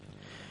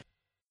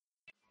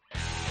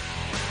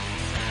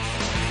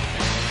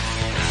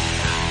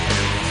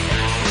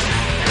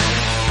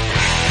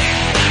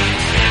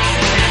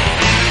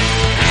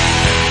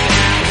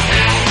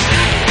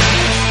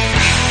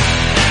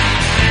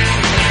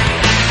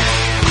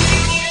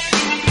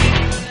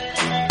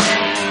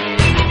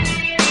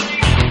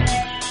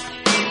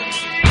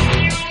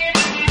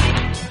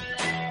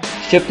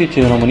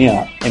Sceptici în România,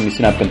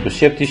 emisiunea pentru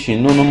sceptici și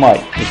nu numai.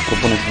 Își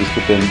propune să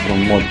discute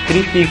într-un mod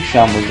critic și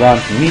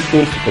amuzant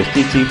mituri,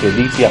 superstiții,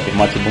 predicții,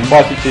 afirmații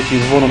bombastice și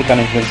zvonuri care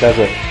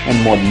influențează în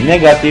mod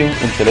negativ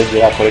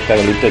înțelegerea corectă a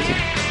realității.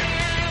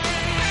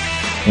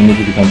 Nu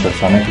criticăm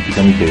persoane,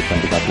 criticăm idei,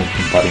 pentru că atunci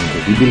când pare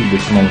incredibil, de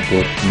ce mai multe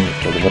ori nu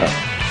este adevărat.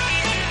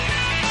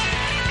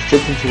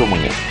 Sceptici în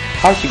România.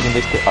 Hai și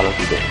gândește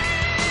alături de noi.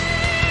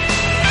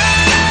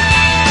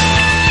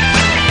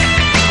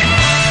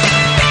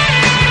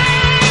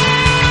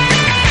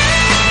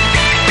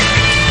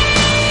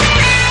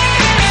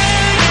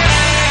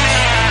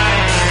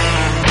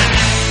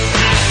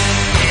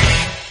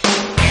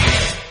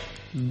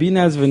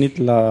 Bine ați venit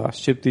la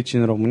Sceptici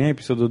în România,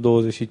 episodul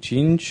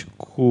 25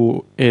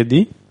 cu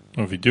Edi,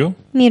 Ovidiu,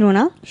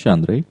 Miruna și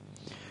Andrei.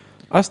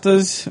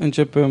 Astăzi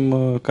începem,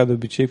 ca de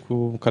obicei,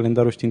 cu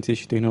calendarul științei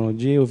și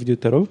tehnologiei. Ovidiu,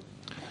 te rog.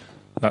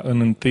 Da,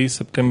 în 1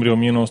 septembrie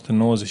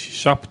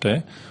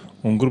 1997,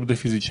 un grup de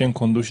fizicieni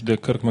conduși de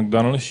Kirk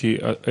McDonald și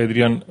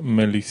Adrian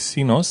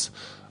Melisinos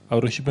au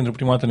reușit pentru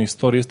prima dată în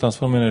istorie să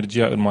transforme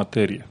energia în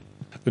materie.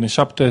 În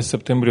 7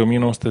 septembrie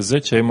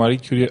 1910, Marie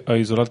Curie a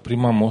izolat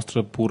prima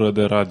mostră pură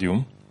de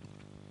radium.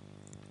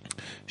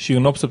 Și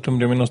în 8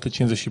 septembrie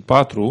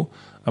 1954,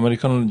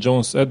 americanul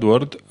Jones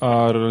Edward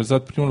a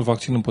realizat primul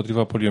vaccin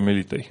împotriva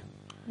poliomielitei.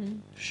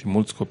 Și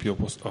mulți copii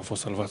au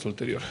fost salvați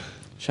ulterior.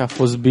 Și a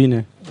fost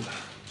bine.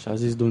 Și a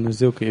zis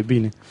Dumnezeu că e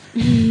bine.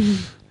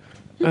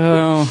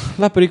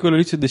 La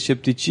pericolul de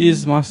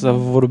scepticism, astăzi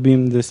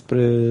vorbim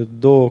despre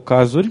două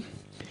cazuri.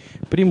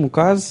 Primul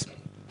caz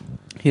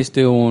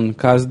este un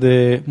caz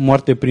de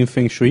moarte prin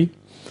Feng Shui,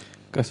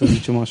 ca să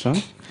zicem așa.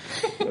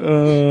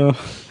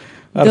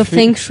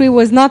 Feng Shui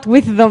was not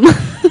with them.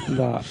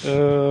 Da.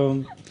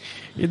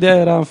 Ideea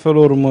era în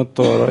felul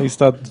următor. Au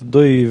existat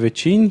doi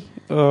vecini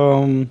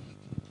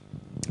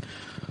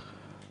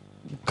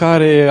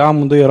care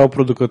amândoi erau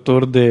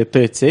producători de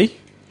tăieței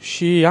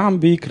și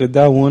ambii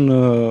credeau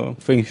în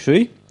Feng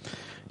Shui.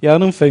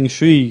 Iar în Feng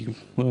Shui,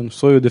 în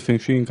soiul de Feng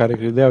Shui în care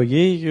credeau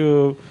ei,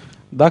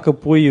 dacă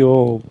pui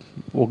o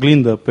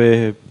oglindă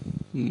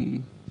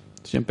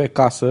pe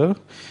casă,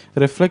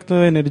 reflectă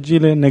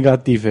energiile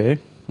negative,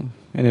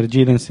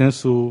 energiile în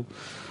sensul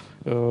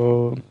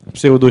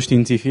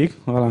pseudoștiințific,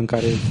 ăla în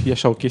care e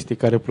așa o chestie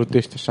care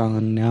plutește așa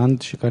în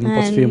neant și care nu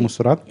poate să fie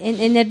măsurat.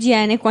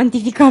 Energia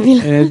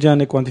necuantificabilă. Energia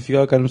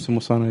necuantificabilă care nu se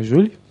măsoară în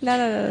juli. Da.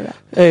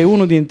 Ei,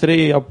 unul dintre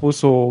ei a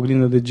pus o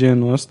oglindă de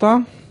genul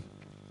ăsta,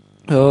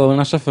 în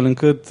așa fel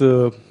încât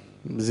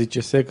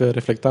zice-se că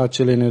reflecta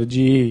acele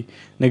energii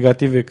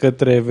negative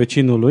către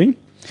vecinul lui.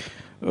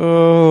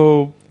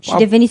 Și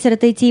deveniseră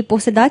tăiții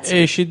posedați?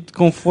 Și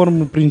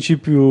conform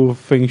principiul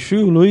Feng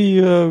Shui-ului,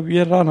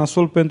 era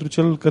nasol pentru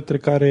cel către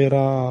care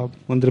era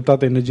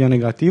îndreptată energia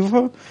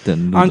negativă. The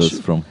mirrors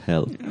from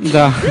hell.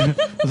 Da,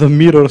 the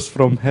mirrors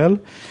from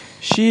hell.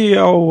 Și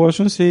au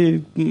ajuns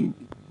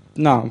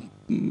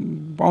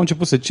au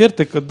început să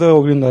certe că dă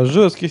oglinda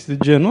jos, chestii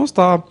de genul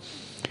ăsta.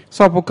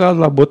 S-a apucat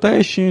la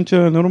bătaie și în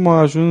cele din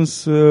urmă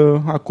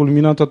a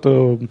culminat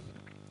toată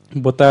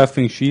bătaia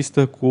feng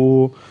shuistă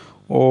cu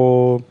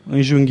o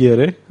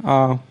înjunghiere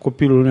a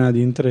copilului unei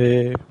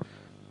dintre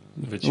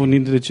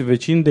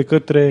vecini de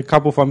către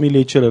capul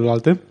familiei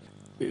celelalte.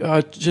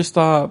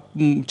 Acesta,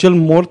 cel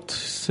mort,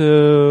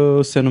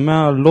 se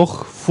numea Loh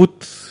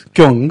Fut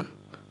Kyong,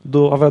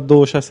 avea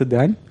 26 de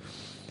ani,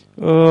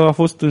 a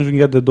fost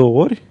înjunghiat de 2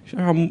 ori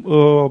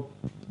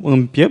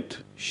în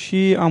piept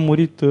și a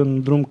murit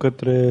în drum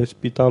către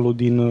spitalul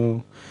din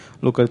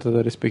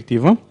localitatea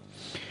respectivă.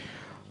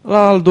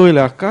 La al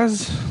doilea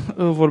caz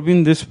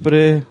vorbim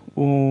despre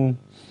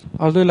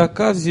al doilea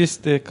caz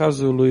este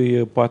cazul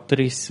lui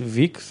Patrice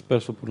Vic, sper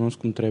să o pronunț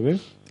cum trebuie,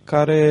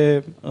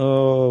 care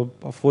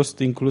a fost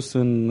inclus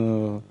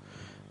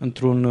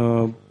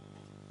într-un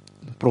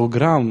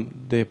program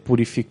de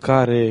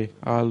purificare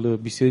al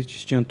Bisericii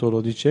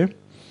Scientologice,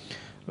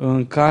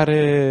 în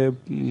care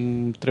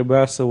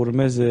trebuia să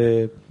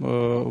urmeze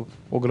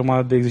o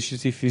grămadă de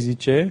exerciții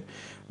fizice,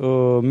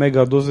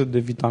 mega doze de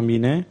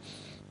vitamine,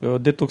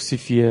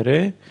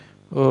 detoxifiere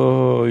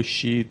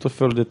și tot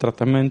felul de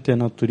tratamente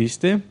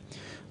naturiste.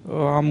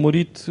 A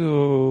murit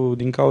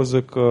din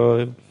cauza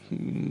că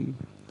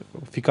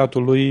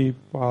ficatul lui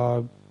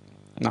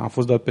a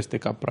fost dat peste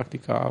cap,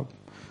 practic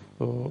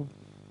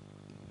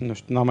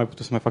n-a mai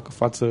putut să mai facă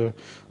față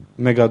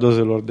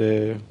megadozelor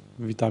de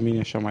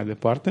vitamine și așa mai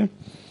departe.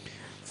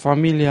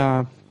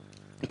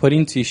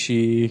 Părinții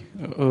și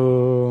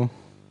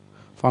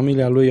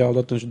familia lui au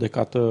dat în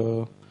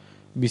judecată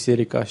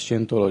Biserica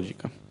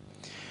Scientologică.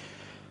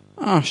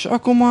 Așa,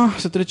 acum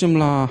să trecem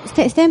la...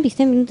 Stai un pic,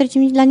 nu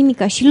trecem nici la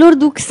nimica. Și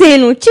Lordul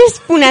Xenu, ce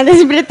spunea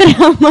despre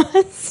treaba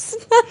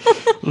asta?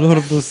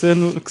 Lordul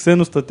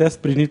Xenu stătea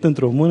sprijinit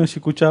într-o mână și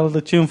cu cealaltă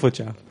ce îmi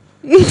făcea?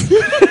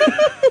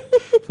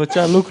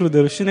 Făcea lucruri de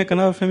rușine că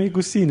n-avea femei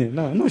cu sine.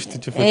 Nu știu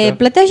ce făcea.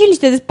 Plătea și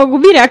niște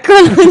despăgubiri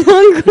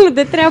acolo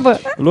de treabă.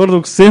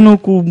 Lordul Xenu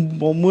cu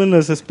o mână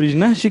se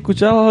sprijinea și cu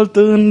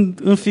cealaltă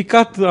în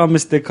ficat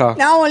amesteca.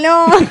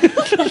 Aoleo!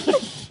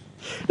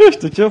 Nu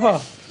știu, ceva.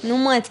 Nu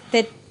mă,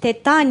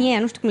 tetanii,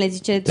 nu știu cum le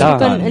zice. Da, Știu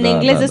că în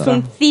engleză da.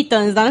 sunt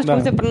thetans, dar nu știu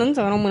Da. cum se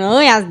pronunță în română.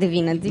 Ăia-s de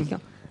vină, zic eu.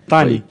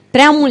 Tanii.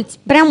 Prea mulți,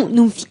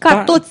 nu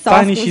fica toți s-au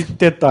Tanii ascuns. și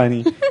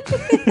tetanii.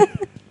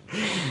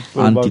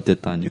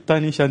 Antitetanii.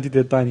 Tetanii și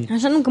antitetanii.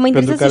 Așa nu, că mă Pentru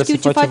interesează care să se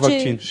știu ce face face...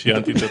 vaccin. Și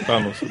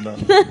antitetanusul, da.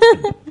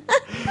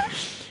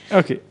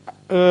 Ok.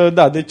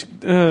 Da, deci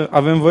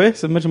avem voie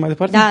să mergem mai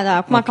departe? Da,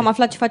 acum că am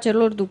aflat ce face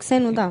Lordul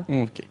Xenu, da.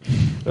 Ok.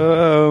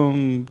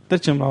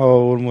 Trecem la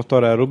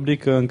următoarea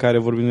rubrică în care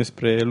vorbim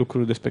despre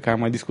lucruri despre care am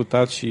mai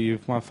discutat și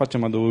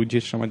facem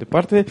adăugiri și așa mai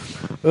departe.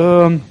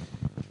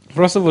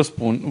 Vreau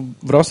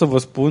să vă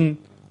spun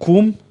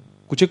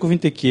cu ce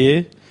cuvinte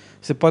cheie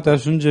se poate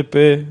ajunge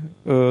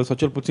sau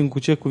cel puțin cu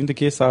ce cuvinte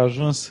cheie s-a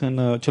ajuns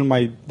în cel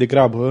mai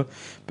degrabă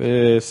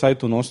pe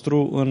site-ul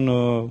nostru în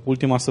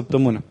ultima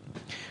săptămână.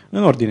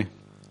 În ordine.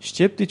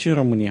 Sceptici în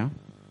România,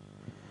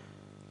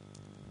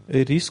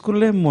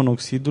 riscurile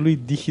monoxidului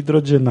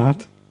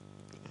dihidrogenat,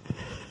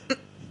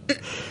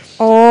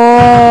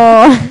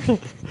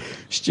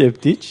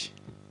 sceptici,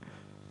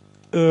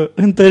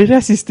 întărirea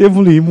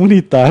sistemului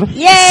imunitar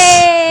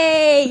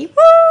Yay!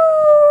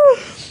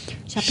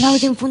 Și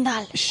aplauze în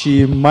fundal.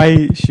 și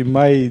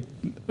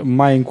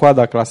mai în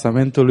coada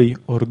clasamentului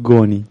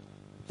orgonii.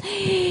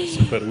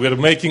 Super. We're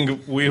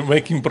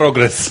making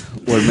progress.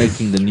 We're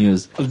making the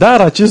news.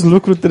 Dar acest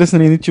lucru trebuie să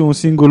ne indice un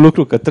singur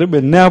lucru, că trebuie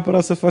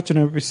neapărat să facem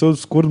un episod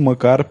scurt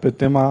măcar pe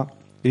tema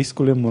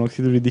riscurile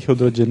monoxidului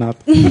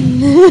dihidrogenat.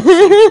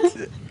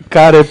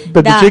 Care,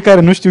 pentru cei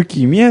care nu știu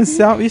chimie,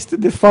 este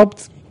de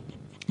fapt...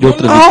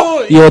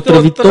 E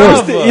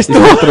otrăvitor. Este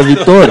E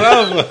otrăvitor.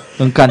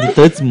 În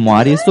cantități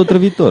mari este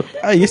otrăvitor.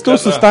 Este o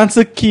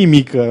substanță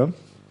chimică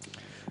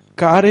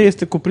care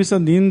este cuprinsă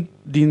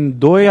din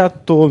doi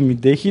atomi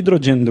de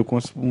hidrogen,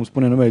 cum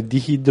spune numele,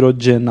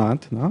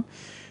 dihidrogenat, da?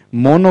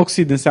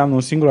 Monoxid înseamnă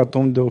un singur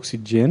atom de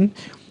oxigen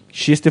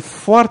și este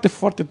foarte,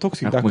 foarte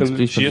toxic. Acum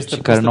explici și pentru este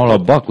cei care n-au la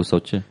Bacu sau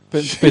ce?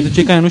 Pentru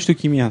cei care nu știu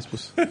chimie, am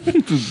spus.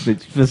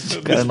 Deci pentru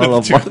cei care n-au la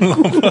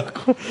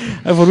Bacu.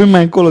 Hai, vorbim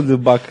mai încolo de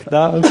BAC,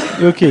 da?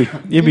 E ok,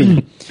 e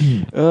bine.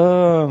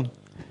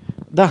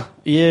 Da,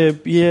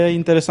 e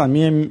interesant.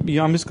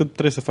 Eu am zis că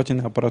trebuie să facem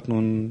neapărat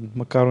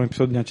măcar un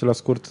episod din acela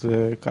scurt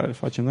care îl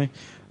facem noi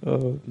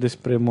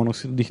despre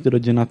monoxidul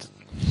dihidrogenat.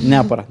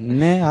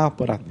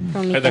 Neapărat.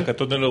 Hai, dacă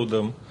tot ne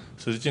lăudăm,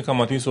 să zicem că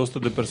am atins 100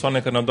 de persoane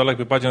care ne-au dat like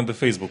pe pagina de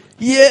Facebook.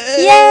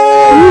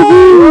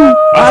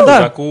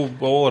 Da. Cu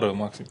o oră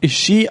maxim.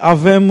 Și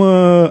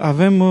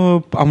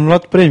am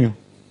luat premiu.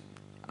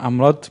 Am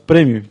luat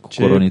premiu.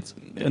 Coroniță.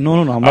 Nu,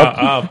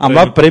 am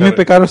luat premiu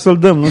pe care o să-l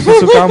dăm. Nu în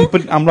sensul că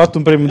am luat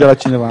un premiu de la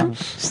cineva.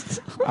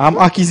 Am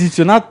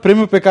achiziționat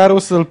premiul pe care o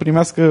să-l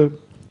primească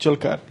cel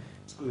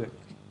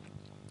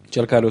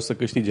care o să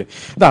câștige.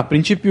 Da,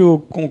 principiul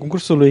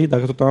concursului,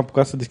 dacă tot am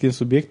apucat să deschidem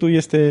subiectul,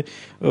 este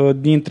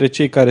dintre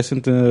cei care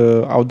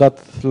au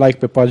dat like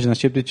pe pagina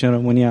Sceptici în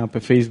România pe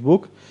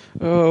Facebook,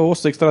 o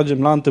să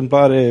extragem la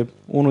întâmplare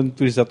unul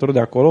dintre utilizatorul de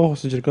acolo, o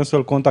să încercăm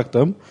să-l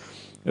contactăm.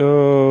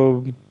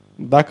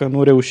 Dacă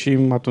nu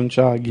reușim, atunci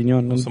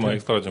ghinion. O să mai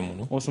extragem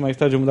unul. O să mai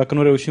extragem, dacă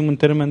nu reușim, în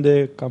termen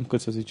de cam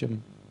cât să zicem.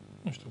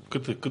 Nu știu,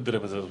 cât de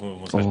repede să răspund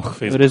pe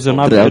Facebook?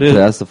 Rezonabil.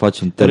 Trebuia să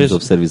facem terms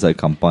of service ai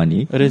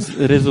campaniei.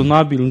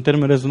 Rezonabil, în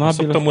termen O rezonabil.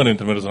 săptămână în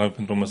termen rezonabil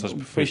pentru un mesaj pe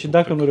Facebook. Păi și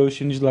dacă nu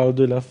reușim nici la al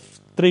doilea, 3-4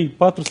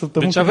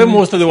 săptămâni. Deci avem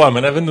 100 de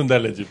oameni, avem de unde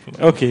alege.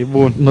 Ok,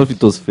 bun. Nu fi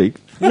toți fake.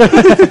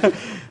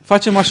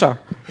 Facem așa.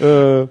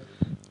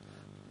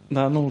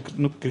 Da, nu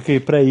cred că e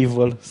prea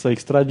evil să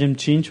extragem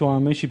 5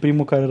 oameni și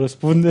primul care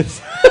răspunde.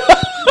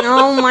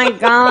 Oh my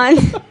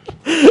god.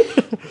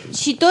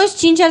 Și toți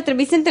 5 ar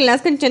trebui să se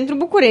întâlnească în centrul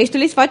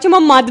Bucureștiului, să facem o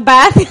mud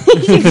bath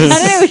și care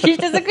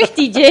reușește să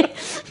câștige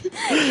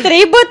 3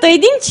 bătăi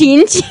din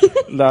 5.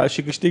 Da,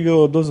 și câștigă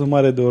o doză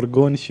mare de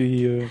orgoni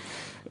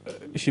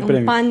și premiu.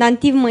 Un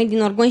pandantiv, măi,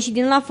 din orgoni și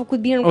din ăla a făcut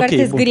bine, care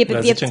te zgârie pe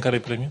Dar piept. zicem care e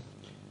premiu?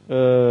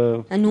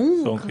 Nu.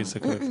 Sau încă e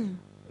secret?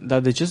 Dar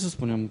de ce să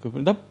spunem?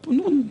 Dar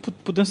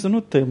putem să nu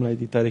tăiem la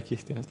editare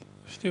chestia asta.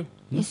 Știu.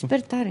 E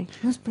super tare.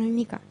 Nu spune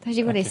nimica. Dar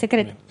sigur, e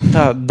secret.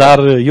 Da, dar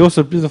e o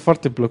surpriză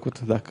foarte plăcută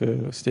dacă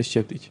sunteți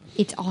sceptici.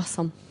 It's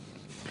awesome.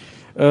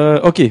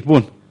 Ok,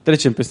 bun.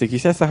 Trecem peste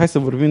chestia asta. Hai să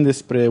vorbim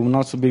despre un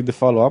alt subiect de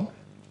follow-up.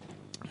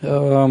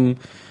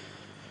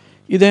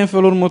 Ideea e în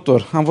felul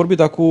următor. Am vorbit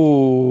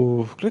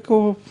cred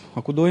că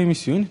acum 2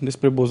 emisiuni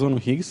despre bozonul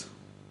Higgs.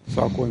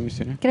 Sau acum o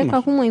emisiune? Cred că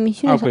acum o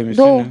emisiune. Acum o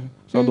emisiune. Două.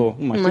 Sau două,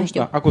 nu mai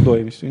știu. Da, acum 2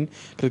 emisiuni.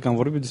 Cred că am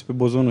vorbit despre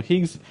bozonul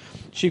Higgs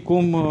și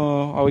cum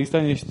au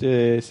existat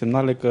niște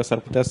semnale că s-ar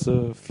putea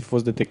să fi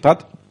fost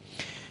detectat.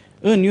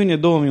 În iunie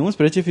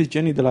 2011,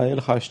 fizicienii de la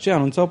LHC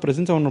anunțau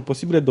prezența unor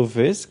posibile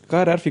dovezi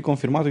care ar fi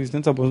confirmat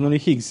existența bozonului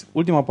Higgs,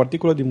 ultima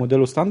particulă din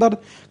modelul standard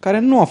care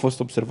nu a fost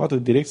observată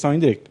direct sau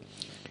indirect.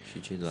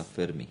 Și cei de la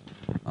Fermi.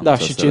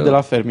 Și cei de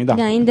la Fermi, da.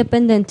 Da,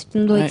 independent,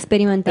 în 2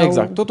 experimente.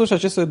 Exact. Totuși,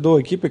 aceste 2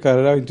 echipe care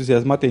erau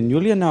entuziasmate în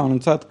iulie ne-au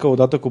anunțat că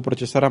odată cu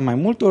procesarea mai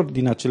multor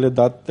din acele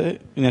date,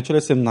 din acele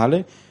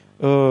semnale,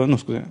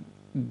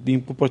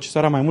 din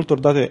procesarea mai multor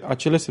date,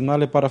 acele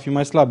semnale par a fi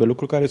mai slabe,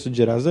 lucru care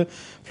sugerează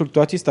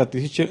fluctuații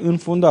statistice în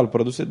fundal,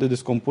 produse de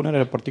descompunere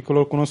a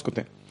particulelor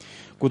cunoscute.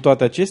 Cu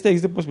toate acestea,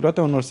 există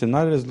posibilitatea unor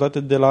semnale rezultate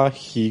de la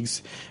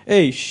Higgs.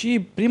 Ei,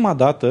 și prima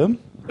dată,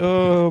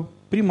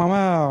 prima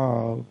mea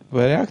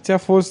reacție a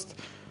fost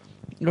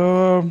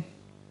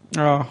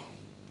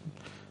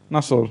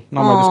nasol,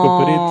 n-am mai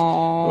descoperit,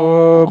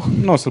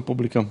 nu o să-l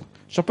publicăm.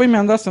 Și apoi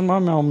mi-am dat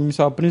seama, mi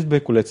s-au aprins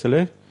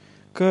beculețele,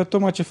 că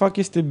tocmai ce fac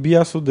este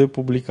biasul de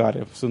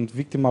publicare. Sunt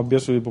victima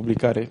biasului de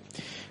publicare.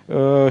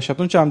 Și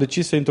atunci am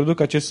decis să introduc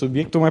acest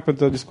subiect tocmai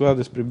pentru a discuta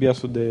despre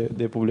biasul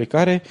de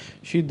publicare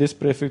și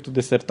despre efectul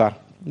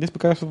desertar, despre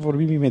care o să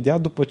vorbim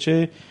imediat după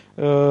ce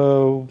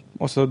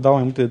o să dau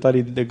mai multe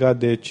detalii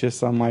legate de ce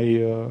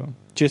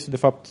ce este de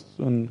fapt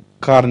în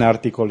carnea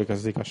articolului, ca să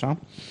zic așa.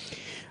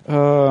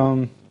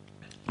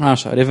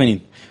 Așa, revenind.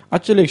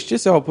 Acele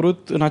excese au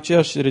apărut în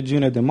aceeași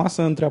regiune de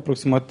masă între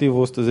aproximativ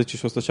 110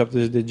 și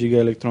 170 de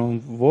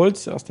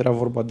gigaelectronvolți. Asta era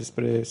vorba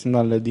despre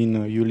semnalele din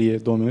iulie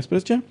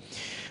 2011.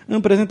 În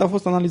prezent au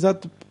fost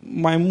analizat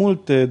mai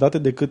multe date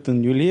decât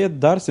în iulie,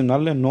 dar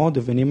semnalele nu au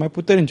devenit mai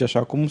puternice,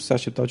 așa cum se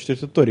așteptau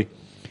cercetătorii.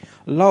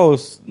 La o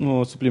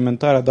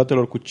suplimentare a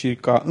datelor cu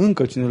circa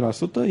încă 50%,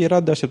 era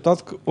de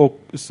așteptat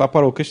să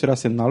apară o creștere a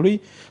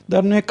semnalului,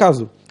 dar nu e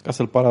cazul. Ca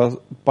să-l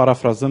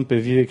parafrazăm pe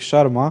Vivek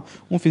Sharma,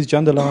 un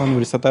fizician de la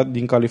Universitatea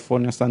din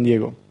California, San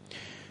Diego.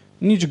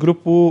 Nici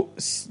grupul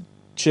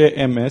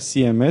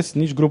CMS,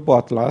 nici grupul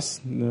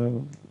Atlas,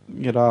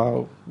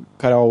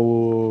 care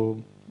au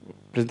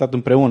prezentat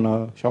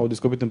împreună și au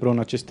descoperit împreună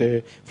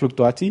aceste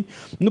fluctuații,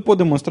 nu pot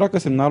demonstra că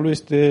semnalul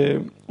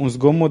este un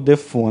zgomot de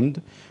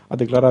fond, a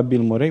declarat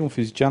Bill Murray, un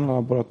fizician la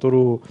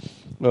laboratorul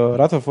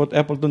Rutherford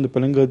Appleton de pe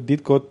lângă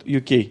Didcot,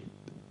 UK.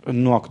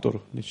 Nu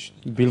actorul. Deci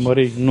Bill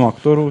Murray, nu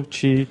actorul,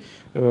 ci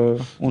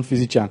un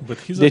fizician. But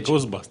he's a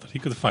Ghostbuster. He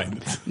could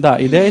find it. Da,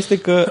 ideea este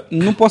că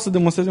nu poate să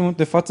demonstreze în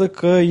momentul de față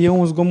că e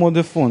un zgomot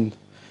de fond.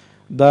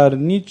 Dar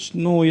nici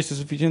nu este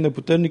suficient de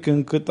puternic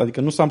încât,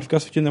 adică nu s-a amplificat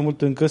suficient de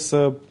mult încât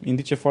să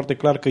indice foarte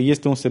clar că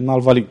este un semnal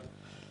valid.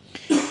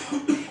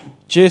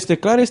 Ce este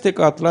clar este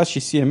că Atlas și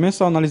CMS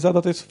au analizat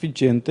date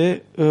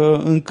suficiente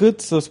încât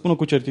să spună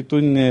cu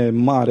certitudine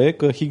mare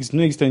că Higgs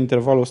nu există în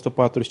intervalul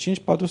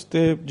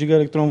 145-400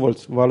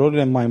 gigaelectronvolți,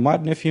 valorile mai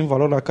mari nefiind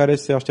valoarea la care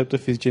se așteaptă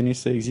fizicienii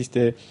să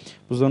existe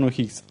buzonul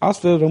Higgs.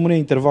 Astfel rămâne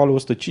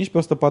intervalul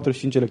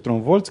 115-145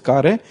 electronvolți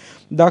care,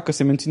 dacă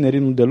se menține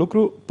ritmul de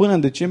lucru, până în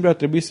decembrie ar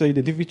trebui să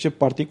identifice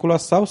particula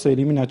sau să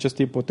elimine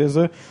această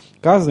ipoteză,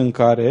 caz în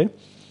care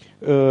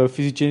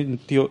fizicieni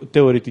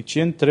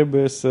teoreticieni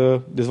trebuie să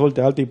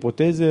dezvolte alte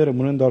ipoteze,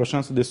 rămânând doar o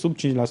șansă de sub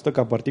 5%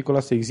 ca particula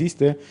să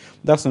existe,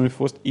 dar să nu fi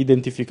fost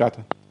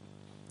identificată.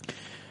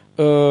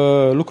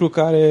 Lucru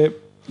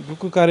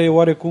care e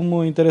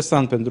oarecum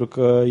interesant, pentru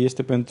că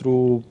este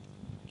pentru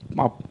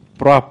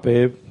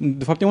aproape,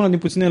 de fapt e una din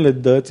puținele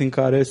dăți în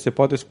care se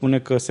poate spune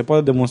că se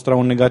poate demonstra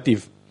un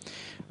negativ.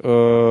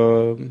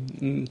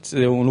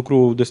 E un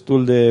lucru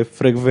destul de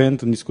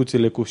frecvent în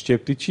discuțiile cu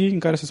scepticii, în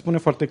care se spune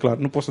foarte clar,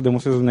 nu poți să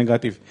demonstrezi un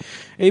negativ.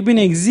 Ei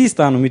bine,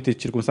 există anumite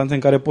circunstanțe în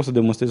care poți să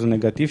demonstrezi un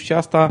negativ și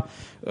asta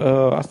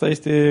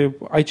este,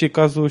 aici e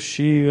cazul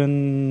și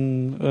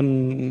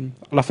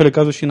la fel e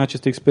cazul și în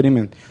acest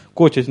experiment,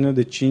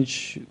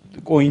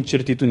 cu o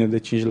incertitudine de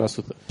 5%.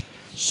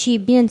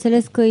 Și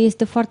bineînțeles că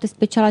este foarte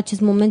special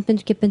acest moment,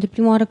 pentru că pentru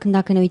prima oară când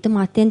dacă ne uităm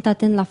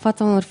atent la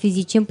fața unor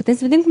fizicieni, putem să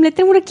vedem cum le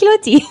tremură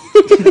chiloții.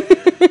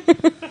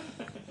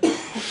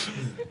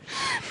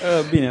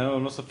 Bine,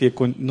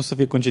 nu o să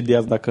fie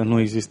concediați dacă nu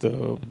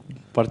există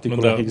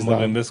particule Higgs. Mă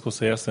gândesc că o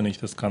să iasă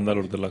niște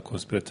scandaluri de la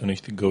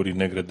conspiraționiști găuri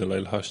negre de la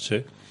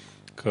LHC,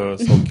 că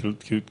s-au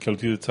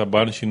cheltuit ăția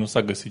bani și nu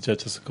s-a găsit ceea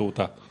ce se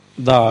căuta.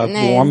 Da,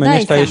 oamenii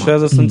ăștia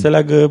ieșează să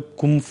înțeleagă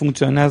cum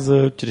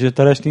funcționează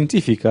cercetarea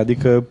științifică.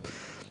 Adică,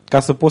 ca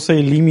să poți să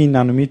elimini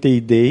anumite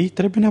idei,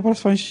 trebuie neapărat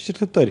să faci și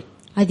cercetări.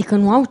 Adică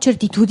nu au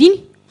certitudini?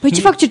 Păi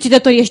ce fac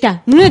cercetătorii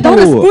ăștia? Nu le dau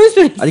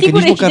răspunsuri adică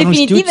sigure nici măcar și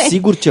definitive? nu știu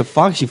sigur ce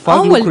fac și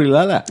fac lucrurile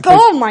alea.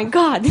 Oh my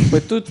God!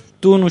 Păi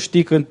tu nu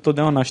știi că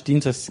întotdeauna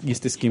știința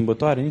este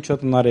schimbătoare,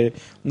 niciodată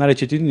n-are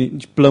certitudine.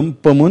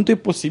 Pământul e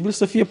posibil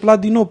să fie plat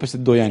din nou peste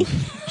 2 ani.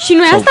 Și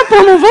noi asta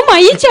promovăm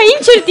aici,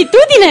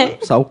 incertitudine?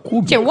 Sau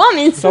cubic. Ce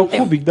oameni Sau suntem!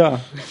 cubic, da.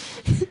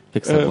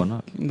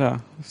 Hexagonal. Da,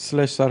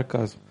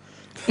 /sarcasm.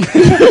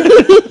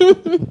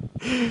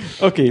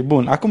 Ok,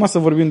 bun. Acum să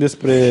vorbim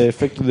despre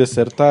efectul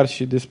desertar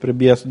și despre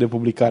biasul de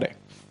publicare.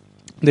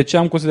 De ce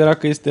am considerat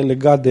că este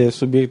legat de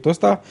subiectul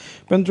ăsta?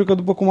 Pentru că,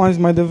 după cum am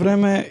zis mai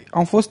devreme,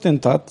 am fost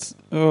tentat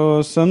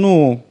să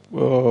nu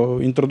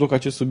introduc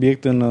acest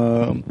subiect în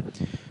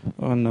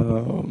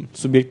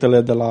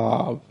subiectele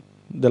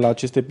de la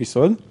acest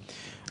episod.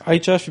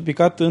 Aici aș fi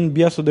picat în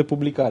biasul de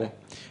publicare.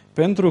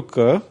 Pentru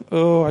că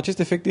acest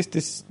efect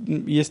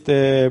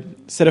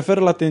se referă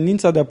la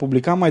tendința de a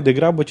publica mai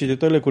degrabă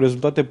cercetările cu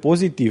rezultate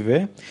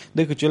pozitive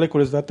decât cele cu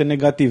rezultate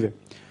negative.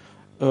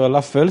 La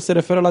fel, se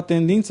referă la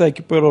tendința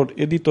echipelor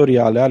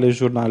editoriale ale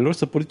jurnalelor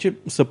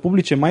să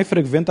publice mai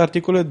frecvent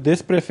articole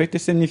despre efecte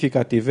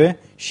semnificative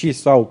și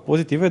sau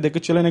pozitive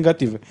decât cele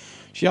negative.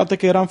 Și iată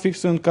că eram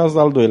fix în cazul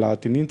al doilea,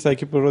 tendința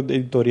echipelor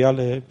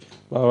editoriale,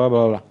 bla bla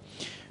bla bla.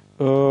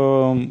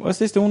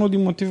 Ăsta este unul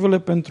din motivele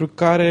pentru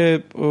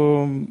care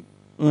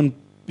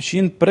și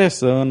în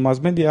presă, în mass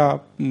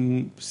media,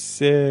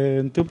 se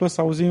întâmplă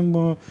să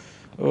auzim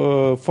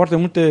foarte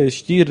multe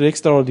știri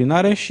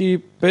extraordinare și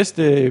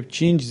peste 5-10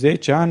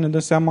 ani ne dăm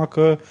seama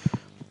că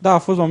da, a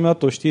fost la un moment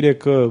dat o știre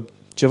că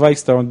ceva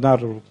extraordinar,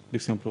 de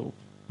exemplu,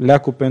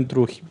 leacul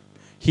pentru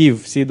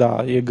HIV,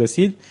 SIDA e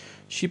găsit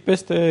și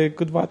peste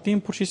câtva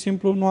timp pur și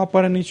simplu nu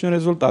apare niciun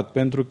rezultat,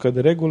 pentru că de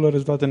regulă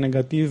rezultate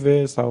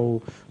negative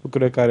sau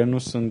lucruri care nu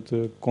sunt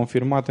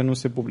confirmate nu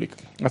se publică.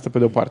 Asta pe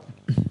de o parte.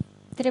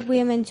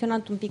 Trebuie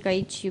menționat un pic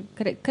aici,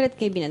 cred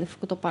că e bine de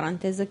făcut o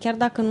paranteză, chiar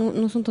dacă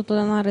nu sunt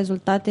totdeauna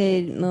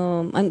rezultate,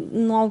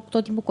 nu au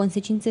tot timpul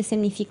consecințe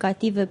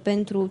semnificative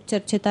pentru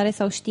cercetare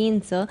sau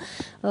știință,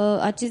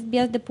 acest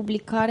bias de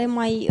publicare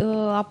mai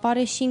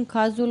apare și în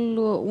cazul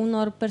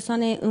unor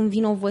persoane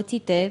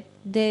învinovățite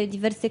de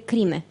diverse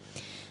crime.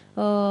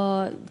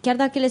 Chiar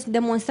dacă ele sunt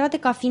demonstrate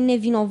ca fiind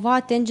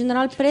nevinovate, în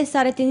general presa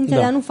are tendința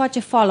de a nu face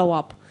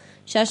follow-up.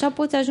 Și așa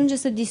poți ajunge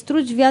să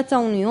distrugi viața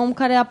unui om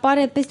care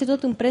apare peste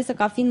tot în presă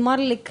ca fiind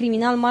marele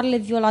criminal, marele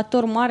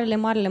violator,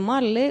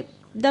 marele,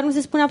 dar nu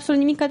se spune absolut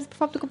nimic despre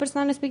faptul că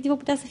persoana respectivă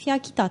putea să fie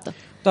achitată.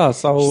 Da,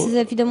 sau și să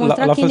se fi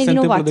demonstrat la că e fel se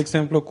nevinovat. întâmplă, de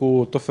exemplu,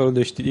 cu tot felul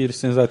de știri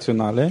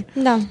senzaționale,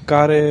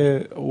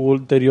 care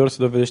ulterior se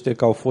dovedește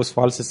că au fost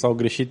false sau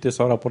greșite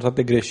sau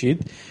raportate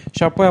greșit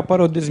și apoi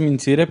apare o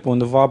dezmințire pe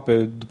undeva,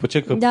 după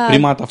ce că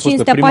prima dată a fost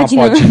pe prima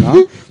pagină,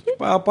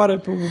 apare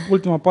pe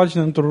ultima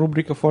pagină într-o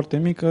rubrică foarte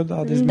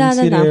mică,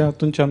 dezmințire,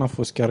 atunci n-a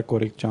fost chiar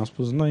corect ce am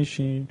spus noi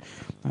și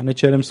ne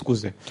cerem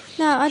scuze.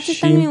 Da,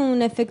 acesta nu e un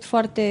efect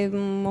foarte,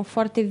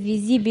 foarte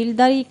vizibil,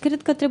 dar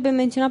cred că trebuie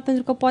menționat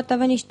pentru că poate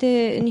avea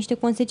niște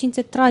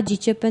consecințe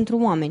tragice pentru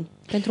oameni,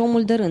 pentru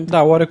omul de rând.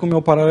 Da, oarecum e o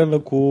paralelă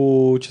cu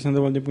ce se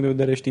întâmplă din punct de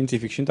vedere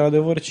științific și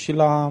într-adevăr și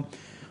la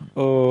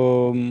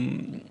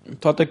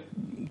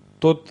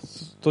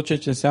tot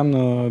ce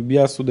înseamnă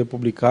biasul de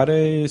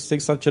publicare se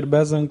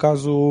exacerbează în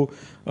cazul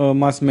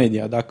mass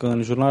media. Dacă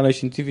în jurnalele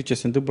științifice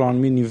se întâmplă la un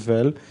anumit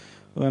nivel,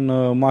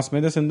 în mass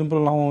media se întâmplă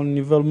la un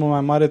nivel mult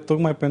mai mare,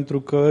 tocmai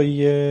pentru că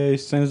e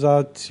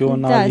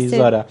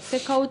senzaționalizarea. Da,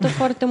 se caută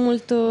foarte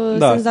mult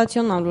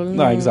senzaționalul.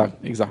 Da, exact.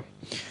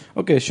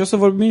 Ok, și o să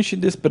vorbim și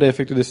despre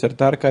efectul de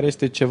sertar, care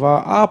este ceva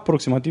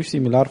aproximativ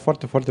similar,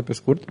 foarte, foarte pe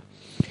scurt.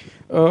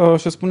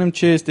 Și să spunem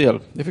ce este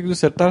el. Efectul de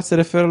sertar se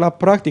referă la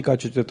practica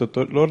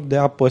cercetătorilor de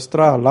a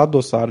păstra la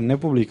dosar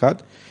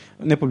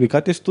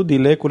nepublicate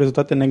studiile cu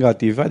rezultate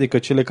negative, adică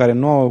cele care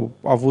nu au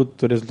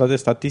avut rezultate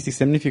statistic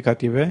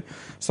semnificative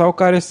sau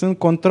care sunt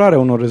contrare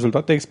unor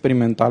rezultate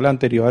experimentale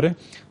anterioare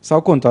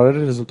sau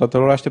contrare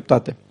rezultatelor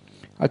așteptate.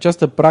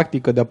 Această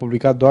practică de a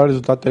publica doar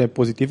rezultatele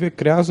pozitive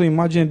creează o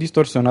imagine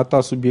distorsionată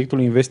a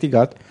subiectului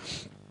investigat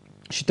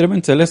și trebuie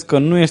înțeles că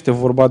nu este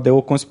vorba de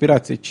o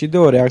conspirație, ci de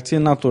o reacție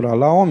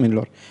naturală a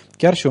oamenilor.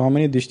 Chiar și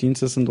oamenii de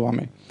știință sunt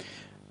oameni.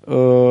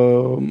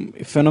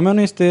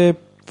 Fenomenul este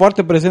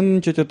foarte prezent în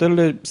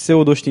cercetările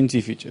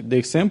pseudoștiințifice. De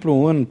exemplu,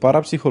 în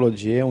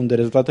parapsihologie, unde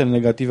rezultatele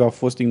negative au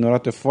fost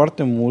ignorate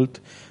foarte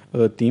mult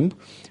timp,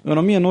 în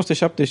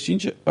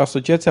 1975,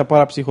 Asociația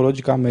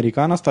Parapsihologică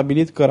Americană a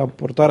stabilit că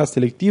raportarea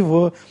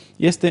selectivă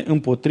este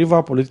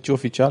împotriva politicii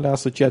oficiale a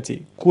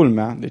asociației.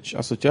 Culmea, deci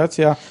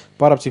Asociația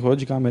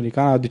Parapsihologică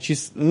Americană a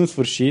decis în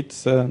sfârșit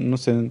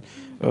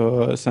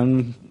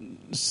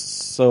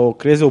să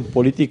creeze o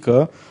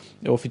politică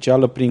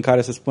oficială prin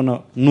care să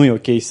spună nu e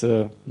ok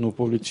să nu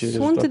publice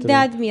rezultatele. Sunt de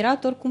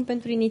admirat oricum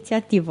pentru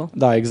inițiativă.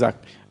 Da,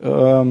 exact.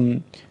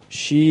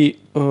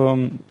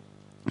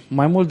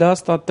 Mai mult de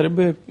asta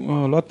trebuie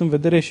luat în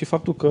vedere și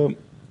faptul că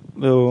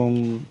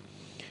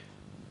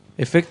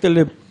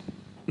efectele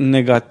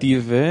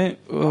negative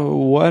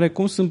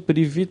oarecum sunt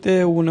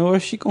privite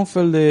uneori și ca un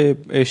fel de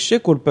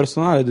eșecuri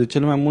personale. De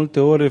cele mai multe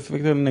ori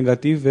efectele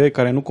negative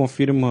care nu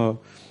confirmă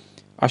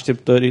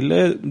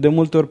așteptările de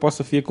multe ori poate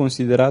să fie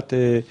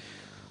considerate,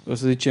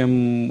 să zicem,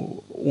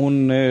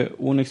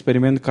 un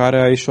experiment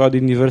care a ieșuat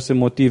din diverse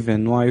motive.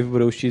 Nu ai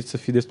reușit să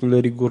fii destul de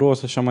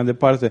riguros, așa mai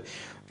departe.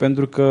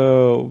 Pentru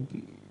că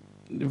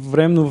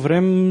vrem, nu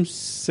vrem,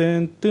 se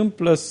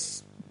întâmplă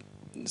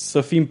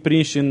să fim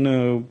prinși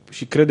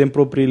și credem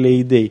propriile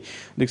idei.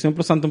 De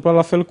exemplu, s-a întâmplat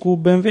la fel cu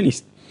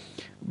Benveniste.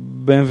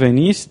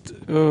 Benveniste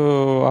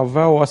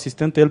avea o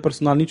asistentă, el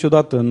personal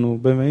niciodată nu.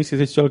 Benveniste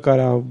este cel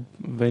care a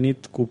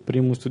venit cu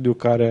primul studiu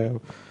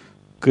care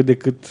cât de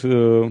cât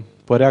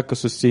părea că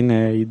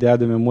susține ideea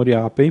de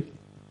memoria apei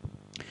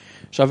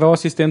și avea o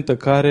asistentă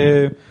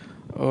care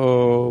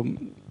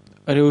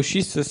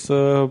reușise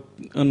să,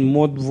 în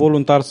mod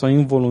voluntar sau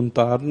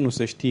involuntar, nu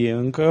se știe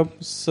încă,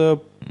 să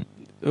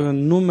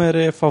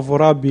numere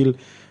favorabil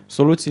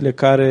soluțiile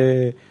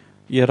care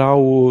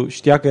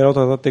știa că erau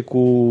tratate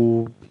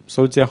cu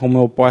soluția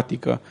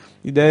homeopatică.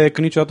 Ideea e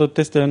că niciodată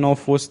testele nu au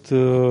fost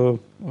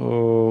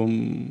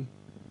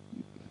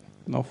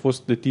N-au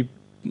fost de tip...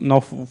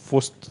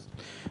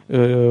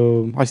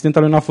 asistenta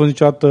lui n-a fost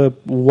niciodată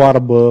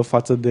oarbă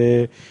față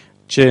de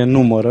ce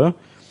numără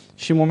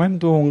și în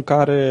momentul în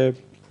care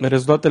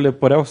rezultatele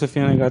păreau să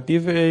fie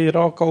negative,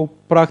 erau ca o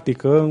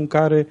practică în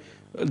care,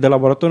 de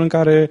laborator în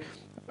care,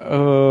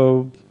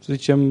 să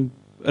zicem,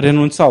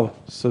 renunțau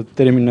să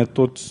termine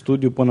tot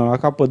studiul până la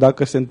capăt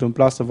dacă se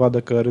întâmpla să vadă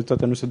că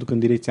rezultatele nu se duc în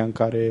direcția în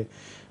care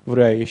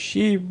vrea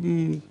ieși.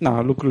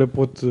 Lucrurile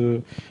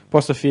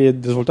pot să fie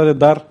dezvoltate,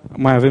 dar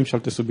mai avem și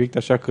alte subiecte,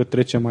 așa că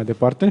trecem mai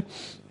departe.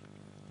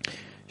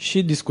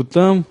 Și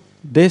discutăm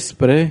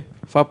despre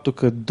faptul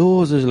că 20%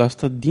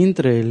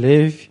 dintre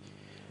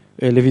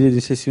elevii din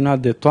sesiunea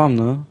de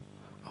toamnă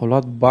au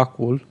luat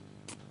bacul,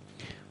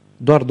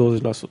 doar 20%.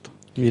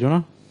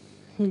 Miruna?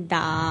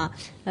 Da.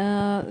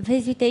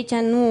 Vezi, uite aici,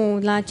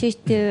 la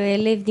acești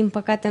elevi, din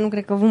păcate, nu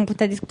cred că vom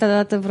putea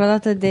discuta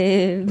vreodată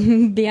de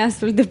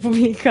biasul de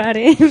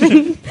publicare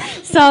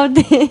sau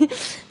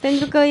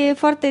pentru că e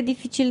foarte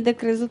dificil de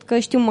crezut că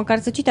știu măcar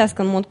să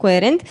citească în mod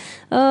coerent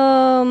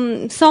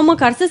sau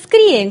măcar să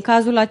scrie, în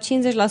cazul la 50%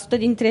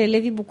 dintre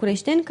elevii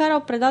bucureșteni care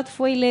au predat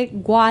foile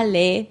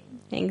goale,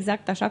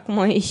 exact așa cum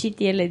au ieșit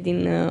ele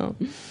din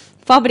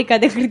fabrica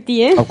de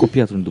hârtie. Au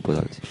copiat unul după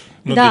alții.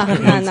 Nu, da, deci,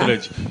 nu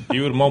înțelegi. Ei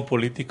urmau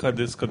politica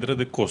de scădere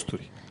de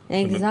costuri.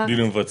 Exact. Din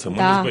învățământ.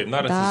 Da, Deci,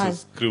 n-are să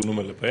scriu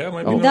numele pe ea,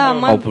 mai bine.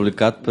 Au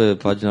publicat pe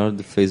pagina lor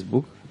de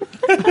Facebook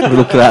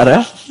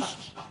lucrarea.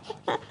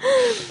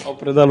 Au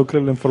predat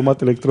lucrările în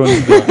format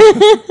electronic.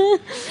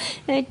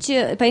 Deci,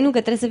 păi nu, că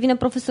trebuie să vină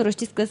profesorul.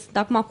 Știți că sunt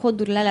acum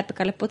codurile alea pe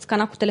care le poți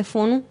scana cu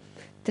telefonul?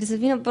 Trebuie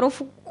să vină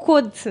proful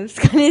cod, să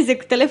scaneze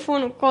cu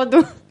telefonul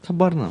codul.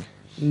 Habar n-am.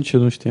 Nici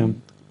eu nu știam.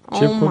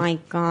 My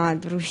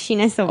God,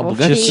 rușine să vă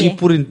fie. Și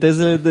pur în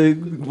tezele de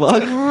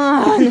bag?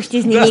 Nu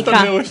știți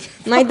nimica.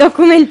 Mai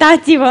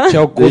documentați-vă. Ce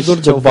au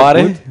coduri de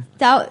bare?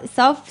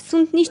 Sau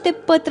sunt niște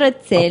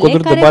pătrățele. Au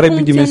coduri de bare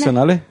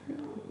bidimensionale?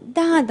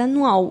 Da, dar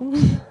nu au.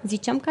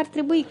 Ziceam că ar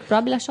trebui.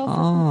 Probabil așa au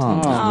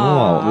făcut. Nu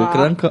au. Eu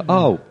credeam că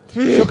au.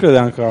 Eu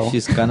credeam că au. Și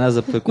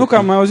scanează pe copii. Nu, că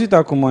am mai auzit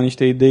acum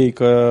niște idei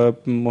că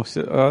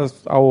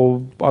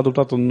au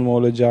adoptat o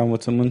nouă lege a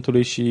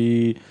învățământului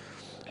și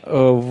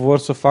vor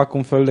să facă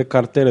un fel de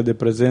cartele de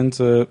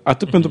prezență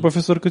atât pentru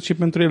profesori cât și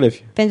pentru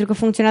elevi. Pentru că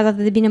funcționează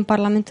atât de bine în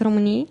Parlamentul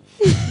României?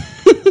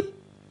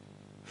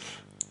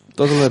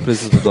 Toată lumea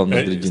prezentă, doamna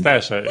dirigent. Stai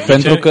așa.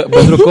 Pentru că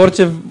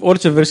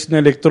orice versiune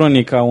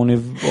electronică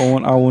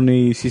a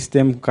unui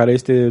sistem care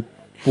este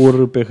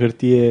pur pe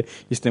hârtie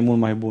este mult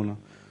mai bună.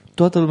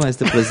 Toată lumea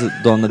este prezentă,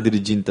 doamna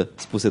dirigintă,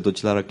 spuse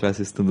tocilara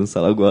clasei stând în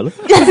sala goală.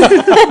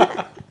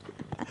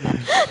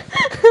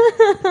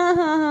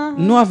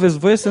 Nu aveți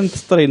voie să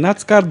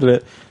înstrăinați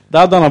cardurile.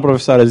 Da, doamna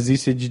profesoară,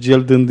 zise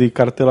Gigel dându-i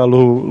cartela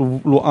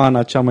lui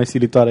Ana, cea mai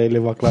silitoare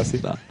eleva clasei.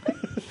 Da.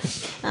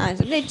 Așa,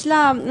 deci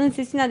în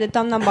sesiunea de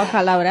toamnă a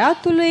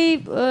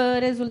bacalaureatului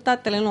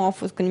rezultatele nu au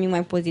fost cu nimic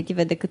mai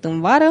pozitive decât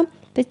în vară.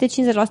 Peste 50%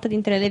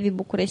 dintre elevii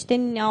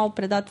bucureșteni au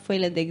predat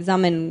foile de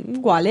examen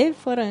goale,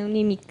 fără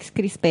nimic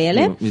scris pe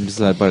ele. Mi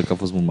se pare că a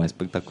fost mult mai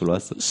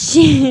spectaculoasă.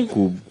 Și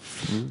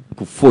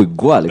cu foi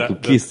goale, cu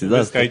chestii de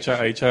astea. Vezi că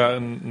aici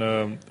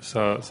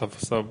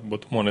s-a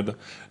bătut monedă.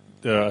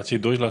 Acei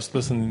 2%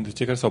 sunt dintre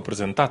cei care s-au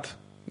prezentat.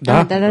 Da.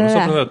 Nu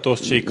s-au prezentat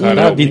toți cei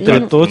care dintre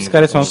toți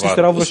care s-au înscris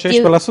erau vreo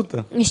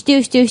 16%.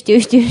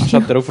 Știu. Așa,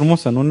 te rog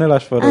frumos să nu ne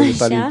lași fără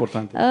detalii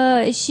importante.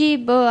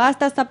 Și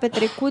asta s-a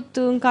petrecut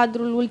în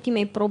cadrul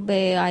ultimei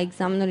probe a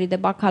examenului de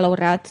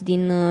bacalaureat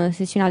din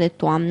sesiunea de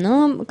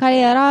toamnă, care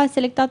era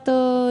selectată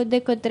de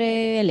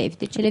către elevi.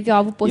 Deci elevii au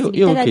avut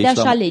posibilitatea de a-și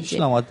alege. Și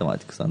la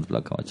matematică s-a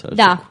întâmplat cam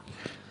același lucru.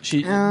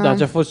 Și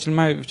ce a fost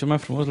cel mai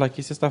frumos la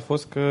chestia asta a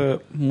fost că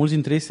mulți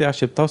dintre ei se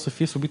așteptau să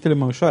fie subiectele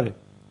mai ușoare.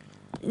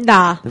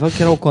 Da. De fapt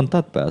chiar au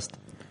contat pe asta.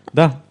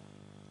 Da.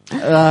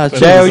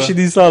 Ce-ai au ieșit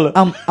din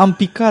sală? Am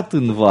picat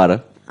în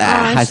vară.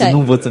 Hai să nu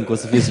învățăm că o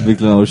să fie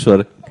subiectele mai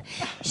ușoare.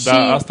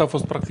 Da, asta a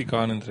fost practica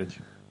ani întregi.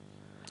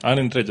 Ani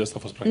întregi asta a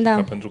fost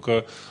practica, pentru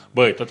că,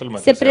 băi, toată lumea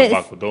trebuie să ia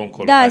bacul, dă-o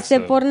încolo. Da,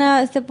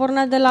 se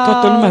pornea de la...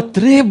 Toată lumea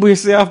trebuie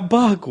să ia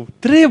bacul,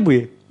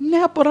 trebuie,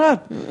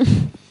 neapărat.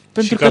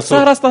 Pentru că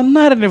țara asta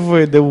nu are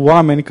nevoie de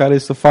oameni care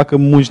să facă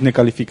munci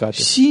necalificate.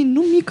 Și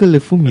nu mică le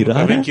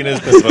fumirare. Avem chinez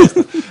pentru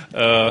asta.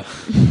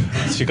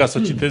 Și ca să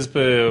o citez pe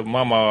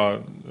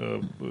mama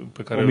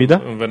pe care îmi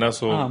venea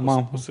să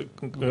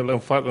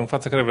în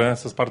fața care venea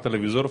să spară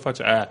televizorul,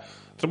 face aia.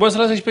 Trebuie să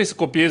lase și pe ei să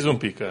copieze un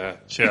pic.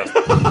 Ce e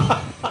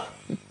asta?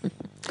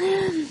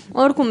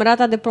 Oricum,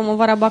 rata de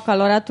promovare a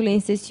bacalaureatului în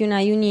sesiunea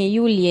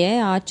iunie-iulie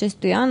a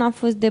acestui an a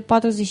fost de 45,7%,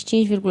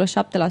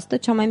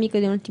 cea mai mică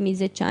din ultimii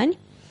 10 ani.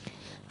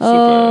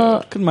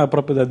 Cât mai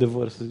aproape de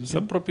adevăr, să zicem. Se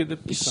apropie de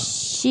PISA.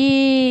 Și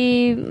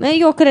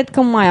eu cred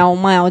că mai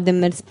au de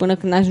mers până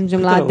când ajungem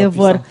la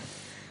adevăr.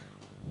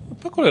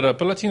 Pe acolo era,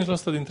 pe la 5%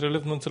 dintre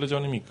elevi nu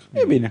înțelegeau nimic.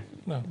 E bine.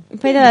 Da.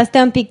 Păi da,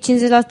 stai un pic, 50%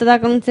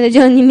 dacă nu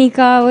înțelegeau nimic,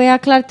 ăia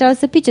clar trebuia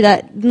să pice.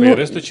 Dar păi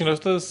restul 5%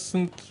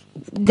 sunt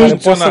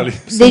funcționali.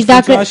 Deci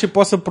dacă și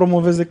poate să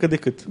promoveze cât de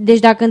cât. Deci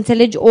dacă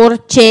înțelegi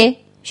orice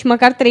și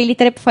măcar 3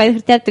 litere pe foaie de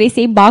hârtie, trebuie să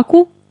iei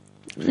bacul?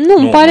 Nu,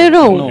 îmi pare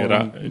rău. Nu,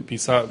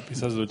 PISA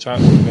se ducea,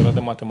 era de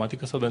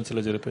matematică sau de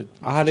înțelegere pe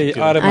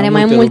Are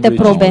mai multe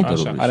probe.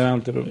 Așa. Are mai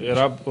multe probe.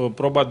 Era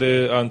proba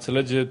de a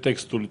înțelege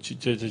textul,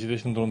 ce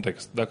citești într-un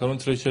text. Dacă nu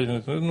înțelegi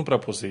ce nu prea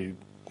poți să iei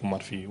cum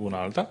ar fi una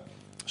alta,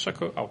 așa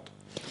că out.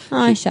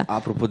 Așa.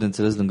 Apropo de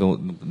înțeles de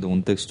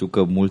un text, știu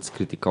că mulți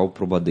criticau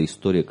proba de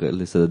istorie, că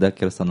le se dădea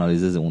chiar să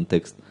analizeze un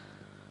text.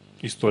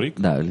 Istoric?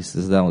 Da, li se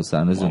dădea să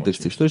analizeze un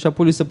text istoric și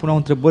apoi li se puneau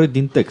întrebări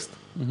din text.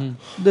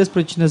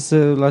 Despre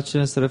la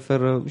cine se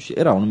referă și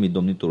era un numit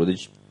domnitorul.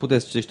 Deci puteai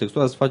să citești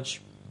textul ăla să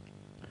faci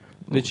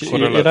Deci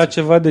era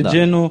ceva de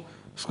genul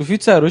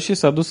Scufița Roșie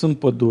s-a dus în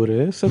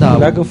pădure să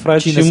culeagă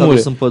frați și mure. Cine s-a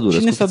dus în pădure?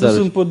 Cine s-a dus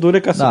în pădure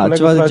ca să culeagă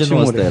ceva de frați și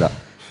genul mure? ăsta era.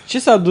 Ce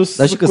s-a dus?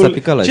 Dar și că s-a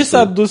picat la ce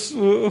s-a dus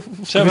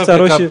Scufița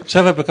Roșie? Ce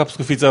avea pe cap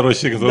Scufița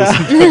Roșie?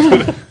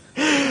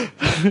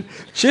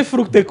 Ce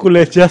fructe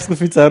culegea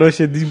Scufița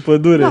Roșie din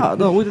pădure?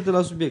 Da, uite-te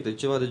la subiecte,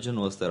 ceva de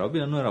genul ăsta erau.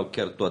 Bine, nu erau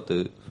chiar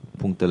toate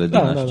punctele din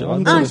așa ceva.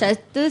 Așa,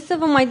 să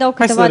vă mai dau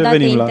câteva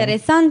date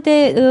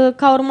interesante.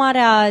 Ca urmare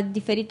a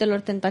diferitelor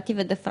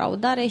tentative de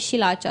fraudare și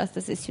la această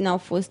sesiune au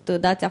fost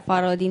dați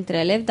afară dintre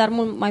elevi, dar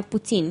mult mai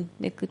puțin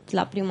decât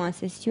la prima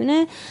sesiune.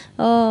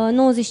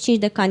 95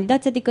 de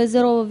candidați, adică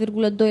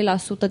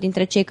 0,2%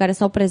 dintre cei care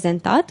s-au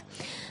prezentat.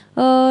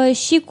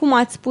 Și cum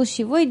ați spus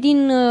și voi,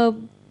 din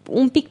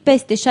un pic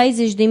peste 60.000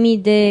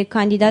 de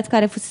candidați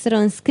care fuseseră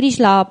înscriși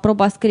la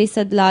proba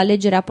scrisă la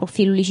alegerea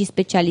profilului și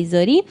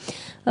specializării,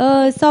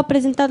 s-au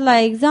prezentat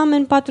la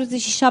examen 47.000.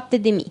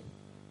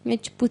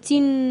 Deci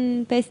puțin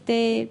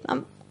peste,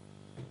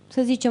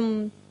 să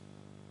zicem,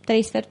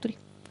 3 sferturi,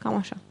 cam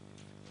așa.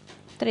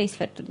 3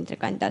 sferturi dintre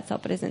candidați s-au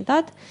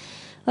prezentat.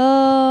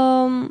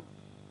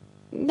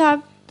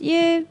 Da,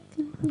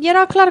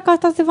 era clar că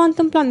asta se va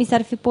întâmpla.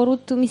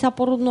 Mi s-a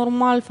părut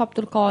normal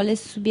faptul că au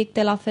ales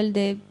subiecte la fel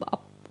de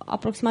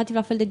aproximativ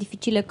la fel de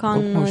dificile ca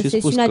în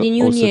sesiunea din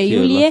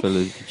iunie-iulie.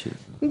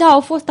 Da, au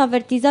fost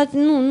avertizați,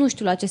 nu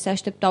știu la ce se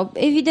așteptau.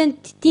 Evident,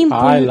 timpul...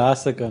 Hai,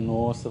 lasă că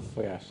nu o să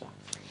fie așa.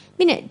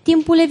 Bine,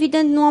 timpul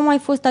evident nu a mai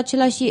fost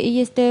același,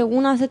 este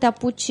una să te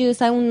apuci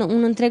să ai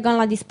un întreg an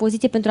la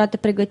dispoziție pentru a te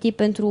pregăti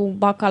pentru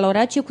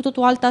bacalaureat și cu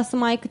totul alta să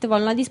mai ai câteva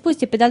luni la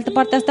dispoziție. Pe de altă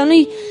parte, asta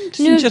nu-i...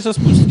 Sincer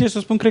să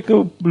spun, cred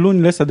că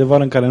lunile astea de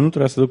vară în care nu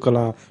trebuia să ducă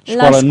la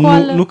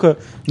școală,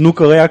 nu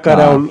că ăia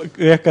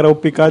care au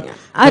picat,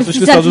 atunci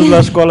când s-au dus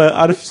la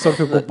școală, s-ar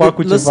fi ocupat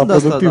cu ceva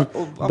productiv.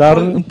 Dar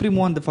în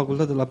primul an de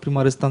facultate, la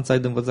prima restanță, ai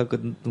de învățat că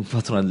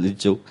învață una de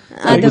liceu.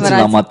 Puțin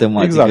la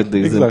matematică, de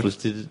exemplu,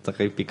 știi,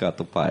 dacă ai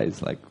picat-o pe aia,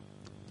 like,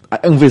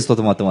 înveți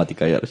toată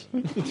matematica iarăși.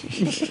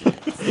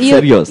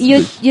 Serios.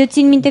 Eu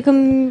țin minte că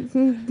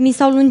mi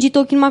s-au lungit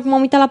ochii numai când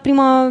m-am uitat la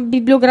prima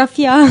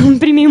bibliografia în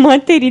primii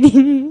materii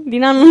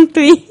din anul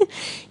întâi.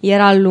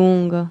 Era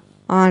lungă.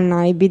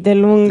 Naibii de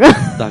lungă.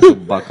 Dacă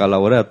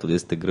bacalaureatul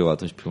este greu,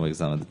 atunci primul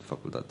examen de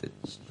facultate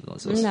nu o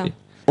să fie.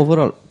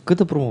 Overall,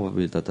 câtă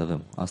promovabilitate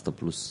avem? Asta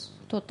plus?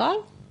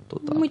 Total?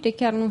 Uite,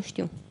 chiar nu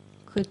știu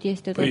cât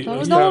este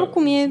totalul, dar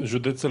oricum e...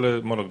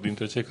 Județele,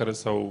 dintre cei care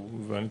s-au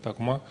venit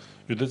acum,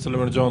 județele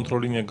mergeau într-o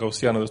linie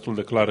gaussiană destul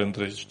de clară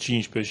între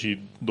 15 și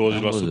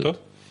 20%,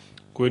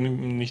 cu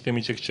niște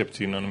mici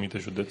excepții în anumite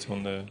județe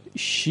unde...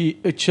 Și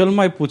cel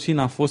mai puțin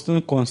a fost în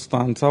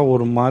Constanța,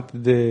 urmat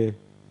de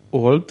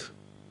Olt,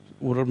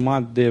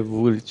 urmat de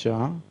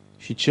Vâlcea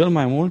și cel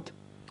mai mult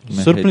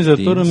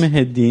surprinzător în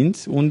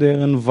Mehedinți, unde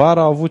în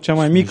vara au avut cea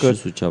mai mică... Și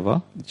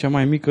Suceava? Cea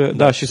mai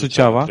mică, și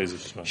Suceava.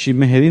 Și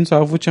Mehedinți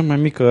au avut cea mai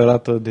mică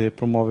rată de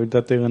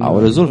promovabilitate în... Au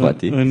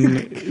rezolvat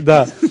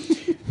Da.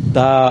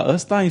 Dar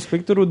ăsta,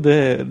 inspectorul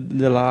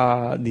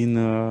din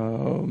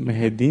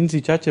Mehedinți,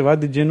 zicea ceva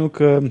de genul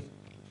că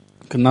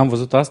când am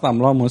văzut asta, am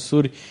luat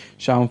măsuri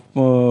și am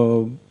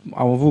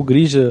avut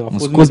grijă. Am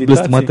scos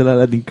blestematele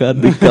alea din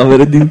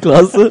camere din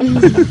clasă.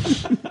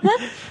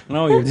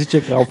 El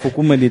zice că au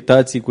făcut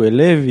meditații cu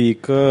elevii,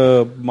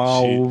 că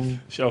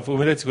și au făcut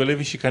meditații cu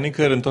elevii și ca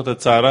nicăieri în toată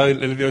țara,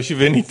 elevii au și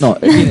venit.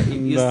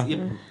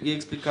 E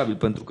explicabil,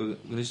 pentru că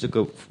gândește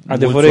că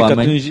adevărul e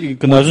că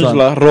când ajungi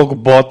la rock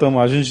bottom,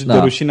 ajungi de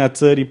rușinea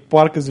țării,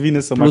 parcă îți vine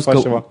să mai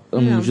faci ceva.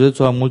 În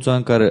județul ăla, mulți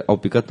oameni care au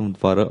picat în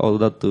vară au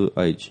dat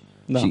aici.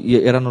 Și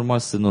era normal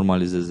să se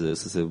normalizeze,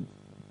 să se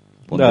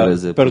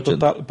pondereze.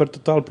 Per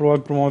total,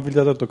 probabil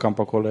promovabilitatea tot cam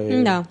pe acolo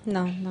e... Da.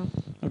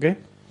 Ok?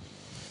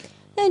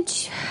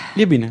 Deci,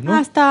 e bine, nu?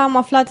 Asta am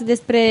aflat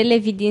despre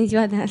elevii din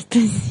ziua de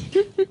astăzi.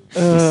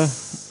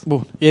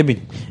 Bun, e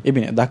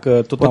bine.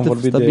 Dacă tot am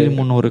vorbit de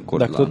un nou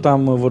record. Dacă tot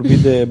am vorbit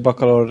de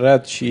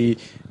bacalaureat și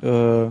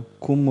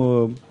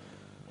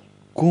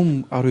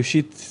cum a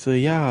reușit să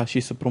ia și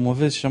să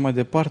promoveze și așa mai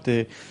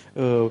departe,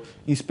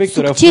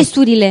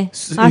 succesurile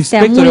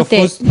astea multe.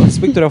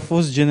 Inspectorii au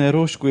fost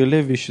generoși cu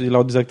elevii și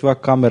le-au dezactivat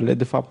camerele.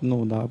 De fapt,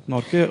 nu, dar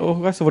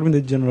hai să vorbim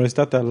de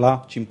generozitatea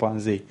la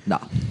cimpanzei. Da.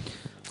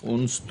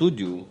 Un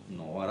studiu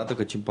nou arată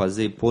că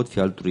cimpanzei pot fi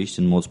altruiști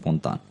în mod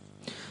spontan.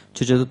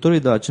 Cercetătorii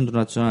de la Centrul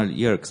Național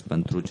IRCS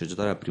pentru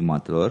cercetarea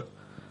primatelor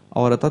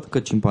au arătat că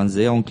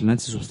cimpanzei au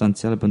înclinații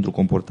substanțiale pentru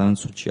comportament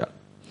social.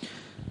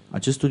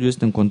 Acest studiu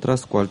este în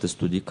contrast cu alte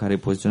studii care îi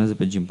poziționează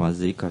pe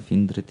cimpanzei ca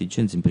fiind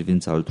reticenți în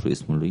privința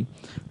altruismului,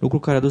 lucru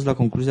care a dus la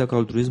concluzia că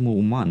altruismul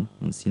uman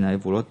în sine a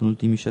evoluat în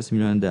ultimii 6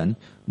 milioane de ani,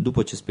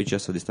 după ce specia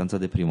s-a distanțat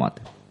de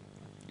primate.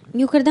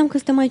 Eu credeam că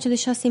suntem aici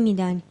de 6.000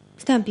 de ani.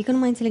 Stai un pic, că nu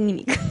mai înțeleg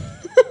nimic.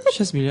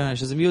 6 milioane,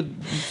 6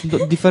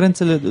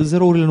 diferențele,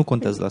 zerourile nu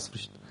contează la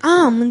sfârșit.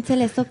 Am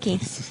înțeles, ok.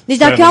 Deci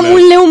dacă eu am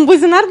un leu în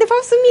buzunar, de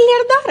fapt sunt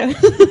miliardară.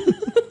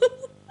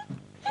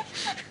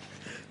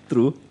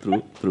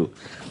 True.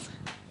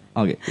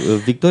 Ok.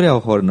 Victoria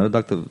Horner,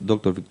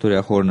 Dr.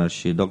 Victoria Horner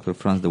și Dr.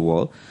 Franz de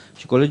Waal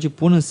și colegii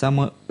pun în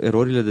seamă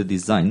erorile de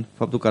design,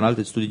 faptul că în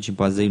alte studii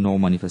cimpanzei nu au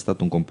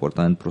manifestat un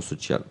comportament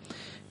prosocial.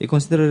 Ei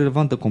consideră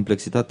relevantă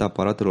complexitatea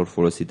aparatelor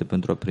folosite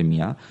pentru a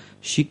premia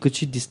și cât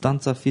și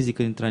distanța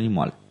fizică dintre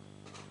animale.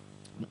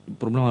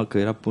 Problema că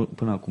era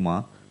până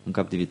acum, în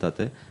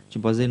captivitate,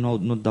 cimpanzei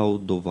nu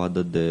dau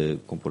dovadă de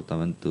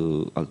comportament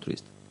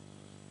altruist.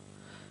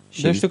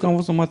 Și știu că am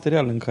văzut un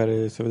material în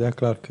care se vedea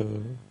clar că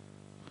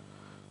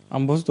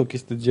am văzut o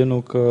chestie de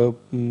genul că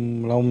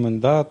la un moment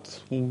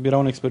dat era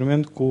un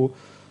experiment cu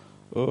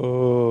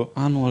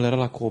anul era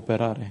la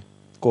cooperare.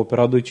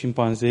 Cooperau 2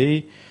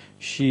 cimpanzei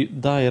și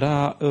da,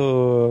 era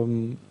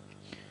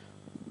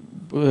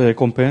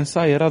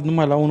recompensa era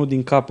numai la unul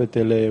din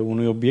capetele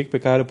unui obiect pe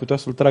care putea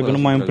să-l tragă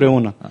numai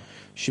împreună.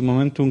 Și în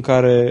momentul în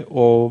care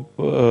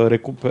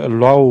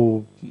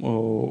luau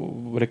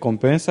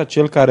recompensa,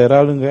 cel care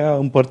era lângă ea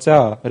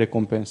împărțea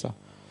recompensa.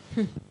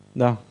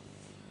 Da.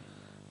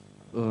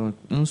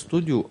 În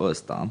studiul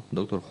ăsta,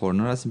 Dr.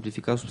 Horner a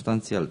simplificat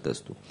substanțial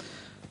testul.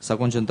 S-a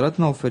concentrat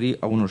în a oferi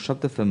a unor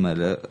 7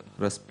 femele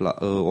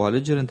o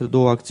alegere între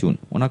 2 acțiuni.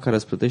 Una care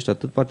răsplătește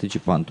atât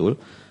participantul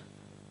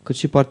cât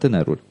și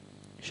partenerul.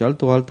 Și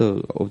o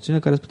altă opțiune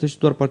care răsplătește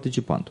doar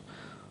participantul.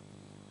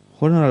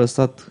 Horner a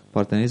lăsat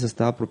partenerii să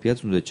stea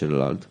apropiați unul de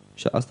celălalt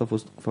și asta a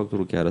fost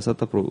factorul cheie. A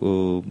lăsat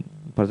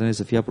partenerii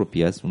să fie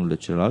apropiați unul de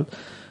celălalt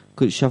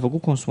și a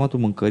făcut consumatul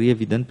mâncării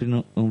evident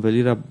prin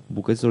învelirea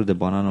bucăților de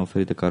banană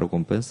oferite ca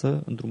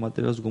recompensă într-un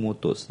material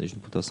zgomotos. Deci nu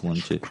putea să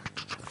mănânce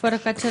fără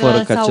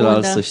ca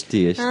celălalt să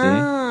știe, știi?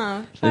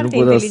 Deci nu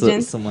putea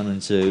să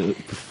mănânce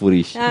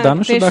furiș.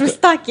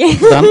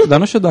 Dar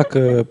nu știu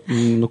dacă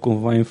nu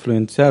cumva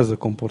influențează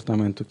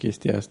comportamentul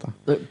chestia asta.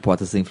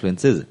 Poate să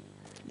influențeze.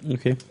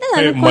 Okay.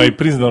 Mai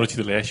prins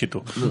norocitele, ia și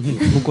tu.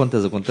 Nu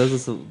contează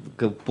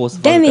că poți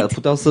să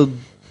puteau să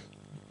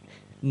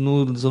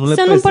nu le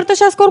să nu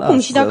împărtășească oricum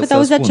și dacă te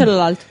auzi de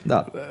celălalt.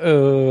 Da.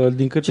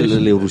 Din câte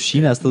le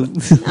rușine asta.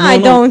 I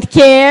don't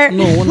care.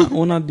 Nu,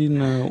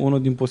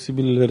 unul din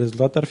posibilele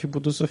rezultate ar fi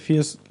putut să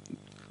fie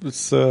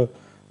să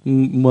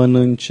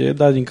mănânce,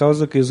 dar din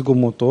cauza că e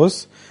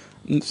zgomotos,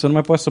 să nu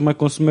mai poată să mai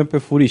consume pe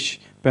furiș,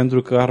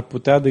 pentru că ar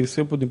putea, de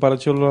exemplu, din partea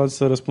celorlalți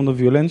să răspundă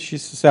violent și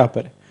să se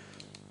apere.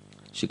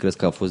 Și crezi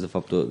că a fost de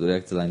fapt o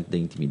reacție de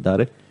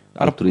intimidare?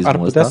 Ar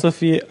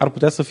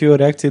putea să fie o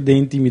reacție de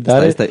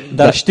intimidare,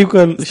 dar știu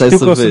că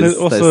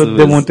o să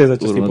demontez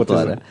această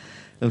ipoteză.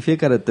 În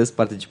fiecare test,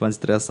 participanții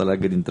trebuia să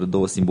aleagă dintre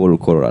 2 simboluri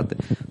colorate.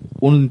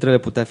 Unul dintre ele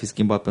putea fi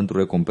schimbat pentru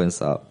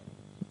recompensa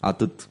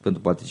atât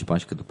pentru participant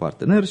și pentru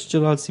partener și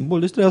celălalt simbol,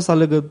 deci trebuia să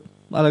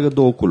aleagă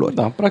 2 culori.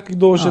 Da, practic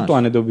 2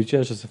 jetoane de obicei,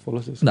 așa se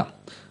folosesc. Da.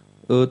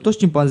 Toți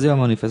cimpanzei au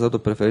manifestat o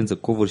preferință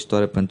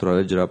covârșitoare pentru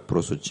alegerea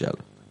prosocială.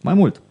 Mai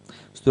mult,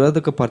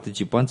 studiază că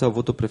participanții au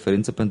avut o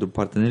preferință pentru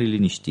partenerii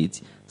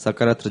liniștiți sau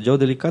care atrăgeau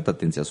delicat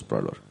atenția asupra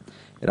lor.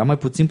 Era mai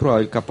puțin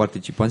probabil ca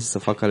participanții să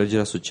facă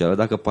alegerea socială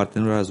dacă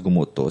partenerul era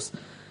zgomotos,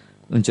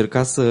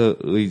 încerca să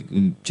îi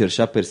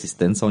cerșea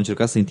persistent sau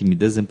încerca să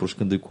intimideze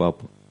împroșcându-i cu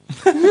apă.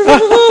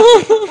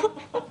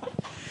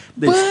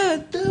 Deci,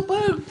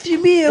 bă, și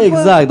mie,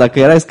 exact, dacă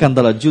erai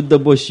scandalagiu,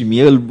 dă și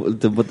mie,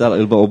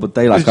 o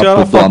bătai la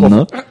cap pe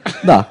doamnă.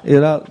 Da,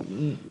 era...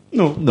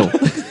 Nu.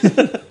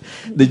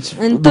 Deci,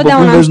 după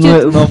cum vezi,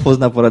 nu a fost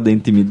neapărat de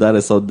intimidare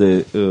sau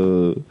de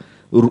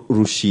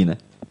rușine.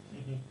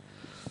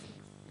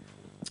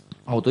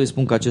 Autorii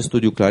spun că acest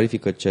studiu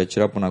clarifică ceea ce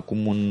era până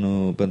acum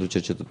pentru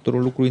cercetător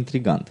un lucru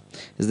intrigant.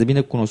 Este de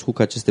bine cunoscut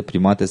că aceste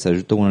primate se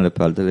ajută unele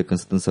pe altele când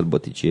sunt în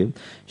sălbăticie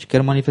și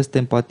chiar manifestă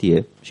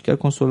empatie și chiar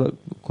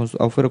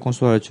oferă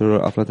consolare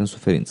celor aflate în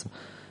suferință.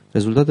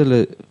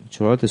 Rezultatele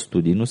celorlalte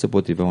studii nu se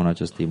potriveau în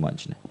această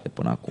imagine de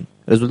până acum.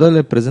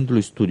 Rezultatele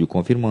prezentului studiu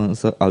confirmă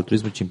însă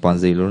altruismul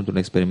cimpanzeilor într-un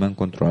experiment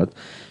controlat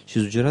și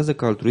sugerează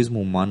că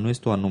altruismul uman nu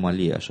este o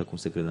anomalie, așa cum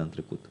se credea în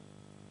trecut.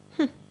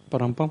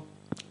 Parampam?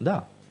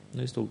 Da,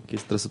 nu este o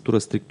trăsătură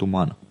strict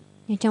umană.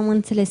 Deci am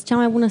înțeles, cea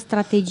mai bună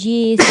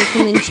strategie este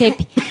când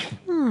începi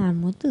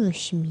mă dă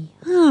și mie,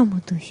 mă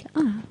dă și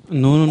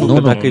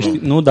dacă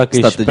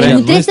ești prea...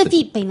 Nu trebuie să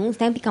fii,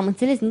 stai un pic, am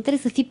înțeles, nu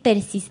trebuie să fii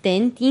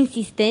persistent,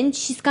 insistent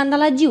și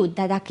scandalagiu,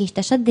 dar dacă ești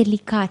așa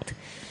delicat...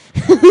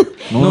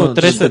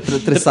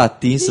 trebuie să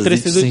atingi, să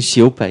zici, sunt și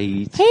eu pe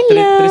aici.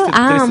 Trebuie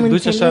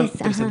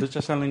să duci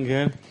așa lângă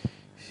el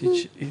și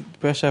zici,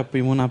 păi așa,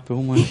 pui mâna pe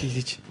umăr și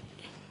zici,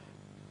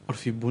 or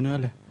fi bune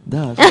alea?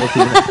 Da,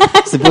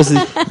 se poate să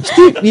zici,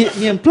 știi,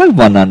 mie îmi plac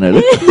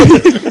bananele.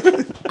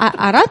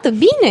 Arată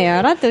bine,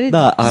 arată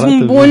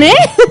sunt bune.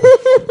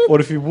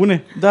 Ori fi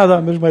bune? Da,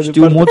 mergi mai Știu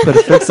departe. un mod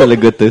perfect să le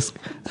gătesc.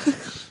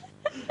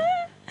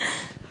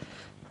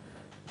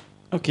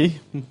 Ok,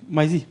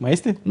 mai zi, mai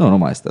este? Nu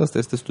mai este. Asta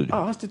este studiu.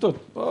 Asta e tot.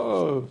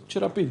 Ce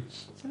rapid.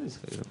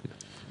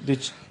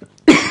 Deci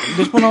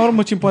până la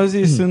urmă,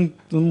 cimpanzii sunt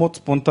în mod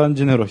spontan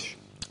generoși.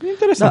 E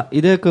interesant. Da,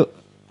 ideea e că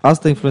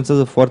asta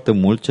influențează foarte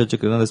mult ceea ce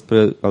credeam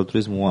despre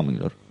altruismul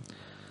oamenilor.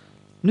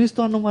 Nu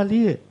este o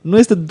anomalie. Nu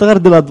este dar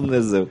de la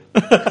Dumnezeu.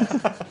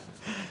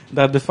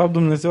 Dar de fapt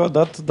Dumnezeu a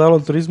dat darul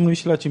altruismului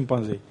și la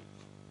cimpanzei.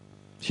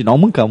 Și n-au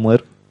mâncat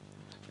măr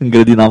în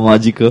grădina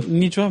magică.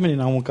 Nici oamenii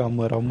n-au mâncat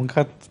măr, au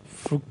mâncat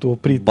fructul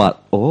oprit.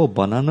 O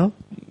banană?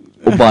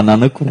 O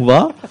banană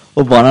cumva?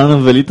 O banană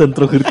învelită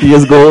într-o hârtie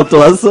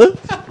zgomotoasă?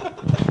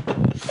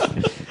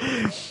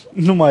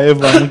 Numai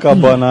Eva a mâncat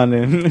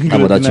banane.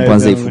 Dar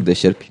cimpanzei fug de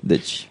șerpi,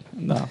 deci...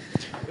 Da.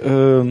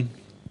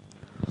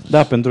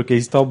 Da, pentru că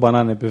existau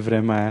banane pe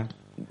vremea aia.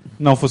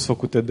 N-au fost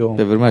făcute de om.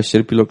 Pe vremea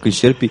șerpilor, când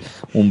șerpii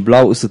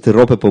umblau să te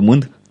rau pe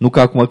pământ, nu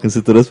ca acum când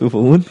se tărăsc pe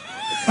pământ.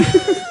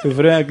 Pe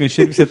vremea când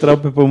șerpii se trăau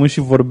pe pământ și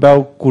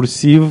vorbeau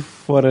cursiv,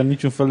 fără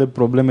niciun fel de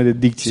probleme de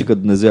dicție. Și că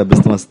Dumnezeu a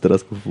blestemat să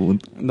tărăscă pe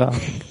pământ. Da.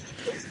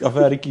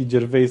 Avea Ricky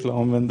Gervais la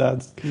un moment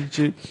dat.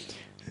 Zice,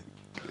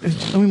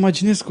 îmi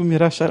imaginez cum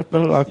era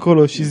șarpele ăla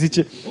acolo și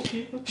zice,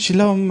 și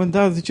la un moment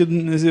dat zice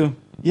Dumnezeu,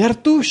 iar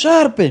tu,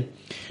 șarpe!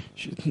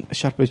 Și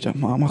șarpe zicea,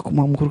 mamă, acum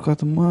am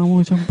încurcat,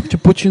 mamă, ce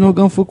pocinog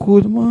am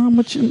făcut,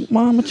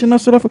 mamă, ce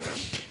nasul a făcut.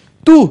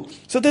 Tu,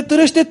 să te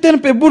târăști etern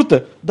pe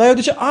burtă. Dar eu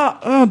zice,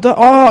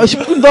 și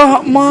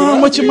da,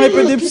 mamă, ce m-ai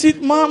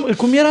pedepsit, mamă,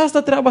 cum era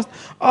asta treaba asta?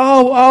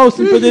 Au,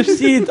 sunt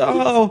pedepsit,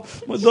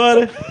 mă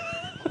doare.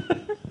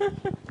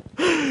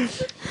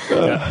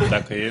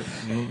 Dacă e,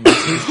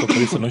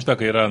 nu știu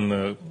dacă era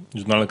în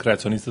jurnală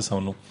creaționistă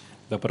sau nu,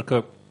 dar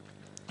parcă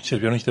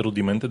șerpii au niște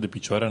rudimente de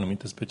picioare,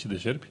 anumite specii de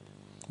șerpi,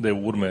 de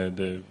urme,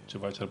 de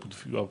ceva ce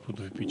au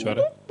putut fi picioare.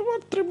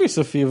 Ar trebui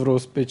să fie vreo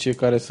specie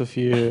care să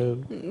fie...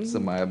 Să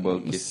mai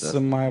aibă chestia să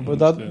mai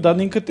aibă, dar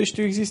din câte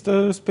știu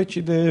există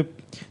specii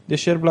de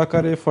șerpi la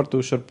care foarte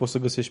ușor poți să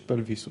găsești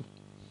pelvisul.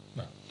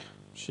 Da.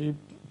 Și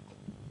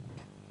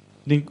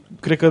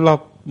cred că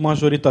la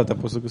majoritatea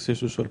poți să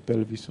găsești ușor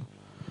pelvisul.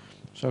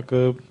 Așa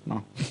că,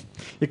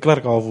 e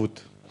clar că au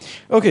avut.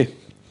 Ok.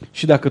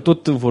 Și dacă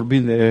tot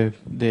vorbim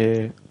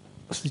de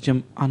să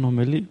zicem,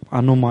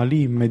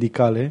 anomalii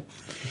medicale,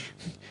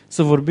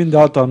 să vorbim de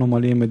altă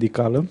anomalie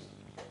medicală,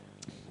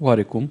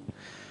 oarecum,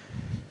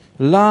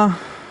 la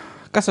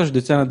Casa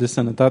Județeană de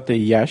Sănătate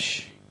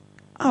Iași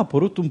a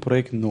apărut un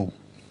proiect nou.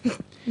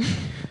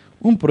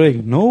 Un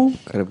proiect nou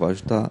care va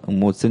ajuta în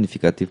mod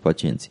semnificativ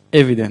pacienții.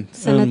 Evident.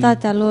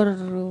 Sănătatea lor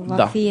va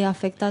Da. fi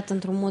afectată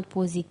într-un mod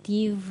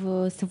pozitiv,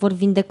 se vor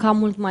vindeca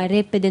mult mai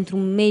repede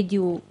într-un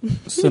mediu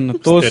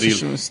sănătos,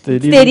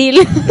 steril.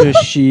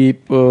 Și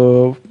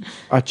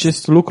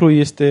acest lucru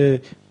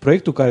este,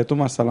 proiectul care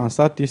tocmai s-a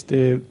lansat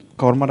este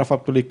ca urmare a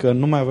faptului că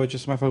nu mai aveau ce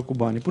să mai facă cu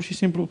banii. Pur și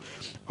simplu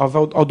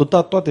au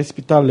dotat toate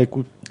spitalele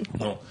cu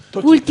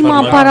ultima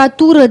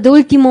aparatură de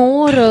ultimă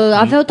oră,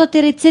 aveau toate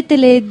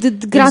rețetele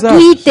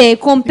gratuite,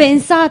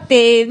 compensate.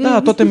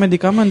 Da, toate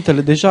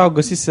medicamentele. Deja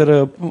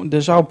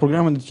au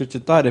programe de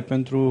cercetare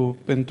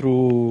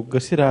pentru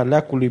găsirea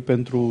leacului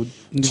pentru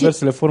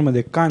diversele forme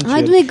de cancer.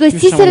 Hai, Doamne,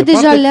 găsiseră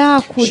deja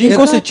leacuri. Și în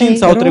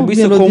consecință au trebuit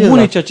să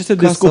comunice aceste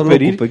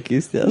descoperiri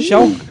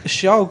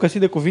și au găsit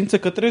de cuvință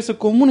că trebuie să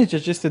comunice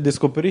aceste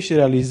descoperiri și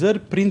realizări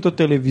printr-o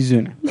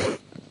televiziune.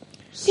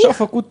 Și au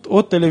făcut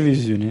o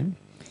televiziune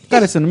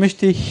care se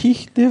numește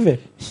HIH-TV.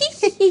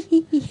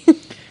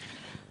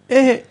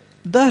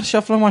 Dar și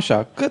aflăm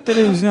așa, că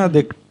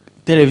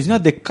televiziunea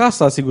de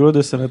Casa Asigurării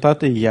de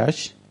Sănătate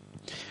Iași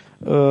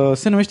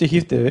se numește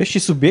HIH-TV și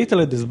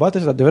subiectele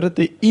dezbaterii sunt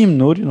adevărate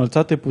imnuri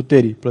înălțate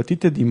puterii,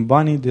 plătite din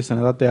banii de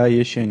sănătate a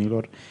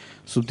ieșenilor.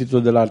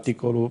 Subtitlul de la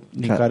articolul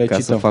din care cităm.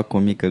 Ca să fac o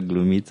mică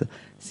glumiță,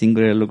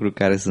 singurele lucruri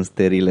care sunt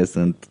sterile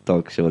sunt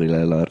talk show-urile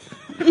lor.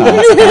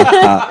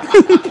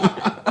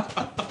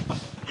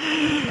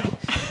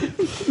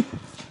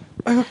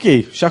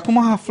 Ok, și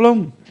acum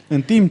aflăm,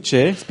 în timp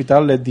ce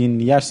spitalele din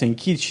Iași se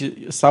închid și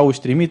își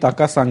trimit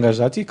acasă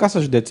angajații, Casa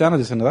Județeană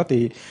de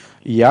Sănătate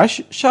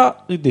Iași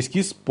și-a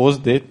deschis post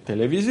de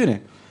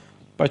televiziune.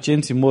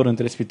 Pacienții mor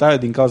între spitale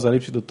din cauza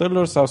lipsii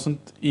dotărilor sau sunt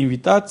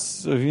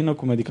invitați să vină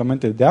cu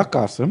medicamente de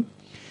acasă,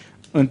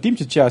 în timp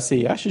ce CAS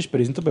Iași își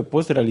prezintă pe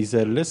post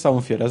realizările sau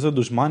înfierează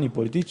dușmanii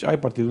politici ai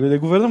partidului de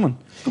guvernământ.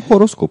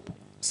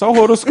 Sau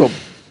horoscop,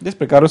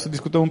 despre care o să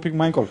discutăm un pic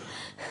mai încolo.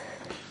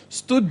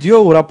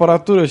 Studiouri,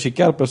 aparatură și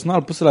chiar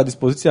personal puse la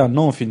dispoziția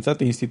nou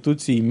înființate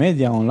instituții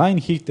media online,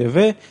 HIH-TV,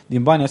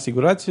 din banii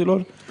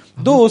asiguraților,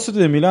 200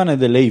 de milioane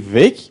de lei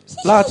vechi,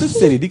 la atât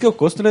se ridică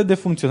costurile de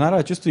funcționare a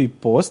acestui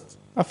post,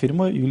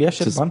 afirmă Iulia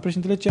Șerban,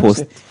 președintele CAS.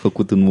 Post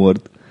făcut în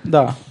Word.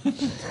 Da.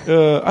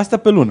 Asta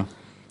pe lună.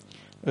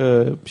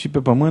 Și pe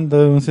pământ,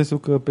 în sensul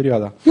că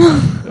perioada.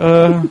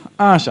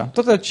 Așa.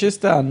 Toate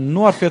acestea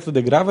nu ar fi atât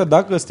de grave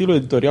dacă stilul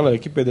editorial al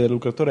echipei de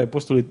lucrători ai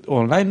postului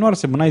online nu ar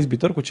semăna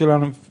izbitor cu cel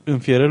al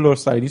înfierărilor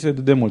staliniste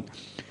de demult.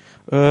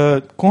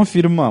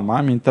 Confirmăm,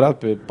 am intrat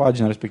pe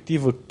pagina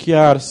respectivă,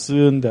 chiar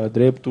sunt de-a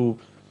dreptul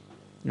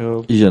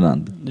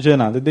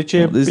jenant. Deci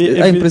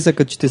ai impresia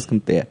că citesc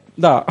scânteia.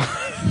 Da.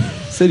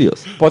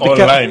 Serios.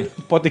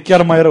 Poate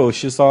chiar mai rău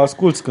și sau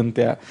ascult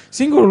scânteia.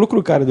 Singurul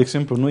lucru care, de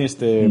exemplu, nu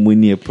este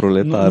mânie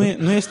proletară.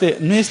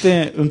 Nu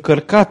este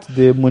încărcat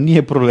de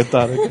mânie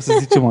proletară, ca să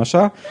zicem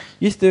așa,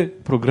 este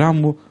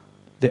programul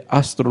de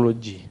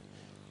astrologie.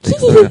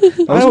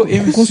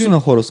 Exact. Cum sună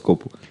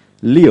horoscopul?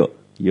 Leo,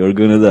 you're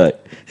gonna die.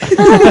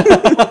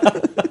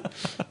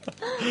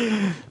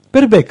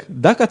 Perbec,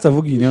 dacă ați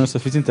avut ghinionul să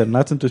fiți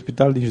internați într-un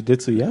spital din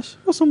județul Iași,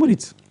 o să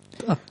muriți.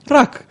 Da.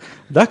 Rac,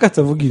 dacă ați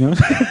avut ghinionul...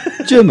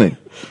 Gemeni,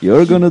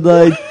 you're gonna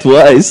die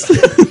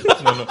twice.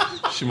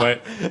 Nu.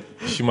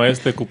 Și mai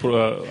este cu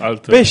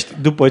altă... Pești,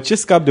 după ce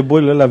scapi de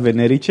bolile alea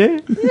venerice,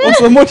 o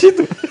să mori și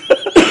tu.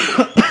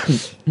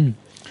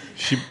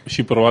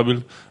 și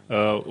probabil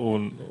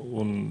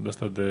un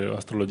ăsta de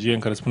astrologie în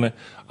care spune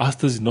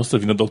astăzi nu o să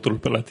vină doctorul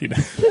pe la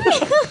tine.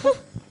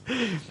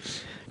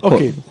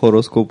 Okay.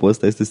 Horoscopul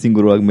ăsta este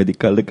singurul act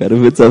medical de care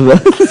veți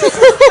avea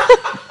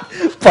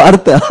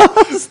partea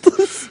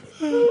astăzi.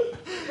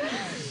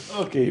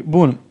 Ok,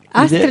 bun.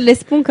 Astrele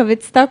spun că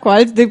veți sta cu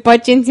alți doi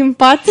pacienți în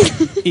pat.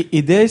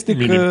 Ideea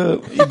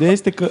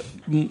este că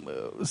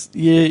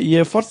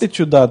e foarte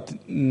ciudat.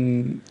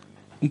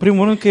 În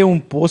primul rând că e un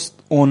post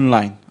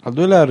online. Al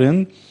doilea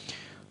rând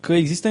că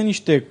există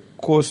niște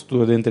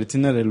costuri de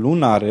întreținere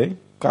lunare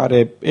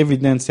care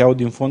evident se iau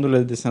din fondurile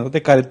de sănătate,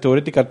 care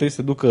teoretic ar trebui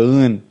să ducă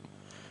în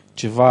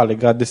ceva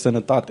legat de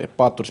sănătate,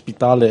 paturi,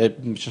 spitale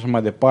și așa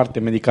mai departe,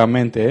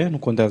 medicamente, nu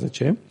contează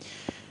ce.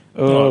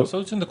 Să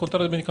ducem de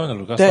contare de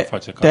medicamentelor, că asta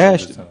face.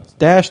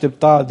 Te-ai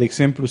aștepta, de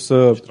exemplu,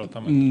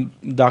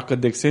 dacă,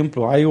 de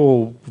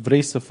exemplu,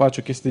 vrei să faci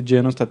o chestie de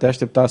genul ăsta, te-ai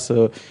aștepta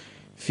să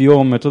fie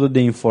o metodă de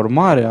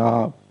informare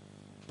a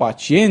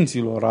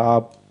pacienților,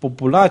 a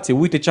populației,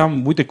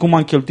 uite cum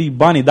am cheltuit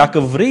banii, dacă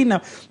vrei,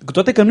 cu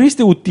toate că nu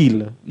este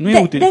utilă. Dar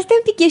asta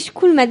un pic ești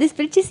culmea,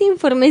 despre ce să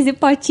informeze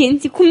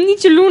pacienții, cum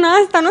nici luna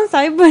asta nu o să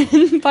aibă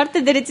parte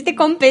de rețete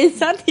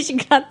compensate și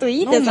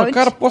gratuite. Nu,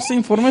 măcar poți să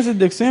informeze,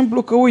 de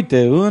exemplu, că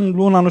uite, în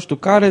luna nu știu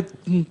care,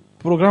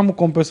 programul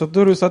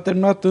compensatoriu s-a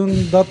terminat în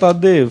data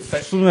de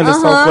sumele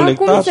s-au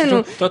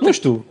colectat. Nu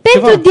știu.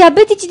 Pentru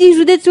diabetici din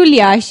județul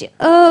Iași.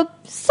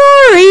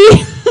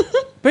 Sorry!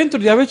 Pentru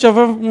diabetici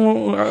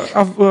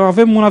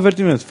avem un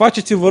avertiment.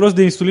 Faceți-vă rost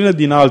de insulină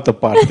din altă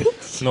parte.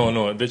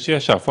 Nu. Deci e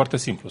așa, foarte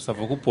simplu. S-a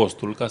făcut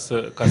postul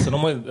ca să nu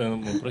mai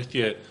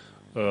împrăștie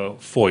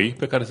foi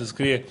pe care se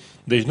scrie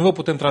deci nu vă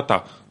putem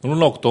trata. În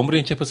luna octombrie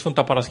începe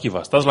Sfânta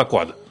Paraschiva. Stați la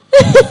coadă.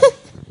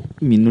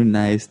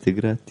 Minunea este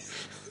gratis.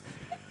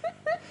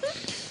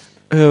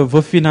 Vă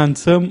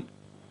finanțăm...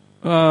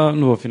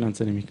 nu vă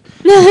finanță nimic.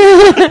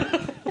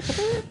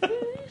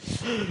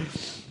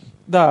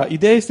 Da,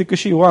 ideea este că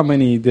și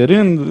oamenii de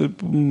rând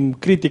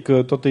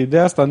critică toată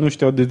ideea asta, nu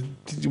știu,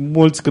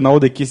 mulți când aud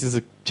de chestii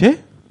zic, ce?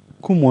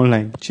 Cum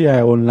online? Ce e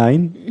aia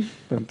online?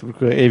 Pentru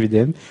că,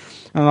 evident.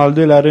 În al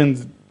doilea rând,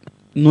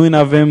 noi nu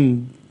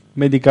avem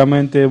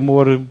medicamente,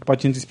 mor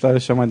pacienții spitale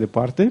și așa mai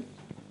departe.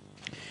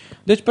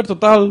 Deci, pe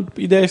total,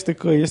 ideea este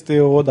că este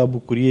o oda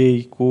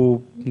bucuriei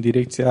cu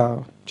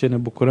direcția ce ne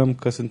bucurăm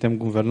că suntem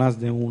guvernați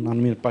de un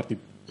anumit partid.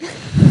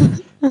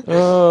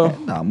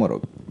 Da, mă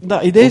rog. Da,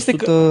 ideea este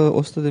că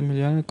 100 de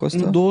milioane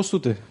costă?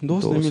 200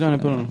 de milioane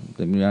pe lună.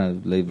 De milioane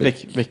lei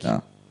vechi.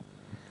 Da.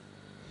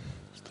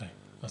 Stai,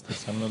 asta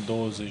înseamnă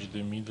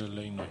 20.000 de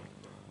lei noi.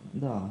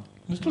 Da.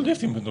 Destul de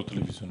ieftin pentru o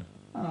televiziune.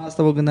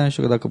 Asta vă gândeam și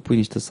eu că dacă pui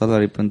niște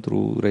salarii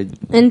pentru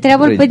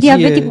întreabă-l pe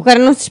diabeticul care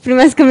nu o să-și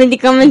primească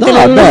medicamentele.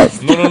 Da.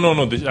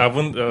 Nu. Deci,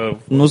 având,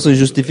 nu sunt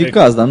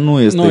justificați, dar nu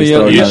este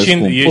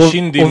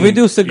extraordinar.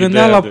 Ovidiu se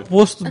gândea la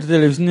postul de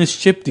televiziune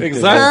Sceptici.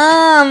 Exact.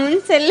 Am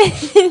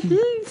înțeles.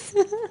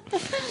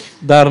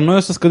 Dar noi o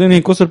să scădem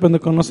din costuri pentru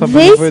că nu o să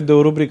avem nevoie de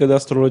o rubrică de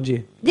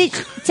astrologie. Deci,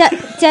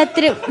 ți-a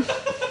trebuit...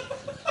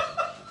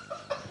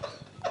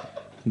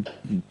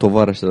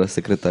 Tovarăș de la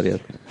secretariat.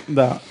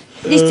 Da.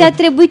 Deci ți-a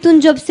trebuit un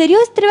job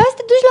serios, trebuia să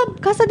te duci la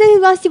casa de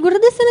asigurări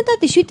de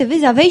sănătate și uite,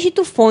 vezi, aveai și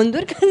tu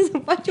fonduri ca să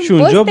faci un post. Și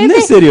un job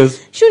neserios.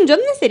 Și un job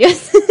neserios.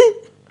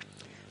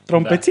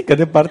 Trompețică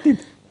de partid.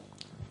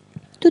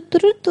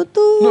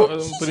 Nu, în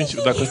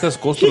principiu, dacă astea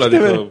costurile,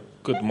 adică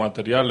cât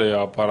materiale,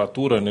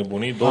 aparatură,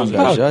 nebunii, 20.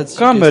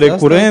 Camere,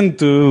 curent,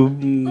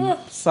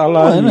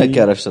 salarii. Nu e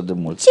chiar așa de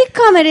mult. Ce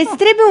camere? Îți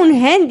trebuie un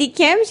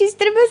handycam și îți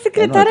trebuie o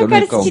secretară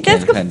care să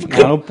citească.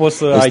 Nu poți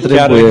să ai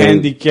chiar un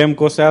handycam,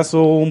 că o să iasă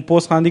un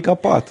post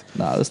handicapat.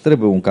 Da, îți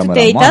trebuie un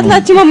cameraman. Te-ai uitat la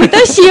ce m-am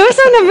uitat și eu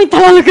sau ne-am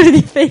uitat la lucruri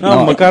diferite?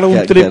 Nu, măcar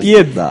un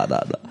trepied. Da.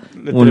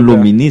 Un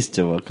luminist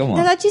ceva, Dar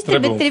la ce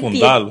trebuie trepied? Un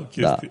fundal,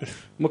 chestie.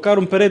 Măcar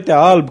un perete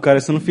alb care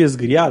să nu fie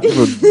zgriat.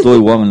 Doi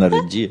oameni la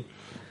regie.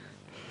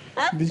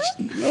 Deci,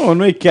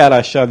 nu e chiar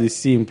așa de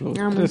simplu.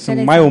 Trebuie să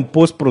mai ai un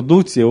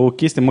post-producție, o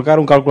chestie, măcar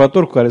un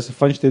calculator cu care să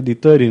faci niște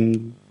editări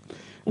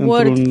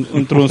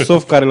într-un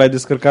soft care l-ai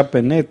descărcat pe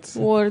net.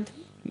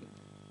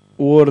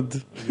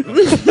 Word.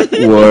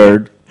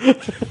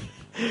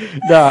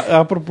 Da,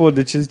 apropo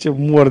de ce zice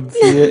Mord,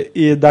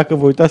 e dacă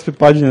vă uitați pe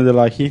pagina de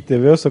la HIT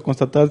TV, o să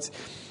constatați,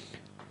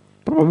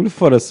 probabil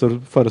fără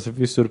să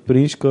fiți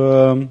surprinși,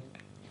 că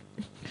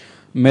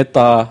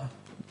Meta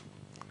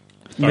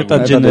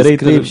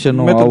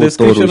Description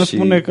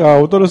spune că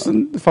autorul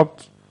sunt, de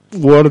fapt,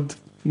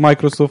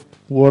 Microsoft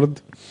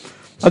Word.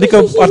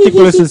 Adică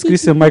articolele sunt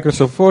scrise în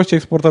Microsoft Word și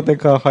exportate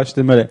ca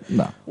HTML.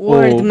 Da.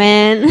 Word,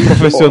 man.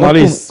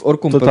 Profesionalist.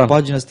 Oricum pe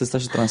pagină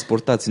sunteți și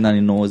transportați în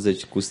anii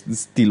 90 cu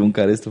stilul în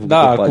care este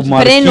făcută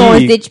pagina.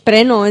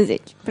 Pre-90.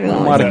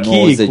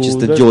 Marchii,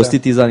 este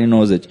geostitis anii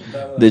 90.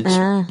 Deci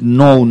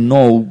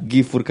nou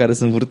gif-uri care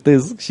se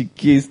învârtesc și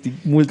chestii,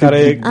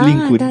 multe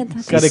link-uri.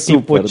 Care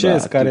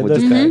clipocesc, care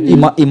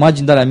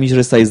imagini de alea mici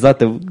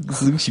resaizate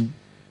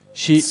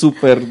și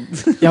super.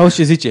 Ia uite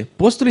ce zice.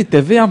 Postului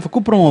TV am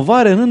făcut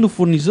promovare în rândul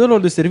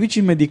furnizorilor de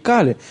servicii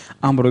medicale.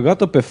 Am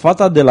rugat-o pe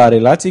fata de la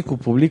relații cu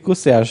publicul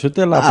să-i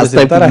ajute la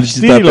prezentarea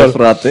știrilor,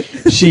 frate.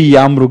 Și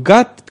i-am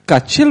rugat ca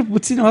cel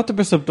puțin o dată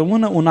pe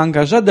săptămână un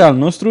angajat de al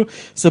nostru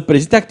să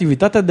prezinte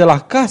activitatea de la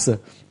casă.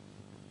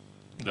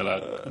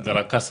 De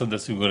la casă de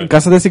asigurări.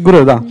 Casa de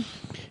asigurări, da.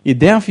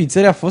 Ideea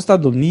înființării a fost a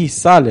domniei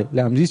sale.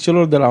 Le-am zis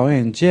celor de la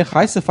ONG,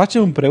 hai să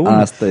facem împreună.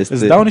 Asta este.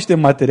 Îți dau niște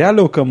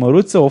materiale, o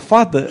cămăruță, o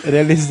fată,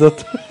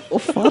 realizator. O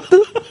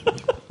fată?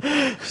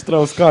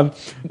 Strauss-Kahn.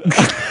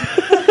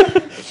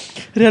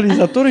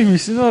 Realizatorul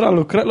emisiunilor a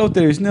lucrat la o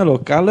televiziune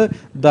locală,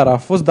 dar a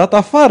fost dat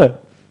afară.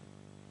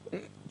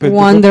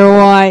 Wonder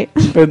why.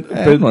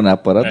 Nu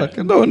neapărat.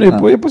 Dacă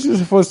e posibil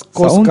să fost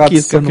coscat.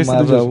 Că nu mai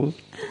aveau.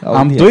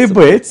 Am doi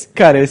băieți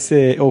care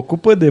se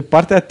ocupă de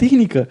partea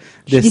tehnică,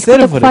 de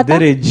servere, de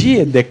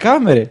regie, de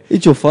camere.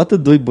 Deci o fată,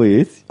 doi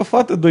băieți? O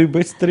fată, doi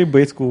băieți, trei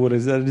băieți cu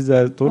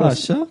realizatorul.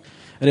 Așa?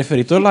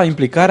 Referitor la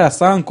implicarea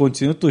sa în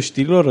conținutul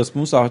știrilor,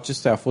 răspunsul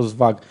acestuia a fost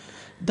vag.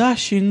 Da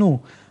și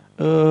nu.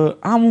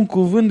 Am un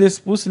cuvânt de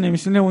spus în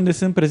emisiunile unde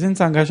sunt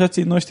prezenți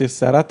angajații noștri să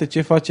se arate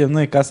ce facem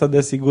noi, casa de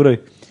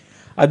asigurări.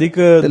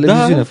 Adică,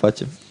 televiziune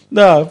facem.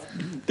 Da,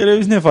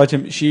 televiziune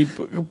facem și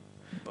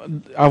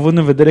având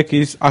în vedere că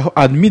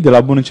admit de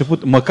la bun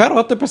început, măcar o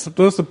dată pe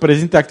săptămână să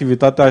prezinte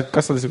activitatea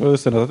Casa de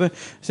Securitate de Sănătate,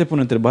 se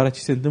pune întrebarea ce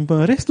se întâmplă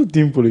în restul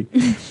timpului.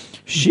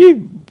 Și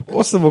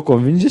o să vă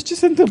convingeți ce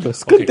se întâmplă.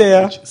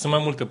 Scânteia. Deci, sunt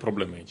mai multe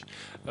probleme aici.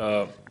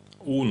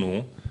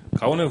 Unu,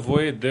 că au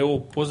nevoie de o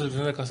poză de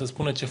televiziune ca să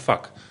spună ce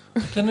fac.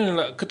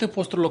 Câte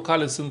posturi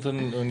locale sunt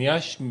în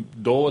Iași?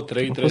 2,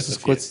 3, trebuie să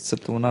scoți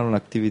săptămânal un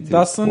activity.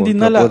 Da, sunt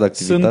din alea,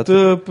 sunt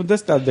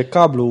de-astea de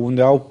cablu,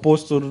 unde au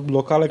posturi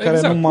locale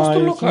care nu mai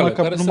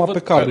pe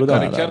cablu.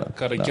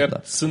 Care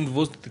chiar sunt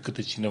văzute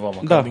câte cineva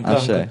măcar din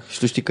așa e. Și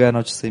tu știi că ea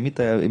n-au ce să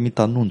emit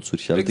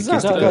anunțuri și alte chestii.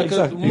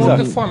 Exact. Mor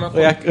de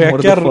foame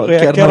acolo.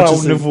 Chiar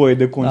au nevoie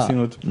de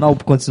conținut. N-au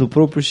conținut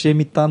propriu și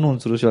emit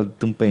anunțuri și alte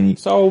tâmpenii.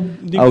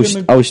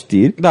 Au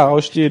știri. Da, au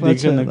știri din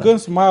când în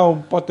când.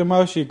 Poate mai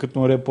au și cât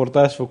un reportaj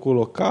făcut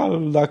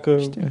local, dacă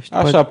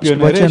așa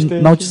pionerește.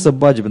 N-au ce să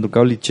bage, pentru că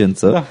au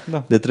licență,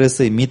 de trebuie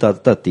să emită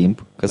atâta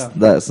timp, că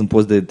sunt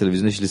post de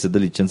televiziune și li se dă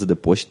licență de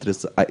post și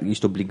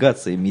ești obligat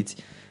să emiți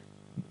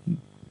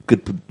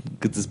cât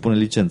îți spune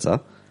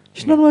licența.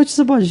 Și nu au ce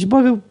să bage și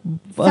bagă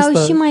asta.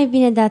 Sau și mai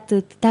bine de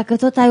atât, dacă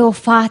tot ai o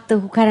fată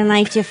cu care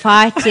n-ai ce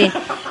face,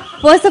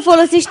 poți să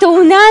folosești o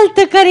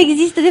unealtă care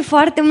există de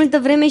foarte multă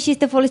vreme și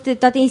este folosită de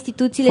toate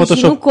instituțiile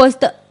Photoshop. Și nu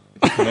costă...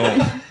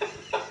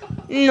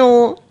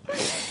 Nu.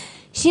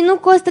 Și nu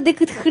costă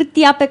decât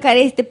hârtia pe care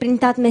este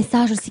printat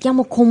mesajul. Se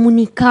cheamă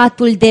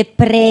comunicatul de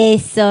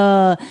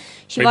presă.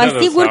 Și vă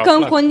asigur că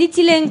în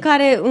condițiile în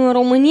care în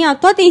România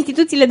toate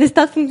instituțiile de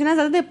stat funcționează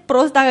atât de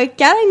prost, dacă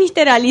chiar ai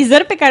niște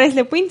realizări pe care să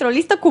le pui într-o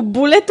listă cu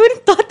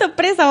bulleturi, toată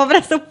presa va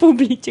vrea să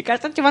publice. Că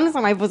așa ceva nu s-a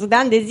mai văzut de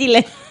ani de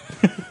zile.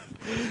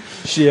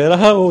 Și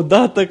era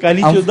odată, ca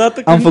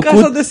niciodată, când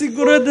Casa de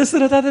Asigurări de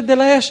Sănătate de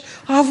la Iași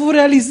a avut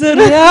realizări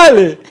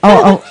reale.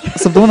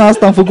 Săptămâna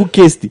asta am făcut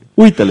chestii.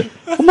 Uite-le.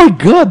 Oh my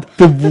God,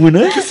 pe bună?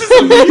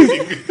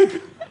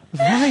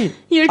 Vai,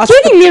 you're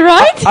kidding me,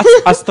 right?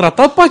 Ați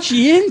tratat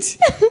pacienți?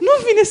 Nu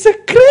vine să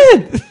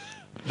cred.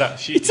 Da,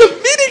 și it's a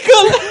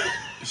miracle.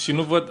 Și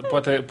nu văd,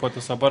 poate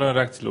să apară în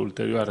reacțiile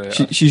ulterioare.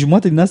 Și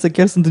jumătate din astea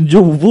chiar sunt în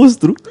jobul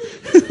vostru.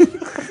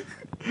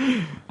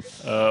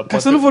 Ca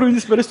să nu vorbim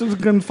despre restul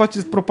când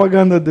faceți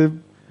propaganda de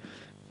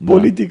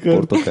politică.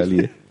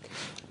 Portocalie.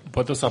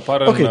 Poate o să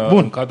apară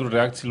în cadrul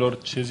reacțiilor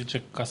ce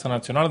zice Casa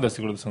Națională de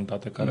Asigurări de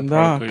Sănătate. Care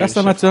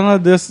Casa Națională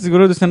de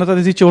Asigurări de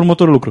Sănătate zice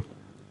următorul lucru.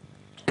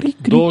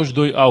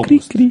 22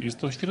 august.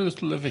 Este o știre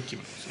destul de veche.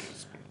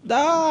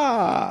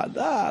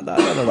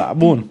 Da.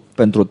 Bun.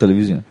 Pentru o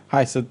televiziune.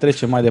 Hai să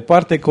trecem mai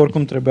departe, că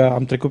oricum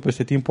am trecut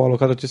peste timpul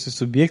alocat acest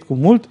subiect cu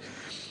mult.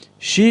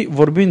 Și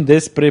vorbim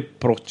despre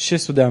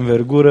procesul de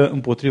anvergură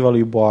împotriva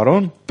lui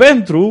Boaron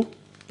pentru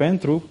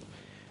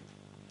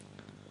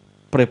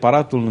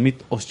preparatul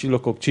numit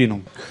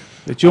oscilococcinum.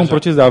 Deci e un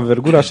proces de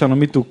avergură, așa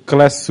numitul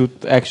Class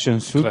Action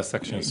Suit.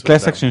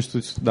 Class Action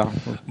Suit, da.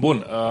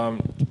 Bun,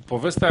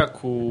 povestea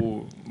cu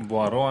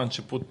Poirot a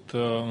început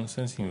în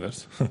sens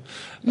invers.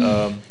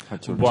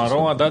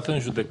 Poirot a dat în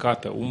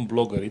judecată un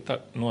blogger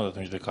nu a dat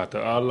în judecată,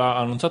 a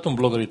anunțat un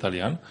blogger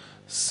italian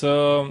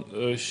să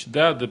își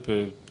dea de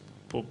pe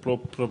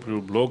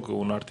propriul blog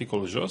un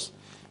articol jos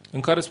în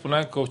care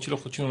spunea că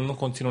oscilococinul nu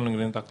conține un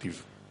ingredient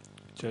activ.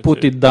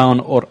 Put it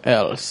down or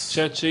else.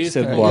 Ceea ce este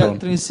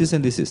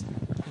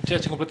ceea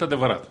ce e complet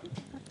adevărat.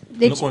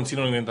 Deci, nu conține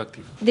un ingredient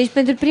activ. Deci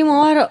pentru prima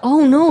oară,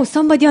 oh no,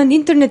 somebody on the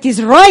internet is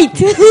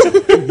right.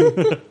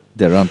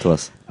 They're on to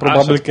us.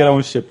 Probabil că era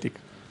un sceptic.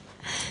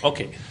 Ok.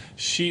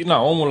 Și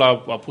omul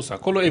a pus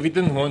acolo.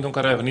 Evident, în momentul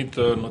în care a venit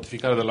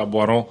notificarea de la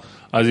Poirot,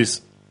 a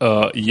zis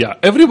yeah,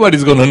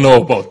 everybody's gonna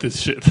know about this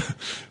shit.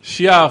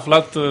 Și a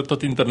aflat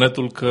tot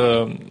internetul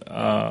că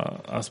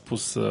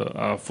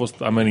a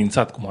fost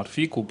amenințat cum ar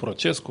fi, cu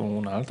proces, cu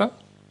una alta.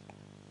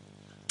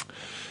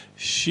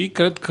 Și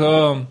cred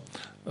că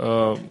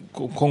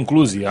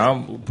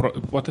concluzia,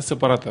 poate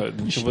separată,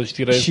 din ce vă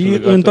știrea și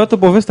în toată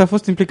povestea a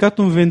fost implicat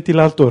un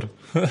ventilator.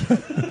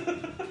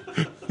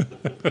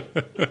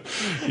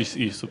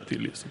 E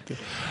subtil.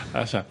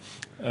 Așa.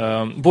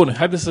 Bun,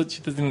 haideți să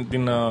citesc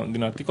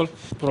din articol.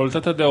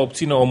 Probabilitatea de a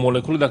obține o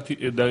moleculă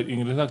de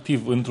ingredient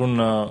activ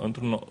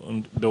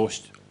de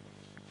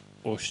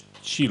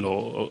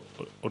oscilo,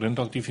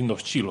 orientul activ fiind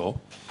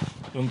oscilo,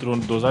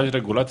 într-un dozaj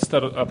regulat, este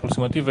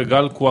aproximativ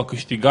egal cu a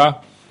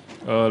câștiga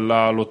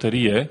la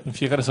loterie în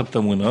fiecare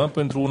săptămână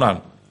pentru un an.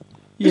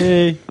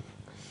 Yay!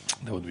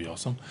 That would be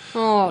awesome.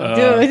 Oh,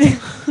 dude.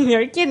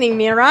 You're kidding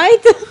me,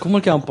 right? Cum îl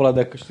cheamă pe ăla de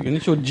a câștigat?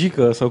 Nici o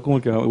gică sau cum îl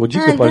cheamă? O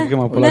gică parcă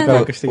cheamă pe ăla care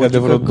a câștigat de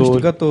vreo 2 ori. A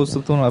câștigat o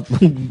săptămână.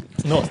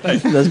 Nu,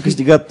 stai. A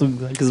câștigat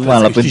câțiva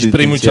ani la pentru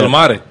premiul cel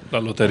mare la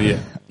loterie.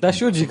 Da,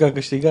 și o gică a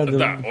câștigat de...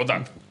 Da,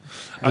 odată.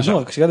 Așa. Nu,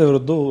 a câștigat de vreo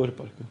 2 ori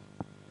parcă.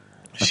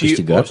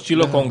 Și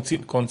oscilo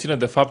conține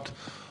de fapt 85%.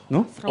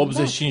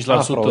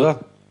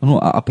 Nu,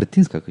 a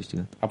pretins că a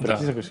câștigat. A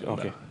pretins că a câștigat,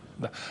 ok.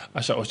 Da.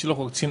 Așa,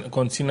 oscilo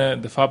conține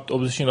de fapt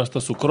 85%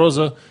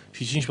 sucroză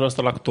și 5%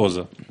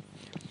 lactoză.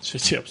 Ce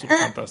e absolut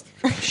fantastic.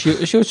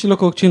 Și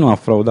oscilococcinul a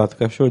fraudat,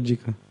 ca și o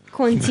gică.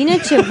 Conține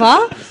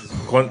ceva?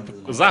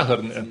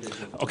 Zahăr.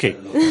 Ok.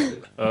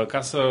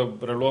 Ca să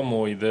reluăm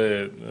o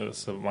idee,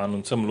 să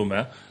anunțăm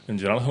lumea, în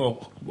general,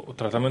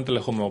 tratamentele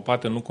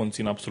homeopate nu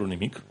conțin absolut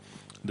nimic,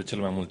 de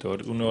cele mai multe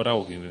ori. Uneori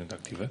au ingrediente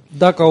active.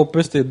 Dacă au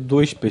peste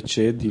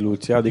 12C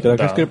diluția, adică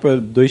dacă scrie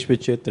pe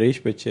 12C,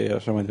 13C,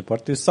 așa mai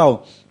departe,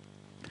 sau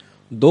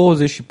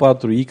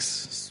 24X,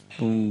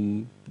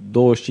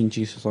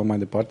 25X sau mai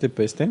departe,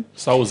 peste.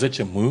 Sau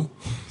 10M.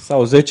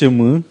 Sau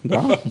 10M,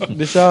 da?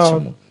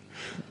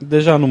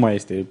 Deja nu mai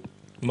este.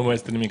 Nu mai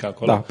este nimic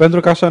acolo. Da, pentru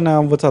că așa ne-a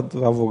învățat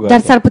avocatul.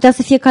 Dar s-ar putea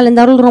să fie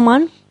calendarul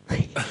roman?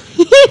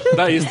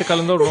 Da, este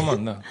calendarul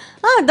roman, da.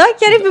 Da,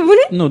 chiar e pe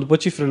bune? Nu, după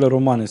cifrele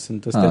romane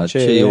sunt astea.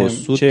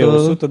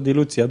 C100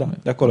 diluția, da,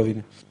 de acolo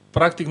vine.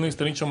 Practic nu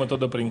există nicio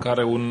metodă prin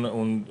care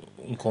un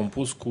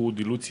compus cu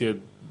diluție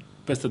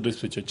peste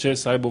 12C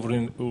să aibă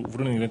vreun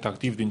ingredient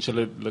activ din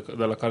cele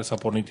de la care s-a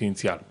pornit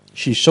inițial.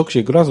 Și șoc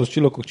și groază,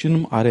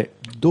 oscilococcinum are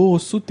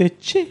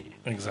 200C.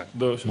 Exact.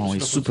 Mamă, e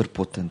super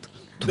potent.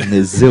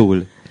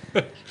 Dumnezeule.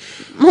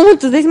 Mamă,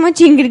 tu dai seama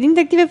ce ingrediente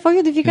active fac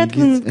eu de fiecare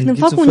când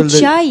fac un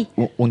ceai?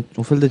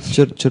 Un fel de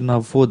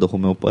cernavodă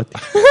homeopatic.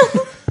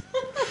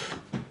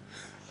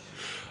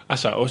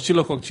 Așa,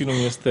 oscilococcinum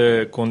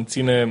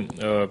conține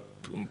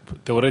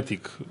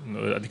teoretic,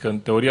 adică în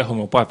teoria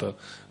homeopată,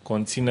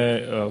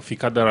 conține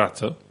ficat de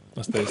rață.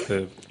 Asta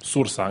este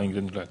sursa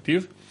ingredientului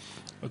activ,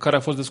 care a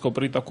fost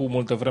descoperit acum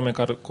multă vreme,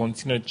 care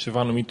conține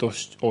ceva numit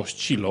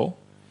oscilo,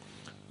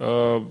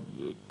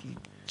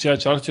 ceea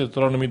ce alții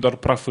au numit doar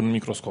praf în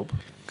microscop.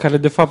 Care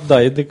de fapt,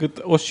 da, e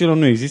decât oscilo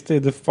nu există, e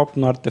de fapt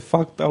un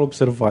artefact al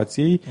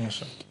observației.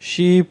 Așa.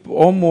 Și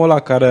omul ăla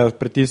care a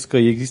pretins că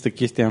există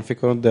chestia în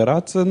fiecare de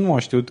rață nu a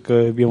știut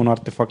că e un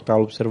artefact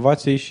al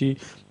observației și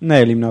n-a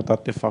eliminat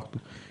artefactul.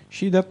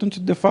 Și de atunci,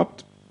 de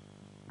fapt,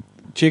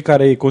 cei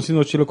care conțin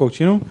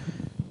oscilococcinum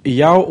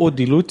iau o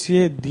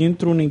diluție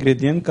dintr-un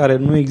ingredient care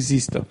nu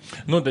există.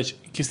 Nu, deci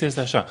chestia este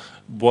așa.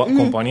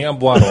 Compania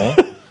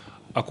Poirot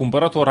a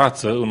cumpărat o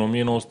rață în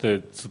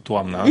 1900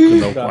 toamna,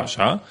 când au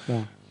așa. Da.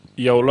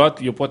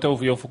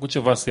 I-au făcut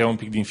ceva să ia un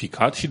pic din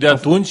ficat și de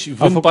atunci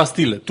vând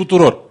pastile,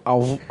 tuturor.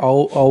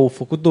 Au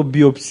făcut o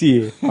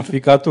biopsie a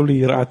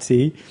ficatului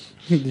raței.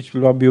 Deci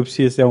la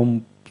biopsie se ia o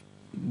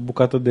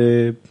bucată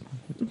de...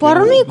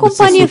 Poirot nu e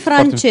companie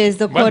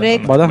franceză,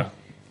 corect? Ba da.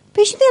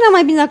 Păi și nu era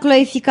mai bine dacă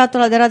luai ficatul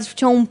ăla de rață și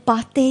făcea un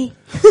pate? Un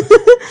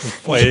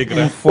foie gras.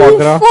 Un foie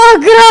gras.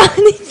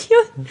 Deci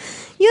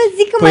eu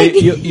zic că mai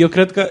bine...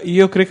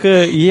 Eu cred că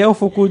ei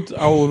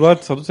au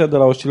luat soluția de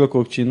la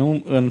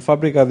oscilococcinum în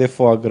fabrica de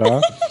foie gras,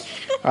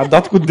 a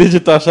dat cu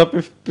degetul așa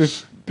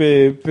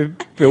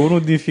pe pe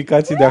unul din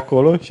ficații de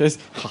acolo și a zis,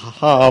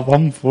 ha,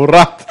 am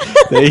furat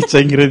de aici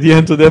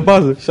ingredientul de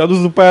bază. Și a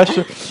dus după aia și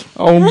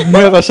au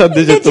măiat așa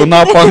degetul în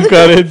apa în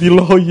care din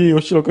loc ei o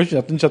și locă și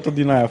atunci tot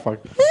din aia fac.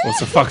 O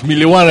să fac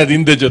milioane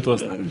din degetul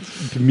ăsta.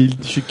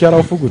 Și chiar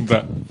au făcut.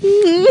 Da.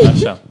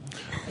 Așa.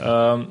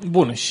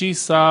 Bun, și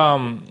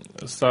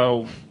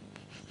s-au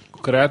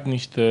creat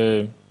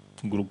niște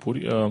grupuri.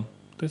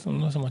 Trebuie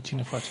să nu seama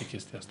cine face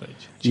chestia asta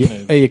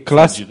aici.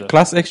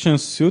 Class action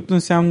suit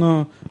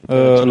înseamnă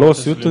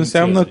lawsuit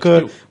înseamnă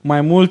că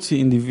mai mulți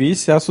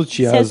indivizi se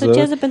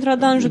asociază pentru a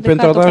da în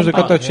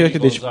judecată aceeași.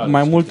 Deci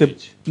mai multe...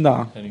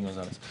 Da.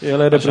 El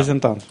e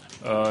reprezentant.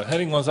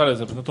 Henry Gonzalez,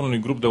 reprezentantul unui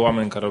grup de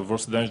oameni care vor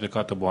să dea în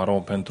judecată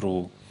Boiron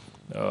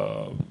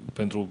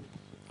pentru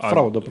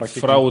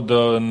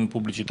fraudă în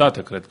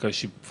publicitate, cred că,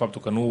 și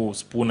faptul că nu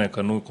spune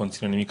că nu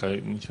conține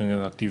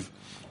niciun activ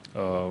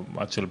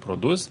acel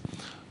produs.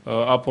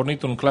 A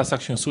pornit un class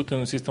action suit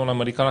în sistemul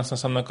american. Asta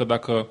înseamnă că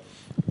dacă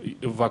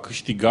va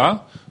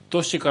câștiga,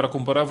 toți cei care au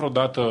cumpărat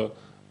vreodată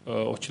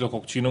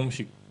oscilococcinum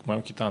și mai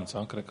au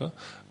chitanța, cred că,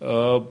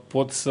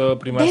 pot să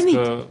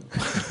primească...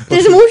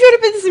 Deci mă ușor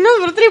repede să-mi iau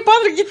vreo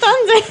 3-4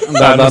 chitanțe.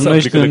 Da, dar nu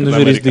ești în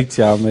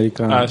jurisdicția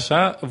americană.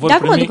 Așa,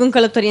 Dacă mă duc în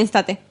călătorie în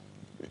state.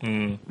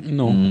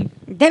 Nu.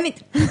 Damn it!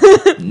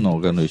 Nu,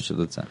 că nu ești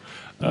cetățean.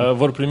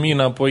 Vor primi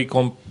înapoi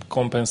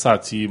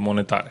compensații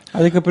monetare.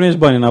 Adică primești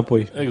bani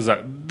înapoi.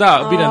 Exact.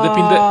 Da, bine,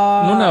 depinde,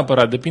 nu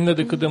neapărat, depinde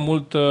de cât de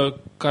mult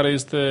care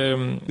este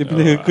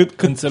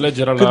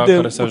înțelegerea la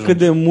care se ajunge. Cât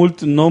de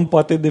mult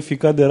non-pate de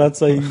ficat de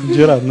rață ai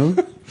ingerat, nu?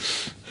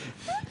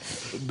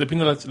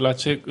 Depinde la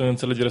ce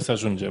înțelegere se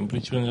ajunge. În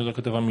principiu de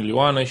câteva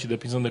milioane și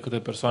depinde de câte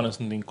persoane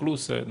sunt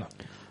incluse. Da.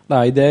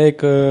 Da, ideea e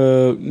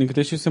că, din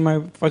câte știu, se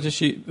mai face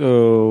și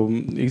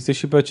există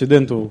și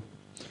precedentul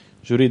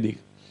juridic.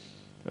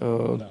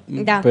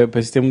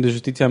 Pe sistemul de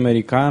justiție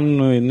american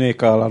nu e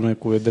ca la noi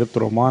cu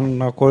dreptul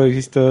roman. Acolo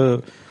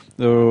există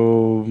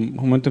în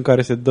momentul în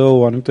care se dă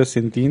o anumită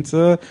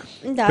sentință,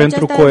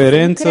 pentru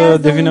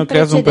coerență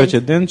creează un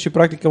precedent și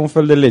practic un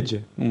fel de lege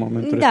în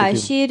momentul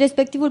respectiv. Și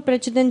respectivul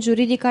precedent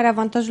juridic are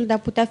avantajul de a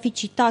putea fi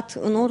citat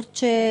în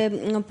orice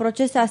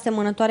procese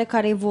asemănătoare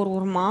care îi vor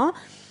urma,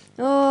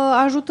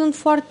 ajutând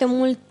foarte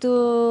mult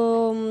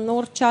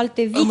orice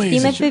alte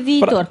victime pe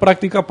viitor.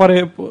 Practic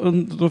apare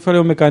într-un fel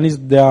un mecanism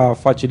de a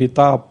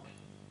facilita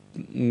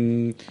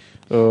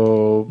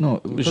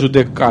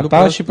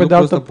judecata și pe de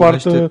altă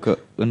parte că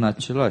în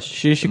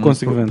același și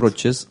consecvență.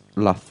 Proces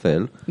la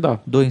fel,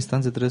 două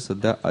instanțe trebuie să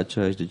dea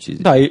aceeași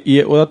decizie. Da,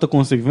 e odată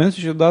consecvență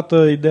și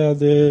odată ideea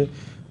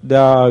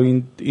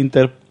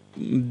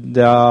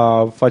de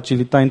a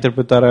facilita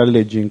interpretarea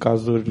legii în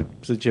cazuri,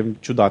 să zicem,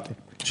 ciudate.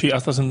 Și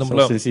asta se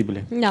întâmplă,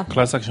 sensibile.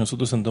 Class action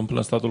suit se întâmplă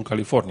în statul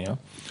California.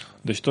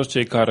 Deci toți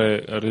cei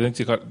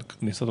rezidenții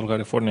din statul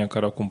California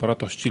care au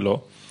cumpărat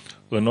Oscilo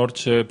în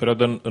orice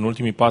perioadă în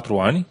ultimii 4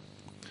 ani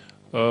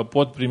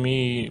pot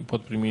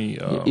primi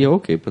E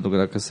ok, pentru că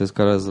dacă se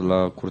escalează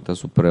la Curtea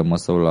Supremă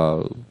sau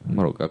la,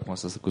 acum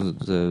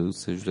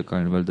se judecă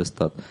la nivel de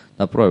stat,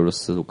 dar probabil o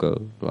să se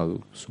ducă la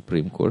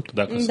Supreme Court.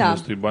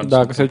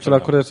 Dacă se duce la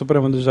Curtea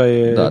Supremă, deja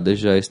e... Da,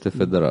 deja este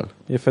federal.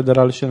 E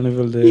federal și la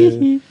nivel de...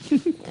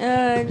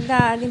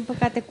 Da, din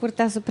păcate,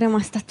 Curtea Supremă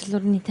a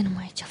Statelor Unite nu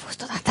mai e ce a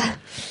fost odată.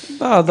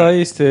 Da,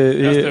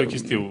 este... Asta e o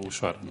chestie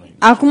ușoară.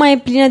 Acum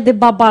e plină de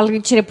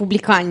babalnici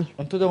republicani.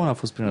 Întotdeauna a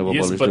fost plină de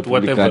babalnici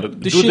republicani.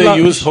 republicani. Do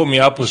they use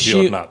homeopathy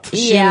or not?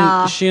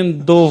 Și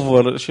în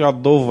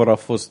Dover a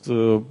fost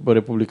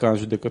republican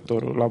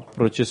judecătorul la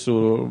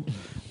procesul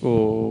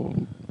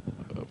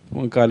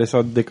în care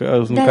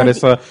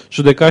s-a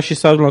judecat și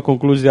s-a ajuns la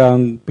concluzia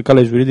pe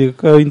cale juridică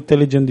că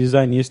intelligent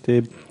design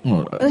este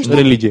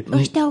religie.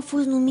 Ăștia au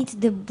fost numiți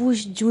de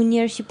Bush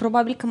Jr. și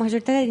probabil că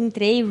majoritatea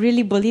dintre ei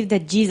really believe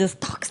that Jesus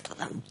talks to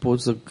them.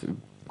 Pot să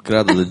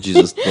creadă de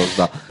Jesus talks,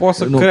 da. Poate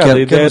să creadă,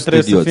 ideea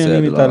trebuie să fie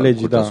în limita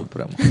legii, da.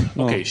 Supremă.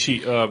 Ok,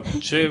 și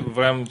ce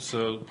vreau să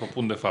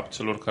propun de fapt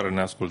celor care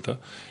ne ascultă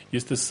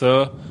este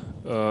să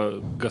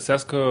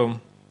găsească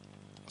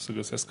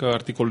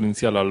articolul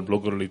inițial al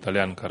bloggerului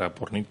italian care a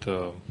pornit,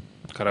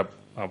 care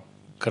a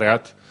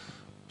creat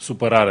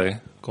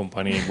supărare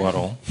companiei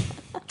Boiron.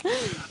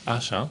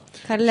 Așa.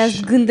 Care le-a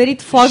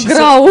zgândărit foie gras.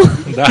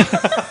 Da.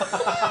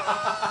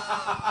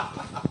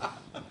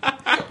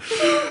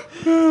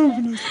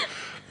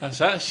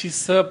 Așa, și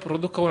să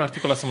producă un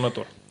articol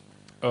asemănător.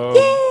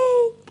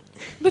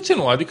 De ce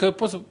nu? Adică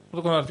poți să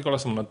producă un articol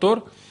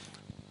asemănător,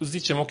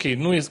 zicem, ok,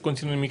 nu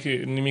conține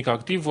nimic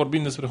activ,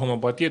 vorbim despre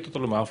homeopatie, toată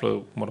lumea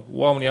află,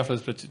 oamenii află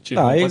despre ce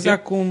homeopatie.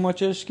 Exact cum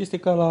aceeași chestie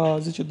ca la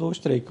 10-23,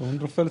 că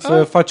într-un fel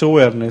să faci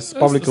awareness,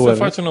 public awareness.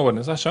 Să faci un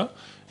awareness, așa.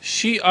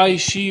 Și ai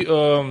și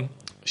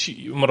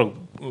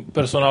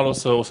personal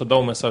o să dau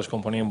un mesaj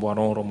companiei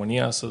Boiron în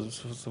România să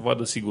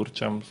vadă sigur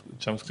ce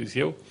am scris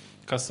eu,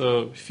 ca să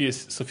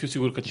fiu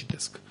sigur că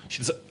citesc.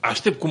 Și să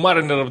aștept cu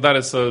mare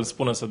nerăbdare să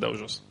spună să dau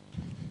jos.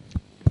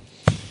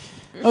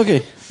 Ok,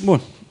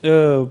 bun.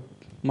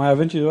 Mai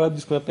avem ceva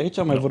discutat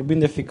aici? Mai vorbim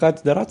de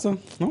ficați de rață?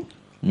 Nu?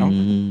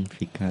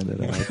 Fica de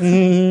rău.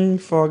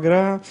 Foie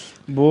gras.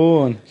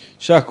 Bun.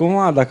 Și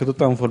acum, dacă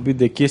tot am vorbit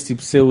de chestii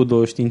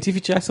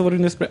pseudo-științifice, hai să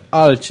vorbim despre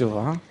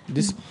altceva.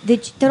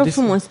 Deci, te rog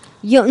frumos,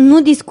 eu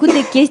nu discut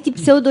de chestii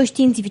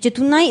pseudo-științifice.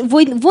 Tu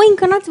voi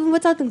încă n-ați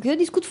învățat încă. Eu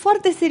discut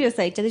foarte serios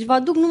aici. Deci vă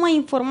aduc numai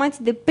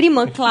informații de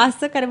primă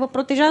clasă care vă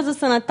protejează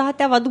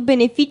sănătatea, vă aduc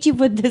beneficii,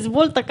 vă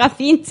dezvoltă ca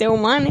ființe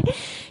umane.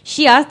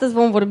 Și astăzi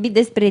vom vorbi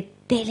despre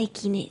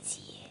telechinezie.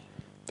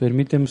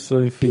 Permitem să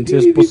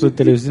înființez postul de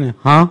televiziune?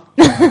 Ha?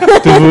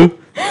 TV?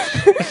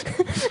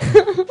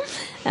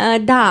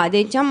 Da,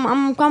 deci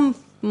am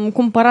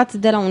cumpărat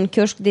de la un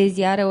chioșc de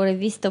ziare o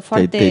revistă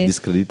foarte... Te-ai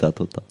discreditat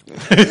tot.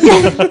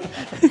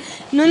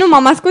 Nu,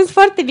 m-am ascuns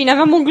foarte bine.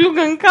 Aveam o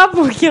glugă în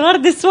cap,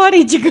 ochelari de soare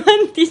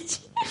gigantici.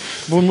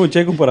 Bun, ce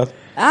ai cumpărat?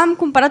 Am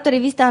cumpărat o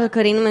revistă al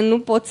cărei nume nu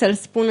pot să-l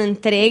spun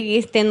întreg.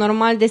 Este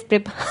normal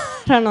despre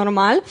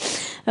paranormal.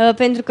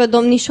 Pentru că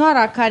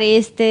domnișoara, care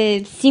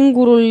este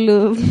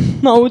singurul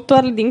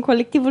autor din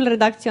colectivul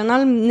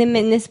redacțional,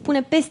 ne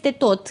spune peste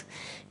tot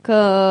că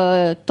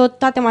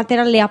toate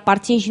materialele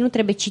aparțin și nu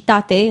trebuie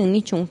citate în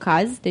niciun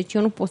caz. Deci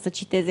eu nu pot să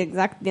citez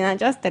exact din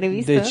această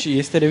revistă. Deci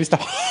este revista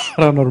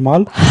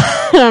paranormal?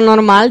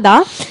 Paranormal,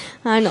 da.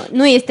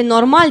 Nu este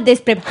normal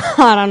despre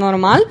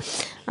paranormal.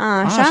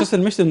 Așa se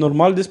numește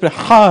normal despre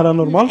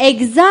paranormal?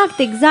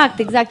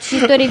 Exact. Și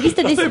este o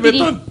revistă de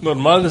spirit.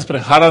 Normal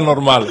despre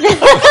paranormal.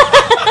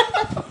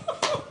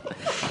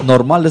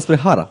 Normal despre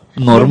hara.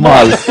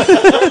 Normal.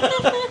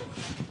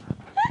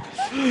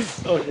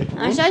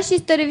 Așa, și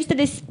este o revistă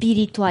de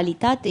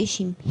spiritualitate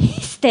și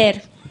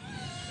mister.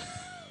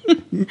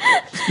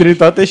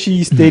 Spiritualitate și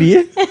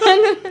isterie?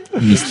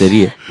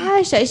 Misterie.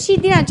 Așa, și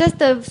din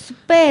această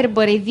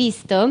superbă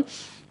revistă,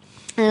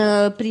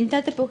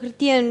 printată pe o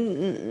hârtie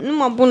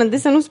numai bună, de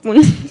să nu spun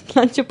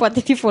la ce poate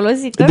fi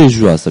folosită. De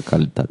joasă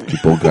calitate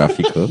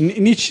tipografică.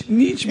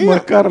 Nici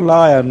măcar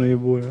la aia nu e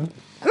bună.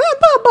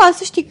 Ba,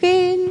 să știi că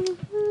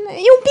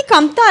e un pic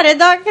cam tare,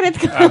 dar cred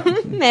că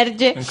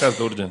merge. În caz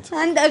de urgență.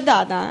 Da.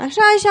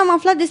 Așa, și am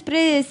aflat despre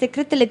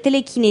secretele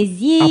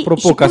telechineziei.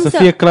 Apropo, și ca să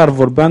fie clar,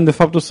 vorbeam de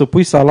faptul să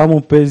pui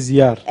salamul pe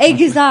ziar.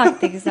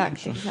 Exact.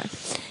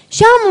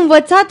 Și am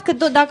învățat că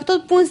dacă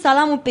tot pun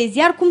salamul pe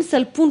ziar, cum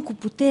să-l pun cu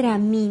puterea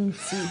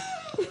minții.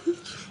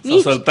 Sau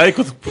să-l tai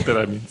cu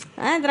puterea minții.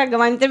 Dragă,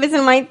 mai trebuie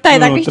să-l mai tai.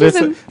 Dacă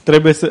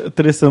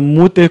trebuie să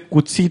mute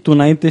cuțitul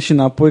înainte și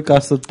înapoi ca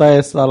să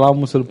taie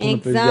salamul să-l pună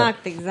pe ziar.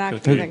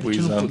 Exact.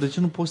 De ce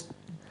nu poți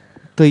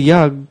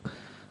tăia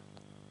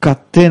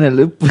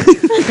catenele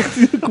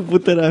cu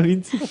puterea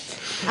minții?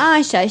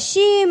 Așa, și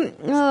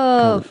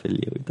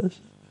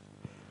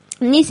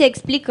ni se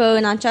explică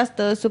în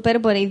această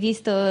superbă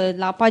revistă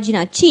la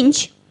pagina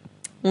 5,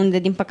 unde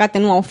din păcate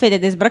nu au fete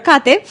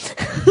dezbrăcate,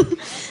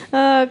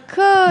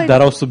 că...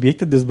 Dar au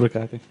subiecte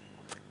dezbrăcate.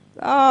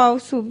 Au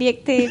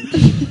subiecte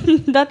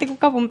date cu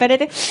capul în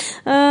perete,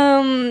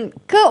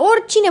 că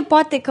oricine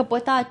poate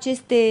căpăta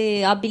aceste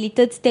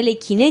abilități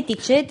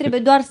telechinetice, trebuie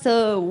doar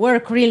să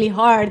work really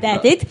hard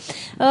at it,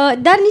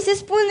 dar ni se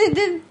spune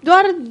de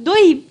doar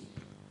 2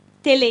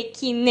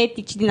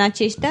 telechinetici din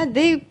aceștia,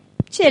 de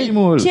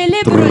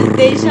celebrul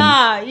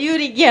deja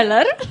Uri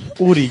Geller.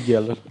 Uri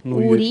Geller.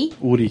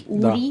 Uri,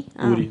 da.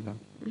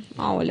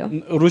 Aoleu.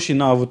 Rușii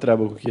n-au avut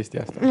treabă cu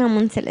chestia asta. Am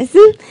înțeles.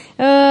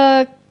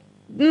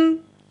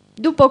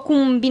 După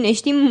cum bine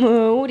știm,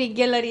 Uri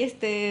Geller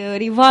este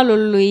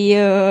rivalul lui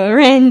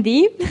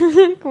Randy,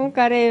 cu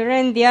care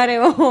Randy are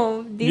o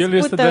dispută. El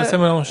este de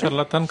asemenea un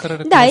șarlatan care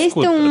Da,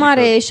 este un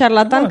mare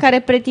șarlatan care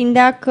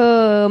pretindea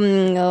că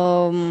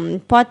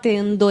poate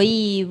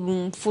îndoi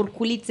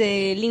furculițe,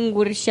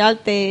 linguri și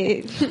alte...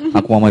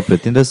 Acum mai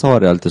pretinde sau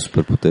are alte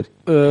superputeri?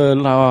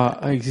 A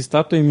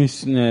existat o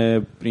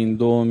emisiune prin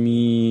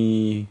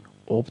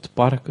 2008,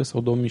 parcă,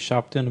 sau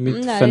 2007,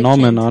 numit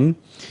Phenomenon,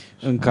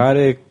 în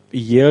care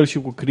el și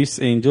cu Chris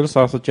Angel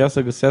s-au asociat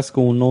să găsească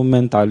un nou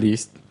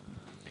mentalist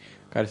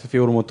care să fie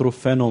următorul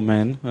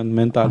fenomen în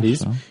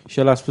mentalism. Așa. Și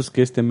el a spus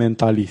că este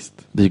mentalist.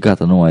 Deci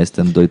gata, nu mai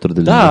este îndoitor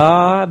de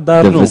limbă.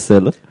 Dar de nu.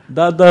 veselă.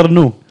 Da, dar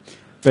nu.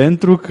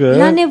 Pentru că...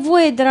 La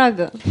nevoie,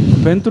 dragă.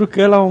 Pentru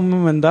că la un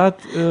moment dat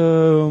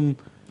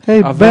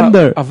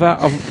avea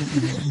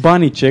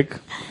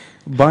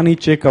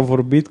Banicek a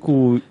vorbit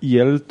cu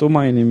el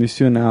tocmai în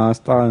emisiunea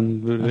asta,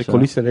 în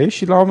recolisele ei,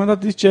 și la un moment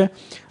dat zice,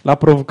 l-a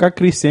provocat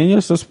Chris Angel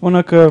să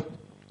spună că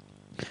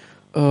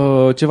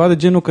ceva de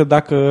genul că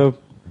dacă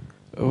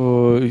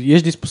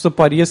ești dispus să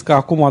pariezi că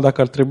acum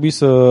dacă ar trebui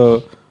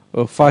să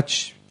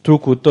faci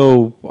trucul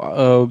tău,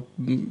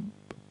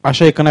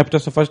 așa e că n-ai putea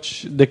să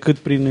faci decât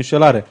prin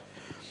înșelare.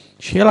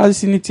 Și el a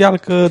zis inițial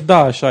că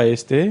da, așa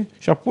este,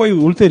 și apoi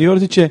ulterior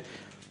zice,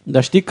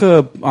 dar știi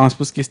că am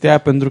spus chestia aia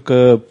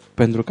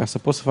pentru ca să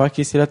pot să fac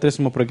chestiile trebuie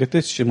să mă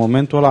pregătesc, și în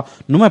momentul ăla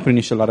numai prin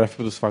înșelare ar fi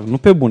putut să fac, nu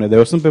pe bune, dar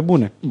eu sunt pe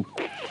bune.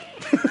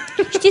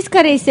 Știți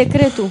care e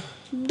secretul?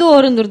 2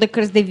 rânduri de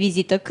cărți de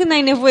vizită. Când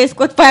ai nevoie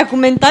scot pe aia cu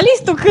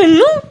mentalistul, când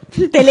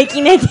nu,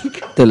 telekinetic.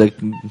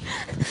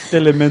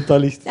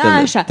 Telementalist.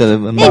 Așa.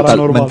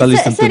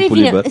 Mentalist în timpul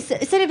liber.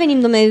 Să revenim,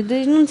 domnule,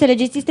 deci nu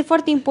înțelegeți, este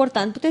foarte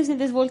important. Putem să ne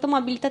dezvoltăm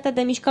abilitatea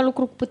de a mișca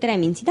lucruri cu puterea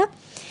minții, da?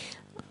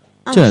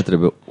 Ce ne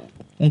trebuie?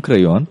 Un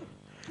creion?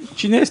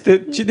 Cine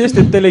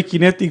este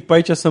telekinetic pe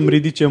aici să-mi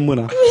ridice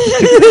mâna?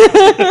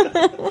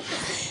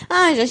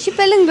 Așa, și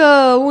pe lângă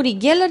Uri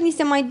Geller ni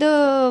se mai dă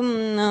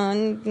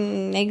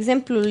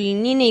exemplul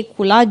Ninei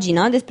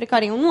Culagina, despre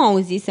care eu nu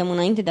auzisem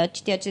înainte de a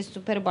citi acest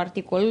superb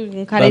articol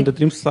în care... Dar între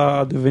timp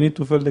s-a devenit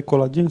un fel de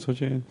colagen sau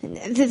ce?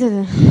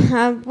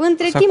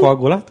 S-a timp,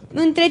 coagulat?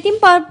 Între timp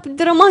a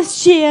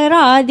rămas ce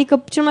era,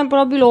 adică cel mai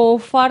probabil o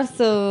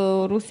farsă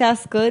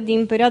rusească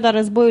din perioada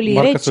războiului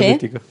Marca rece.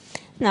 sovietică.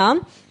 Da,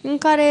 în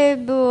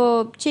care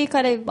cei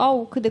care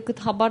au cât de cât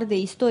habar de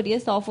istorie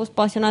sau au fost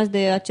pasionați de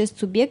acest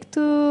subiect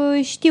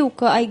știu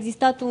că a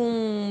existat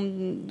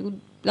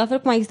la fel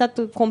cum a existat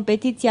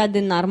competiția de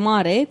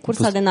înarmare,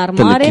 cursa de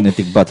înarmare.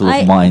 Telekinetic Battle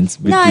of Minds.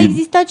 Da, a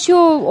existat și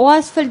o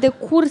astfel de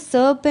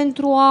cursă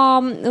pentru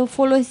a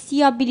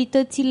folosi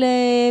abilitățile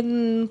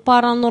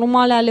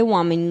paranormale ale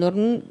oamenilor.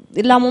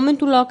 La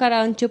momentul la care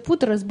a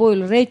început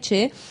războiul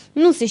rece,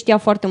 nu se știa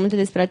foarte multe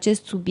despre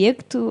acest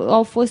subiect.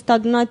 Au fost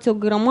adunați o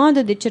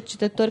grămadă de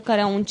cercetători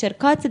care au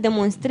încercat să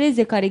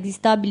demonstreze că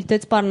există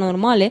abilități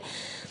paranormale.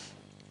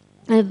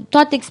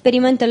 Toate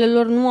experimentele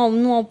lor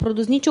nu au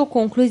produs nicio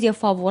concluzie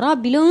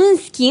favorabilă.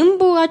 În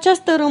schimb,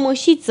 această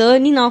rămășiță,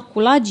 Nina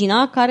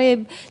Kulagina,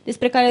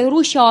 despre care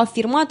rușii au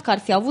afirmat că ar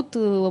fi avut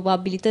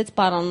abilități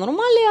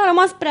paranormale, a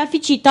rămas prea fi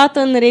citată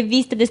în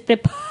reviste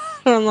despre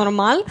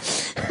paranormal.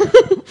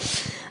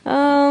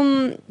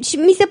 Și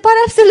mi se pare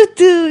absolut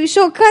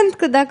șocant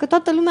că dacă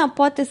toată lumea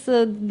poate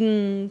să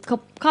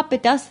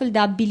capete astfel de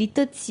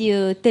abilități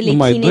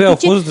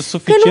telekinetice,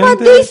 că numai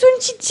 2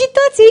 sunt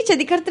citați aici,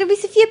 adică ar trebui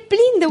să fie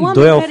plin de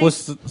oameni. 2 au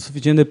fost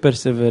suficient de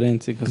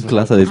perseverenți.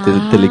 Clasa de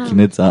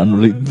telechineță a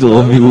anului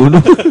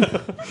 2001.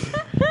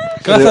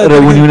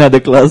 Reuniunea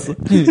de clasă.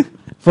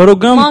 Vă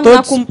rugăm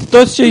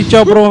toți cei ce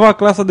au promovat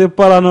clasa de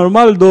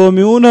paranormal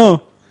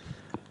 2001.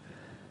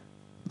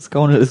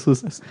 Scaunele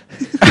sus.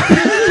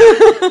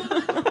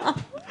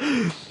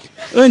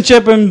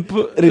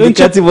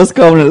 Ridicați-vă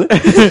scaunele.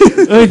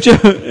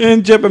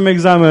 Începem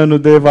examenul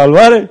de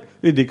evaluare.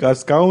 Ridicați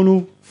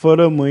scaunul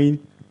fără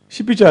mâini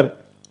și picioare.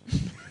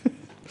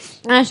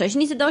 Așa, și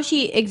ni se dau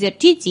și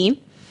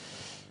exerciții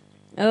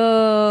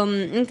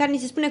în care ni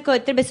se spune că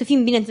trebuie să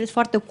fim, bineînțeles,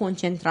 foarte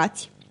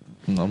concentrați.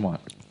 Normal.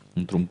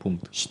 Într-un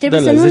punct. Și trebuie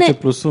de la 10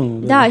 plus 1.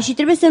 Da, și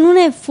trebuie să nu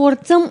ne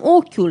forțăm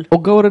ochiul. O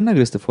gaură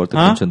neagră este foarte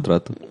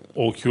concentrată.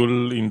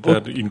 Ochiul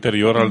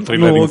interior al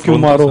treilea din ochiul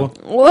frunte. maro.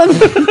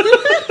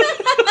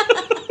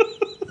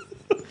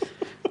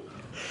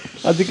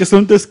 Adică să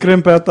nu te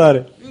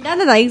scrempeatare.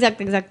 Da,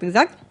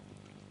 exact.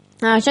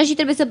 Așa, și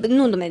trebuie să...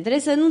 Nu, dom'le, trebuie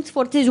să nu-ți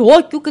forțezi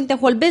ochiul când te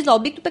holbezi la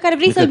obiectul pe care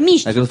vrei să-l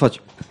miști. Dacă nu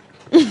faci.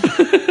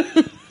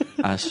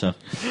 Așa.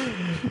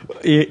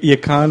 E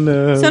ca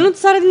în... Să nu-ți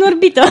sară din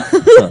orbită.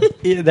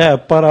 E de-aia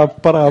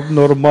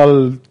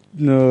paranormal...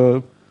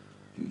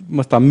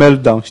 ăsta,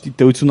 meltdown, știi?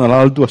 Te uiți unul la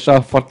altul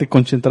așa, foarte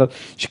concentrat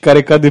și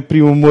care cade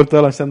primul mort,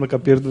 ăla înseamnă că a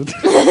pierdut.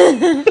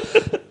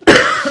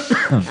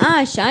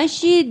 Așa,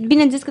 și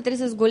bineînțeles că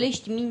trebuie să-ți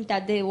golești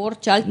mintea de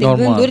orice alte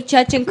gânduri,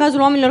 ceea ce în cazul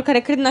oamenilor care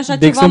cred în așa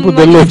de ceva exemplu,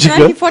 de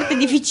logică, ar fi foarte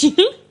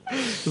dificil.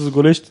 Să-ți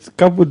golești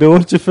capul de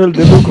orice fel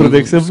de lucruri, de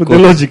exemplu, de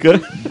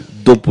logică.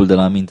 Dopul de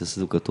la minte să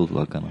ducă totul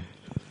la canal.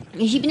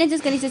 Și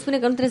bineînțeles că ni se spune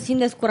că nu trebuie să fim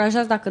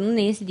descurajați dacă nu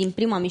ne iese din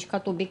prima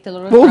mișcat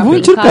obiectelor. Voi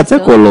încercați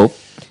acolo.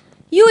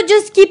 You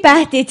just keep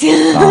at it.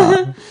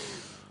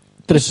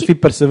 Trebuie să fii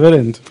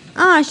perseverent.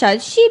 Așa,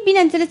 și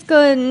bineînțeles că...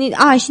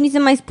 și ni se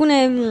mai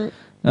spune...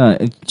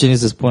 Ce ni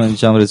se spune,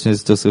 ce am reținut,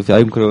 este să fie,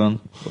 ai un creion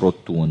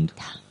rotund.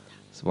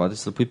 Se poate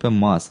să-l pui pe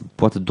masă.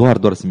 Poate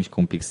doar să mișcă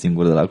un pic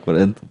singur de la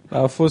curent.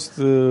 A fost...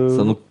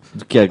 Să nu,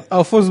 chiar...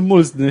 Au fost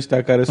mulți din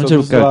ăștia care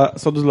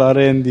s-au dus la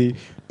Randy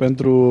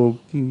pentru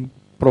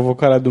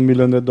provocarea de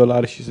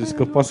 $1.000.000 și se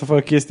că poate să facă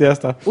chestia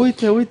asta.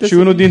 Uite. Și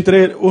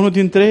unul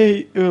dintre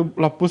ei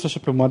l-a pus așa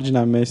pe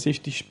marginea mesei,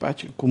 știi, și pe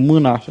aceea, cu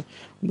mâna așa.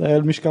 Dar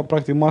el mișca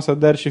practic masa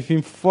de aer și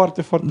fiind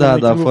foarte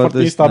foarte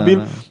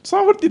instabil, s-a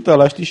învârtit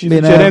ăla, știi, și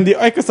zice Randy,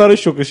 hai că sară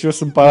și eu, că și eu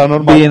sunt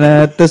paranormal.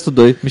 Bine, testul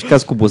 2,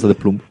 mișcați cubul ăsta de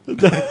plumb.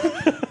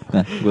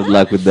 Good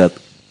luck with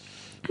that.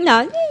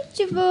 Da,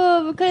 deci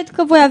cred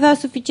că voi avea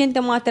suficiente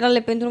materiale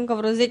pentru încă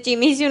vreo 10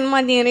 emisiuni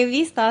numai din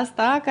revista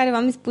asta, care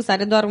v-am spus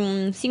are doar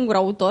un singur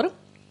autor.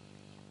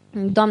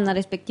 Doamna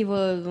respectivă,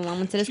 am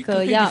înțeles că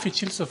ea... E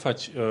dificil să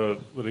faci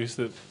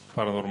reviste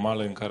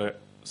paranormale în care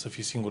să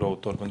fii singur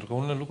autor, pentru că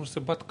unele lucruri se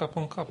bat cap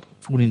în cap.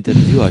 Un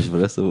interviu aș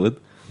vrea să văd.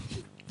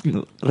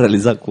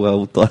 Realizat cu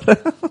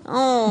autoare.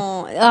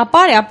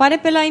 Apare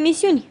pe la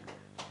emisiuni.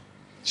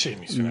 Ce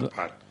emisiune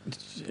apare?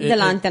 De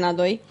la Antena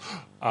 2.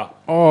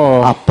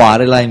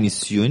 Apare la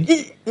emisiuni?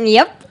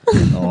 Yep.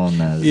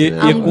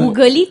 Am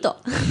googălit-o.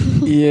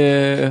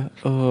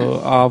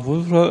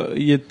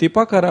 E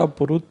tipa care a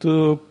apărut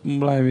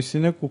la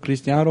emisiune cu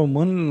Cristian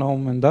Român la un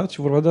moment dat și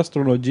vorbea de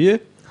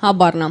astrologie.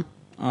 Habar n-am.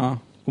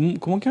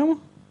 Cum o cheamă?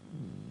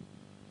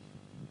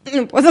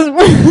 Nu pot să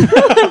spun.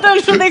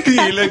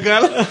 E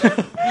ilegal.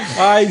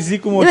 Hai,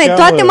 zic cum o cheamă. cheamă.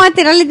 Toate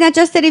materialele din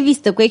această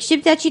revistă, cu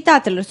excepția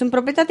citatelor, sunt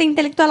proprietatea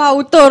intelectuală a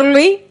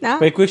autorului. Da?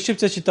 Păi cu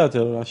excepția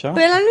citatelor, așa?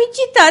 Păi ăla nu-i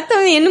citat,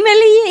 e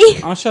numele ei.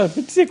 Așa, pe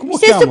zi, cum o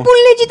se cheamă? Se supun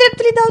legii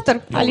dreptului de autor.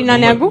 Alina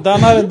Neagu? Dar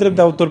n-are drept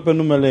de autor pe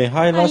numele ei.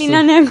 Hai, lasă.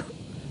 Alina Neagu.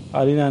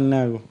 Alina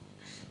Neagu.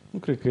 Nu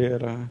cred că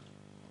era...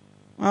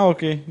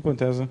 ok, nu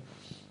contează.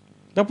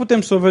 Dar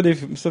putem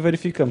să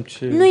verificăm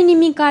ce... Nu-i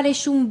nimic, are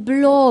și un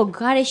blog,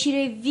 are și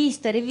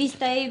revistă.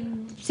 Revista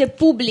se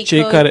publică.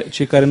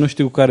 Cei care nu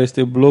știu care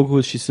este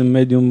blogul și sunt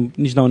medium,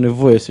 nici n-au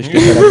nevoie să știu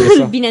care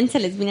adresa.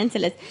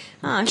 Bineînțeles.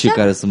 Așa? Cei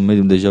care sunt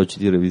medium deja au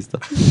citit revista.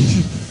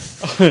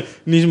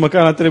 Nici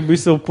măcar n-a trebuit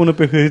să o pună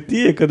pe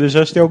hârtie, că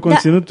deja știau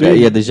conținutul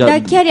ei. E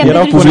deja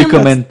era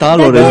publică mental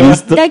o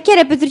revistă. Dar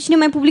chiar pentru cine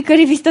mai publică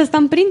revista asta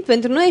în print?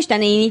 Pentru noi ăștia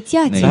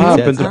neinițiați.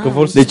 Pentru că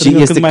vor să deci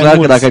este clar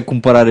că dacă ai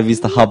cumpărat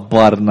revista,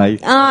 habar n-ai.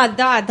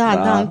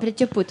 Da, am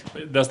priceput.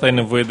 De asta ai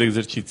nevoie de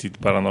exerciții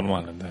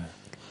paranormale. Da.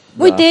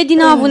 Uite, Edi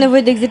n-a avut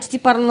nevoie de exerciții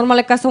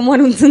paranormale ca să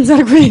omoare un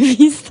țânțar cu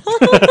revista.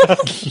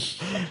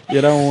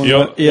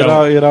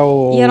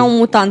 Era un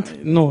mutant.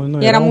 Nu,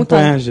 era un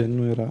păianjen,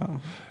 nu era...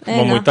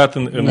 M-am uitat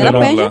îndelung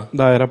la...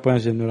 Da, era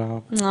păianjen, nu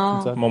era...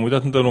 M-am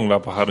uitat îndelung la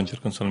pahar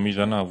încercând să-l mici,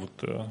 dar n-a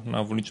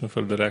avut niciun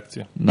fel de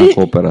reacție. N-a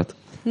cooperat.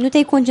 Nu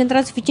te-ai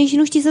concentrat suficient și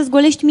nu știi să-ți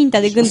golești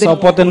mintea de gânduri. Sau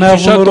poate n-ai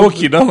avut noroc.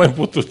 Ochii, n-am mai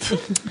putut.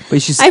 Păi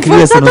și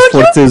scrie să nu-ți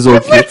forțezi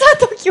ochii. Ai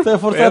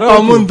forțat ochiul. Erau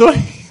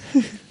amândoi.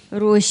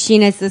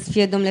 Rușine să-ți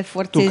fie, domnule,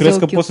 forțezi ochiul. Tu crezi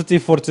că poți să ți-i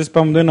forțezi pe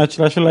amândoi în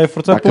același fel? L-ai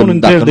forțat pe unul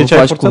dintre el. Dacă nu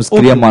faci cum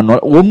scrie manual,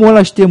 omul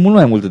ăla știe mult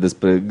mai multe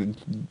despre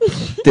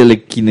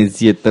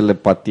telechinezie,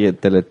 telepatie,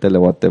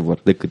 whatever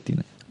decât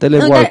tine.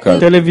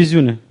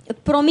 Televiziune.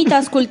 Promit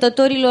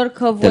ascultătorilor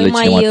că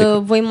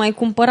voi mai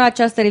cumpăra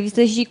această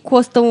revistă și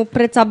costă un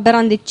preț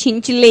aberant de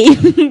 5 lei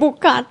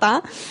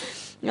bucata.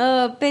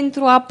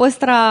 Pentru a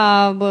păstra,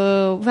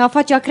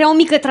 a crea o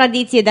mică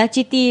tradiție de a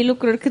citi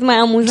lucruri cât mai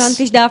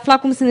amuzante și de a afla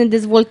cum să ne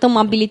dezvoltăm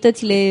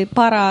abilitățile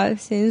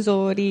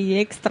parasenzorii,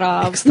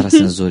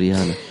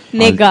 extrasenzoriale.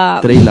 Mega.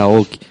 3 la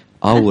ochi,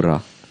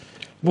 aura.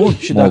 Bun,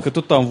 și dacă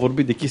tot am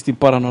vorbit de chestii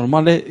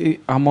paranormale,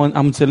 am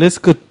înțeles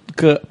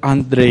că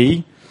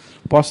Andrei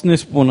poate să ne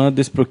spună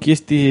despre o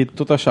chestie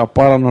tot așa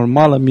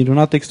paranormală,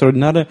 minunată,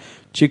 extraordinară,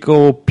 ci că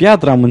o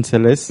piatră, am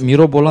înțeles...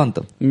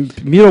 Mirobolantă,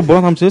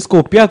 am înțeles că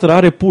o piatră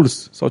are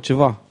puls sau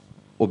ceva.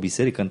 O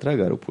biserică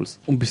întreagă are puls.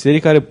 O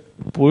biserică are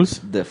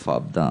puls? De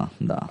fapt,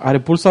 da. Are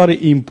puls sau are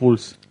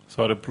impuls?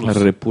 Sau are plus?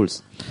 Are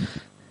repuls.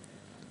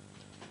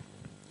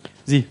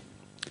 Zi.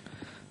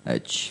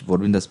 Deci,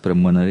 vorbim despre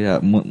mânărirea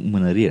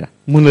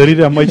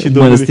Maicii Domnului.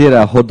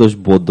 Mănăstirea Hodoș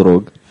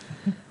Bodrog.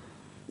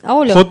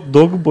 Aoleu. Hot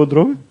dog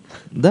Bodrog?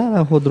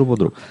 Da,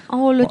 Bodrog.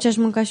 Aoleu, ce-aș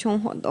mânca și un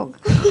hot dog.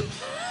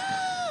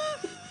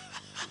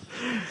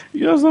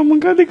 Eu s-am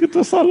mâncat decât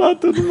o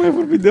salată, nu mai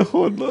vorbit de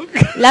hot dog.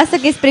 Lasă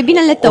că e spre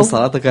binele tău. O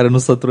salată care nu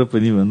sătură pe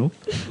nimeni, nu?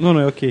 Nu,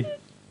 e ok.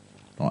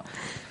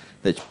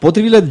 Deci,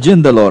 potrivit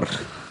legendelor,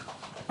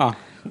 a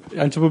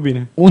început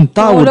bine. Un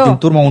taur din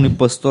turma unui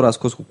păstor a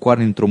scos cu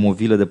coarne într-o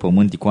movilă de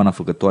pământ icoana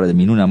făcătoare de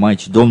minunea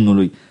Maicii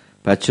Domnului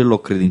pe acel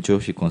loc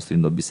credincios și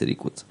construind o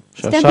bisericuță.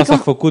 Și așa s-a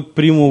făcut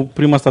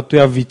prima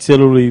statuie a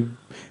vițelului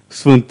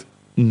sfânt.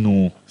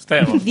 Nu.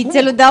 Stai,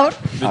 vițelul de aur?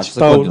 Deci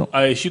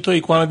a ieșit o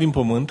icoană din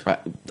pământ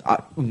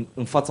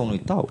în fața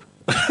unui taur.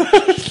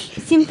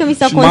 Simt că mi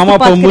s-a și mama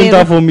pământ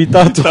a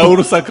vomitat.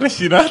 Taurul s-a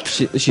creștinat.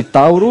 Și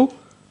taurul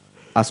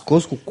a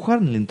scos cu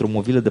coarnele într-o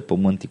movilă de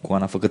pământ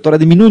icoana făcătoare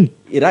de minuni.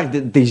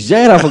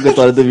 Deja era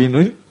făcătoare de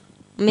minuni.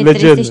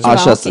 Legendă.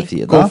 Așa să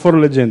fie, da? Conform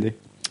legendei.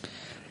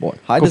 Bun,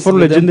 conform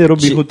legendei,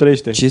 Robin Hood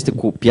trăiește. Ce este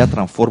cu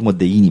piatra în formă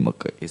de inimă?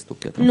 Că este o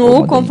piatră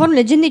nu, conform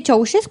legendei,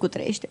 Ceaușescu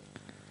trăiește.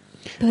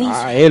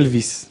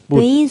 Elvis. Bun.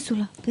 Pe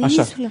insulă.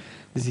 Așa.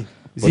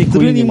 Zi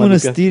cu inima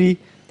mănăstirii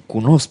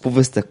cunosc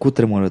povestea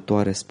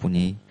cutremurătoare, spune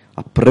ei,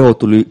 a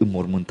preotului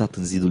înmormântat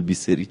în zidul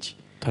bisericii.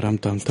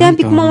 Stai un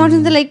pic cum am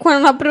ajuns de la icoană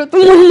la preotul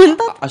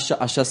înmormântat.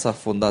 Așa s-a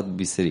fondat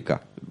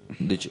biserica.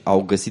 Deci a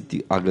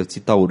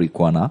găsit taurul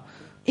icoana.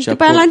 Și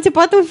după aia l-a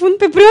înțepat în fund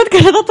pe preot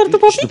care a dat tortul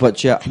popii? Și după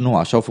aceea,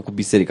 așa au făcut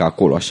biserica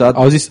acolo. Așa,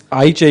 au zis,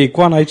 aici e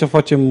icoana, aici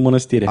facem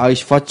mănăstire.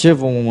 Aici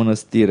facem o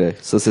mănăstire,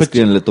 să se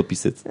scrie în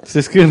letopiseț. Se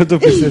scrie în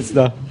letopiseț,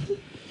 da.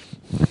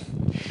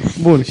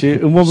 Bun, și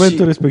în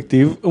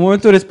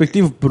momentul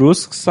respectiv,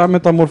 brusc, s-a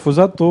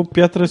metamorfozat o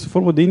piatră sub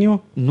formă de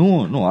inimă?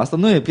 Nu, asta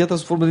nu e piatra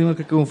sub formă de inimă,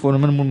 cred că e un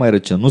fenomen mult mai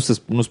recent.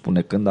 Nu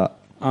spune când, dar...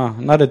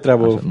 N-are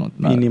treabă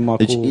inima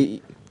deci, cu...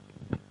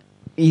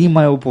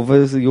 Inima e o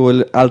poveste, e o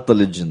altă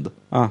legendă.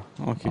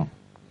 Ok.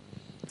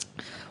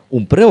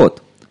 Un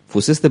preot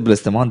fusese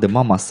blestemat de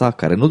mama sa,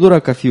 care nu dorea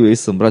ca fiul ei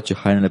să îmbrace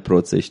hainele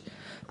preoțești.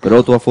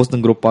 Preotul a fost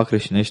îngropat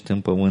creștinește în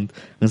pământ,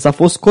 însă a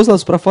fost scos la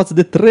suprafață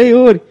de 3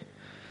 ori.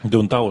 De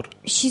un taur.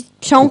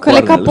 Și-a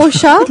încălecat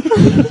poșa?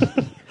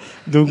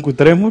 De un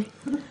cutremur?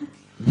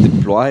 De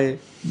ploaie.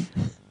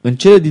 În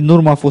cele din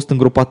urmă a fost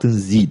îngropat în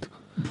zid.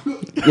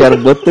 Iar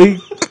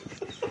bătăi...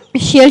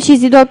 Și el și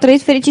Zidul au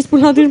trăit fericiți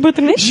până atunci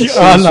bătrânești? Și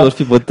Ana ar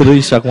fi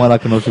bătrâni și acum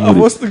dacă nu ar fi A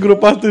murit. fost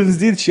îngropat în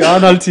zid și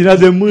Ana îl ținea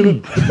de mână.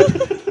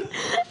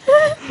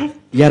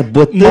 Iar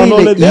Manole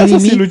bătăile de asta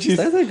inimii... silucis.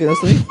 Stai, că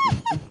asta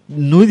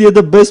nu e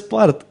the best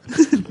part.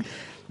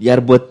 Iar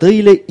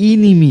bătăile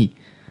inimii...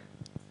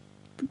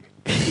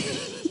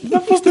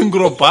 A fost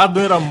îngropat,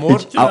 nu era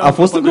mort. Deci, a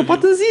fost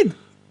îngropat în zid.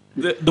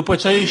 După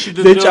ce a ieșit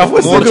de Deci a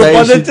fost mort,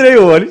 îngropat a de ieșit. 3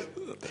 ori.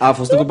 A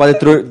fost îngropat de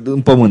 3 ori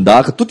în pământ,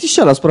 da? Că tot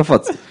ieșea la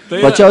suprafață.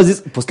 După aceea au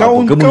zis, Ca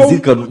un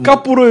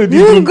capuroiu Nu,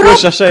 dintr-un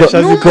coș, așa e, așa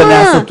nu, zic. că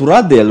ne-a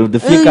săturat de el de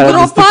fiecare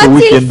dată pe Îngropați-l,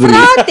 weekenduri.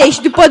 frate,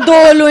 și după 2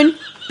 luni.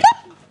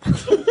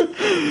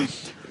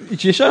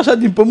 Deci ieșea așa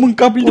din pământ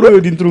capuroiu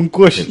dintr-un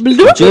coș.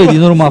 Cele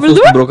din urmă a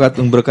fost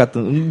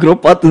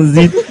îngropat în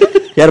zid.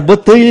 Iar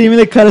bătăile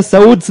mele care se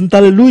aud sunt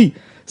ale lui.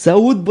 Se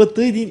aud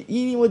bătăi din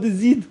inimă de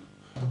zid.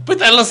 Păi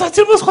dar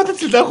lăsați-l, mă,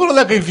 scoateți-l de acolo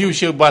dacă e viu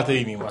și îi bate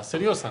inima.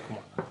 Serios acum.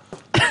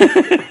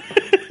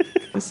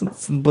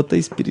 Sunt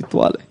bătăi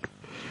spirituale.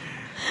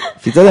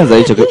 Fiți atenți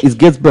aici că it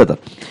gets better.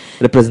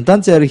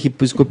 Reprezentanții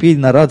Arhiepiscopiei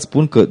din Arad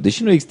spun că,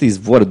 deși nu există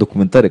izvoare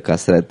documentare ca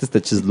să reateste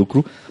acest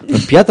lucru, în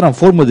piatra în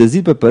formă de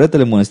zid pe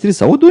peretele mănăstirii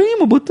se aude o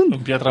inimă bătând. În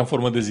piatra în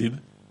formă de zid.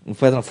 În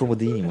piatra în formă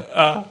de inimă.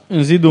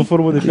 În zidul în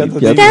formă de piatră.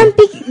 Piatră. Stai un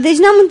pic, deci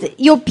n-am înțeles.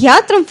 E o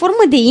piatră în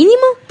formă de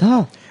inimă?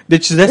 Da.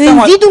 Deci îți dai În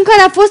seama... zidul în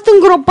care a fost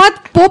îngropat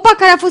popa,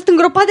 care a fost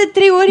îngropat de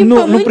 3 ori în Nu,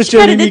 nu pământ și pricep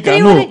care de nimica,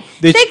 3 nu. ori...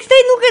 Deci-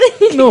 Stai,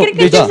 nu, Nu, cred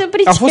că deci ce să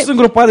pricep. a fost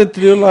îngropat de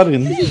 3 ori la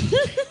rând.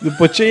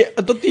 După ce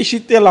tot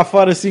ieșit el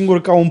afară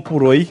singur ca un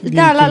puroi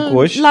dintr-un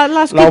coș,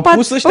 l-a scuipat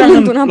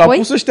pământul l-au înapoi.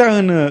 pus ăștia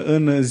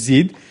în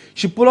zid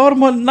și până la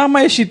urmă n-a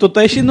mai ieșit tot,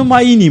 a ieșit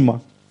numai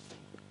inima.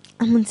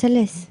 Am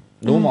înțeles.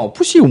 Nu, m-au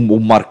pus și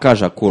un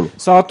marcaj acolo.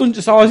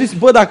 Sau a zis,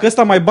 bă, dacă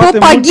ăsta mai bate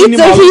Popa mult ghiță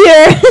inima...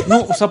 here!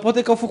 Nu, sau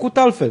poate că au făcut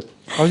altfel.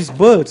 Au zis,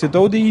 bă, se te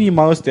aude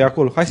inima ăsta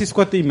acolo. Hai să-i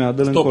scoate inima,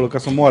 dă-l încolo ca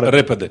să moară.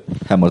 Repede.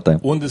 Hammer time.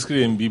 Unde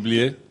scrie în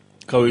Biblie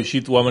că au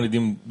ieșit oamenii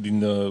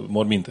din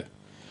morminte?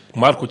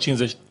 Marcu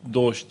 50,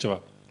 20 și ceva.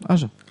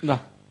 Așa. Da.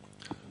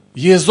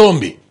 E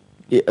zombie.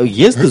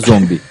 Este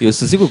zombie. Eu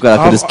sunt sigur că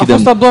dacă A deschidem...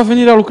 fost a doua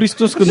venire a lui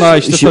Hristos când a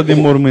ieșit ăsta din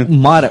mormânt.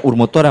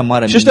 Următoarea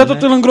mare Și ăștia minune-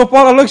 tot îl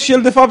îngropa la loc și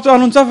el de fapt a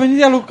anunțat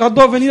a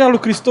doua venire a lui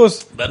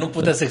Hristos. Dar nu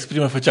putea să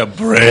exprime, făcea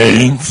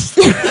brains.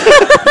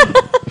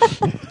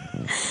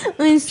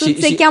 În sud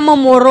Și- se și- cheamă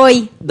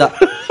moroi. Da.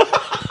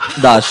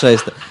 Da, așa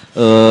este.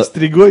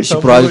 Strigoi Și sau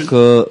probabil că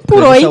nu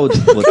Puroi. se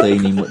aud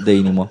bătăi de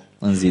inimă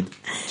în zid.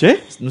 Ce?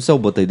 Nu se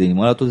aud bătăi de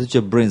inimă, ăla tot zice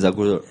brains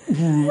acolo.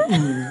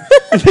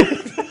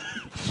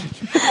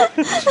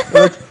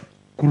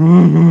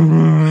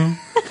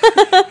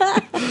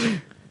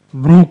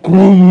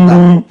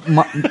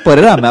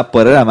 Da,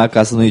 părerea mea,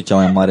 ca să nu e cea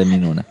mai mare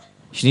minune.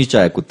 Și nici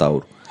aia cu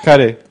taur.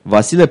 Care?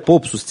 Vasile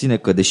Pop susține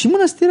că, deși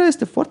mănăstirea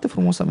este foarte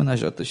frumos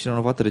amenajată și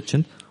renovată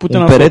recent,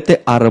 Putem un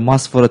perete a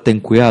rămas fără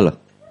tencuială.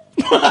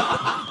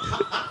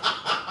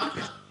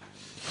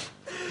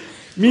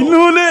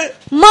 Minune!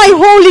 My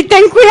holy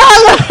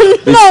tencuială!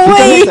 No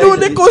way!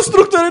 Minune,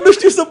 constructori nu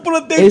știu să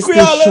pună Este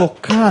tencuială!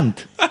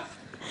 șocant.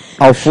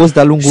 Au fost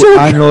de-a lungul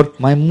anilor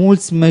mai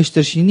mulți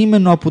meșteri și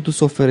nimeni nu a putut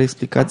să ofere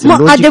explicații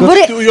logică adevăr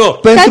e... Știu eu.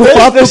 pentru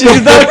faptul Și că...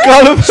 zidar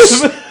calm.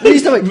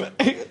 Niște,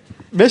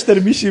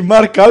 Meșteri mici și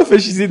mari, calfe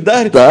și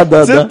zidari. Da.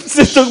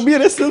 Se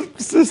tocmire,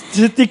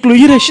 se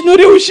ticluire și nu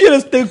reușire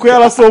să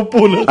tencuiala să o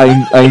pună.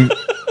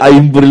 ai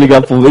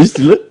îmburligat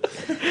poveștile?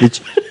 Deci,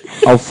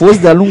 au fost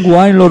de-a lungul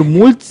anilor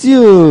mulți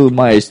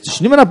maestri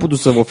și nimeni n-a putut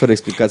să vă ofere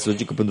explicații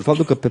logică pentru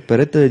faptul că pe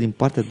peretele din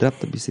partea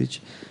dreaptă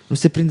bisericii nu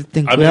se prinde Am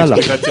tencuiala.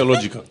 explicație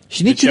logică.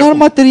 Și nici Deci un alt acum-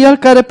 material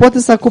care poate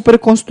să acopere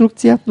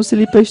construcția nu se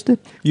lipește.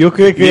 Eu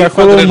cred că Ei e fac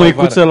acolo o renovare.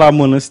 măicuță la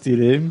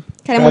mănăstire.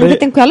 Care mănâncă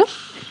tencuială?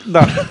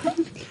 Da.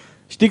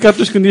 Știi că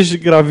atunci când ești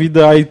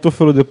gravidă ai tot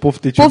felul de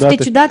pofte ciudate.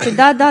 Pofte ciudate,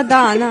 da.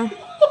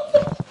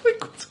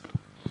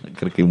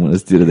 Cred că e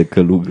mănăstire de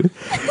călugă.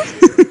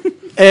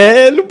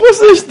 Nu poți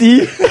să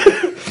știi.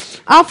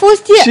 A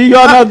fost el... Și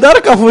Ioana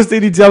Darc a fost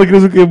inițial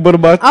crezut că e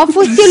bărbat. A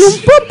fost el un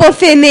popă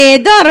femeie,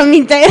 dar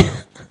aminte.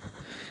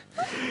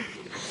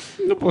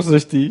 Nu poți să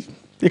știi.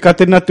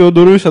 Ecaterina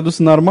Teodoru și-a dus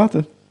în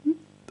armată.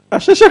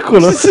 Așa și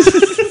acolo.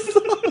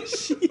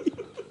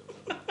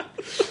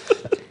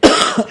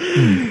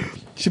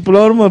 Și până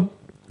la urmă,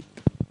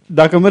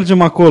 dacă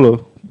mergem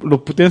acolo,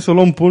 putem să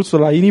luăm pulsul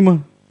la inimă?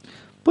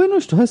 Păi nu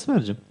știu, hai să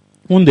mergem.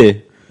 Unde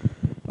e?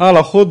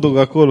 La hot dog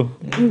acolo.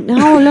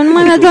 Aoleu, nu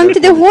mai mi-aduc aminte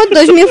de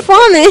hot dog, mi-e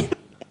foame.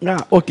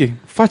 Da, ok.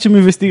 Facem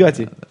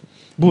investigație.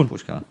 Bun.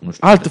 Pușca, nu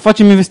știu.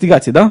 Facem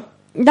investigație, da?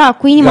 Da,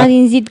 cu inima Da.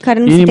 din zid care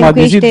nu Inima se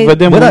de zid, tencuiește.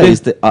 vedem Bă, da, unde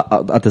este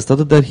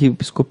atestatul de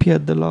arhiepiscopia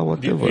de la E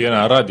whatever. în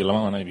Arad, e la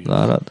mama naibii.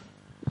 La Arad.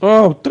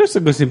 Trebuie să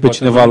găsim pe Poate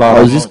cineva nu- la...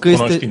 Au zis că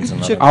este... Cunoștință,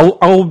 Ce?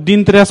 Au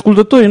dintre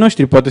ascultătorii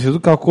noștri, poate se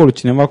ducă acolo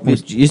cineva cu,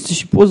 Deci este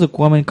și poză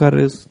cu oameni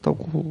care stau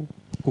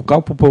cu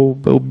capul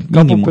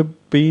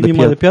pe inimă.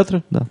 inima de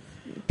piatră. Da.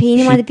 Pe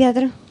inima Și- de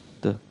piatră?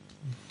 Da.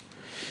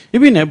 E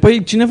bine,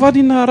 păi cineva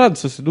din Arad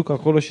să se ducă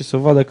acolo și să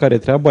vadă care e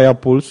treaba, ia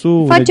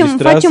pulsul,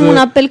 Facem un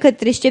apel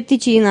către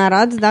scepticii în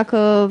Arad.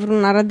 Dacă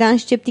vreun aradean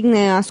sceptic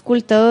ne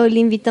ascultă, îl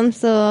invităm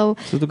să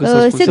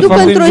se ducă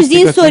într-o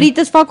zi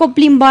însorită, să facă o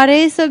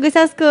plimbare, să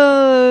găsească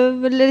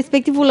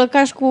respectivul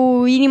lăcaș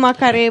cu inima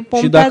care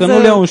pompează. Și dacă nu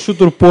le iau un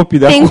șuturi popii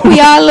de acolo,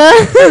 tencuială,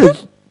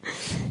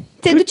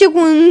 te duce cu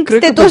un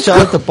Cred că pe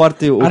cealaltă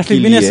parte o ar fi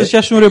bine să-și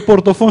ia și un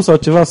reportofon sau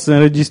ceva, să se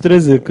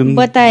înregistreze când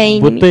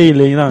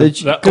bătăile.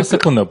 Deci, o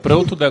secundă,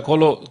 preotul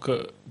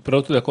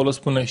de acolo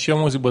spune și eu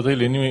am auzit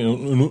bătăile inimii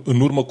în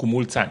urmă cu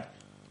mulți ani.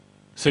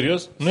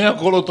 Serios? Nu e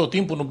acolo tot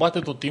timpul? Nu bate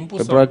tot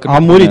timpul? A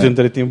murit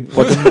între timp.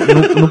 Poate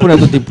nu pune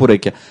tot timpul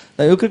urechea.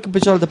 Dar eu cred că pe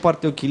cealaltă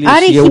parte o chilie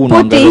are și eu unul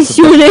am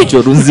hipotensiune.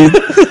 piciorul în zid.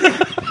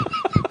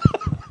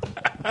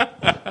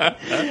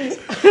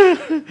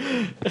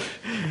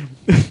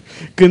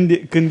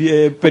 Când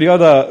e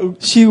perioada...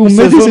 Și un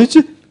medic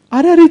zice,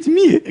 are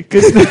aritmie.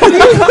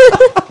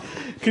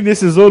 Când e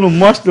sezonul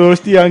maștelor,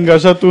 știi, a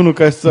angajat unul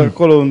ca să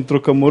acolo într-o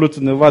cămăruță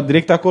undeva,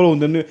 direct acolo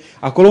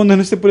unde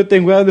nu se pune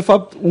tenguia, de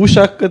fapt,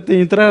 ușa către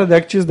intrarea de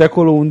acces de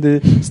acolo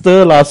unde stă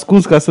ăla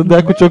ascuns ca să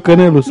dea cu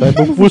ciocănelul, să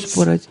aibă puls.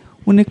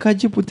 Un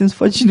EKG putem să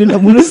facem și la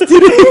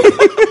mănăstire.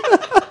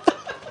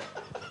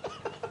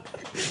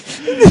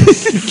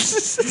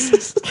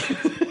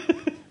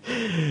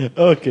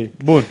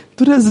 Ok, bun.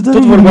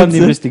 Tot vorbeam de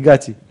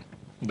investigații.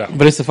 Da.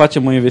 Vrei să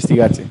facem o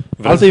investigație?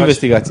 Altă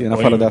investigație, în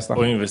afară de asta.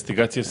 O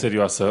investigație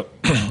serioasă.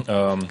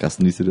 Ca să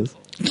nu-i serios.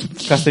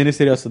 Ca să e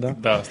neseriosă, da?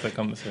 Da, asta e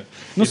cam de serios.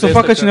 Nu, să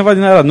facă cineva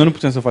din Arad. Noi nu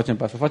putem să facem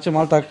pe asta. Facem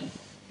alta...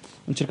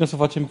 Încercăm să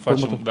facem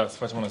să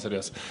facem una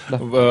serioasă. Da.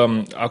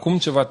 Acum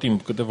ceva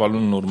timp, câteva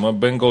luni în urmă,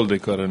 Ben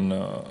Goldacre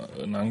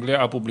în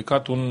Anglia a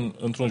publicat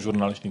într-un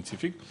jurnal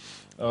științific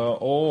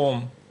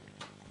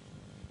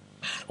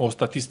o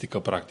statistică,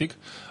 practic,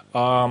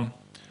 a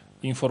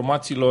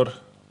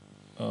informațiilor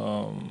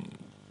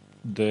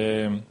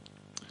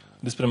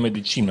despre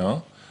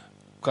medicină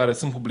care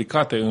sunt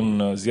publicate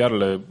în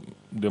ziarele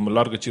de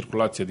largă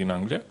circulație din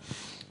Anglia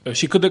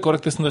și cât de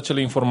corecte sunt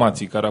acele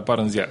informații care apar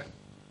în ziare.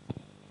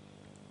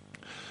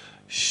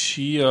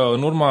 Și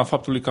în urma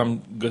faptului că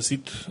am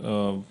găsit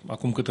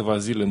acum câteva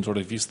zile într-o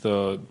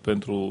revistă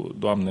pentru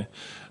doamne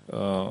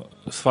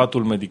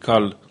sfatul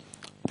medical: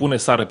 pune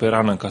sare pe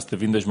rană ca să te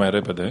vindești mai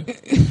repede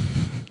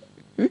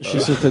și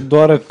să te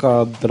doară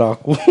ca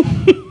dracu.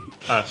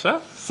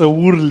 Așa? Să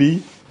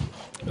urli.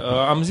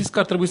 Am zis că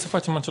ar trebui să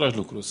facem același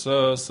lucru,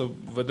 să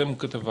vedem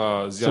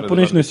câteva ziare de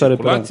largă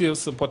circulație,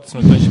 poate să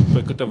ne uităm și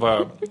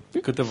pe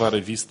câteva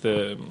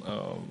reviste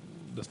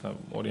de-astea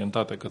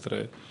orientate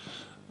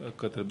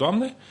către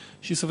doamne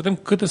și să vedem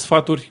câte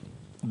sfaturi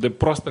de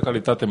proastă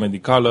calitate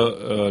medicală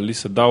li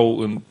se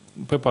dau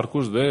pe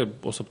parcurs de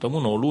o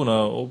săptămână, o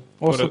lună.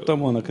 O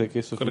săptămână cred că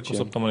e suficient. Cred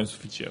că o săptămână e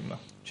suficient, da.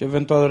 Și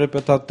eventual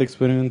repetat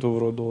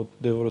experimentul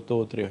de vreo 2-3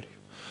 ori.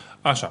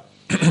 Așa.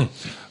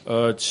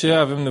 Ce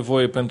avem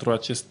nevoie pentru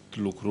acest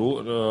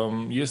lucru?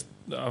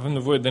 Avem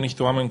nevoie de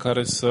niște oameni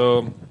care să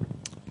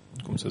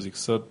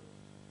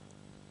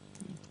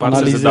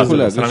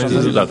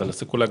analizeze datele,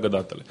 să culeagă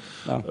datele.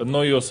 Da.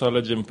 Noi o să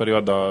alegem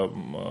perioada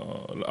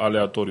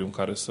aleatoriu în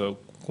care să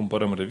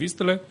cumpărăm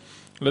revistele,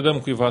 le dăm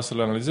cuiva să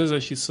le analizeze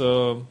și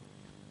să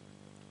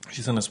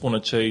ne spună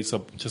ce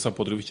s-a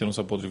potrivit, ce nu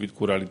s-a potrivit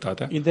cu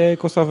realitatea. Ideea e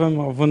că o să avem,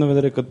 având în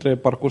vedere că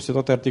trebuie parcurse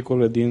toate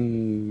articolele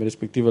din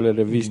respectivele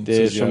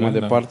reviste și mai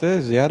departe,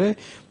 ziare,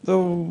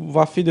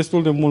 va fi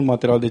destul de mult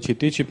material de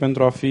citit și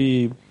pentru a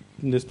fi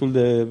destul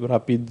de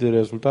rapid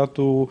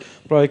rezultatul,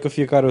 probabil că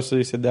fiecare o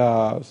să-i se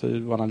dea să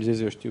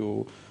analizeze, eu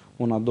știu,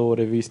 1-2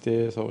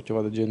 reviste sau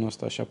ceva de genul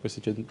ăsta și apoi să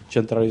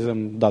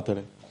centralizăm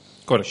datele.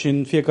 Corect. Și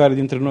în fiecare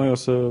dintre noi o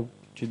să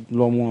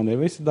luăm una de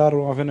reviste, dar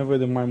avem nevoie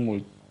de mai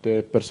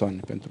multe persoane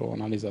pentru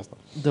analiza asta.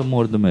 The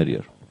more the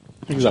merrier.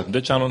 Exact.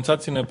 Deci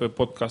anunțați-ne pe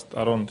podcast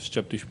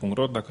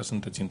arond.sceptici.ro dacă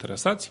sunteți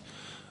interesați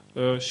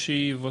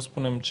și vă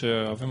spunem ce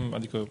avem,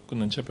 adică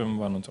când începem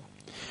vă anunțăm.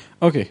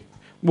 Ok.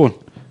 Bun.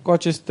 Cu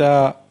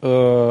acestea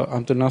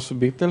am terminat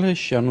subiectele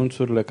și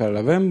anunțurile care le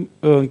avem.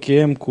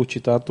 Încheiem cu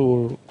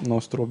citatul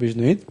nostru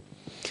obișnuit.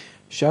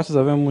 Și astăzi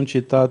avem un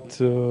citat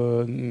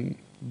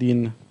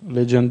din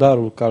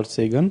legendarul Carl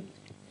Sagan,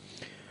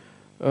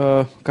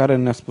 care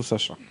ne-a spus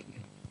așa: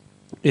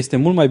 este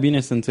mult mai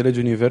bine să înțelegi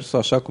universul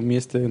așa cum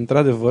este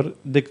într-adevăr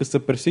decât să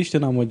persiști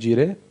în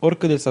amăgire,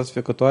 oricât de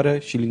satisfăcătoare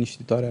și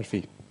liniștitoare ar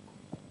fi.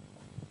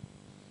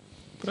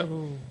 Bravo.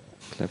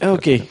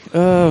 Ok.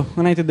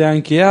 Înainte de a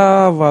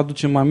încheia, vă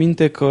aducem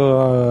aminte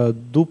că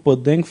după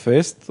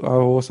Denkfest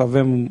o să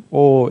avem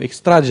o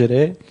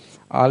extragere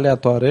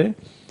aleatoare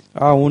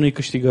a unui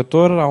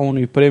câștigător, a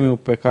unui premiu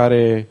pe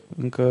care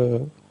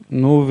încă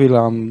nu vi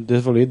l-am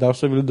dezvăluit, dar o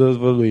să vi-l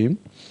dezvăluim.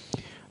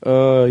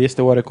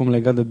 Este oarecum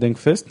legat de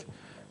Denkfest.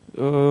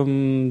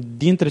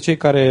 Dintre cei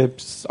care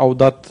au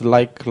dat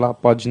like la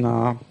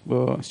pagina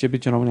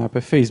Sceptici în România pe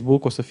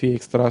Facebook o să fie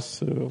extras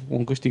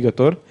un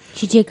câștigător.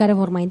 Și cei care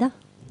vor mai da?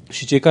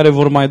 Și cei care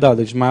vor mai da,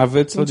 deci mai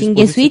aveți la Deci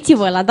dispoziție.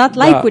 înghesuiți-vă, l-a dat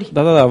like-uri.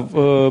 Da.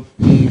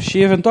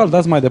 Și eventual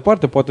dați mai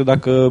departe, poate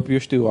dacă, eu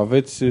știu,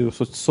 aveți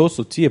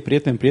soție,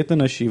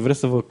 prietenă și vreți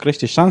să vă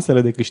crește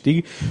șansele de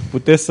câștig,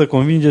 puteți să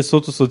convingeți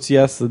soțul,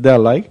 soția să dea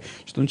like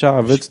și atunci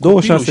aveți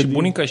două șanse. Și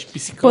bunica și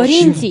pisica.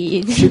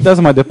 Părinții. Și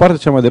dați mai departe,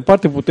 cea mai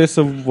departe, puteți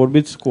să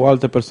vorbiți cu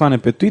alte persoane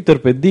pe Twitter,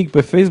 pe Dig,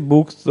 pe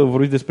Facebook, să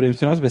vorbiți despre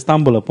emisiunea pe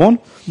Stumble Upon.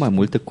 Mai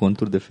multe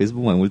conturi de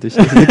Facebook, mai multe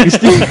șanse de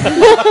câștig.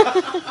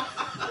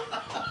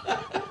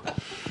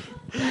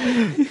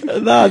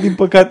 Da, din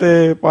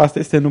păcate, asta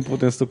este, nu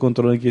putem să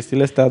controlăm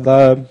chestiile astea,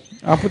 dar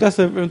am putea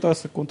să eventual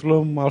să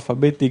controlăm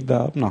alfabetic,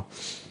 dar na.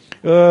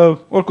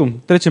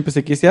 Oricum, trecem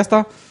peste chestia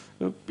asta.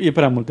 E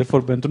prea mult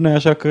efort pentru noi,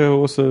 așa că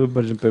o să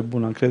mergem pe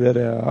bună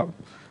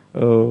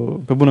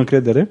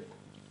încredere.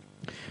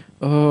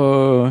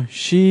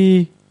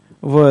 Și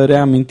vă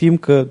reamintim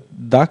că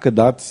dacă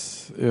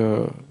dați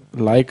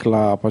like la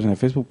pagina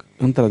Facebook,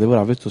 într-adevăr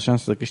aveți o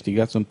șansă să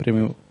câștigați un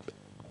premiu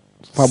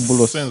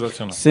fabulos.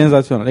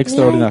 Senzațional,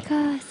 extraordinar.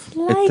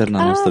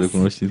 Eterna noastră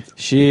recunoștință.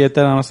 Și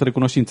eterna noastră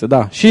recunoștință,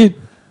 da. Și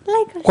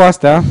cu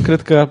astea,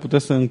 cred că ar putea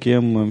să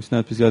încheiem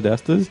emisiunea pe ziua de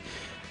astăzi.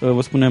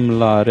 Vă spunem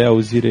la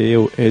reauzire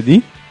eu,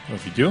 Edi.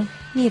 Video.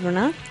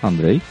 Miruna.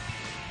 Andrei.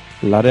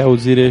 La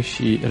reauzire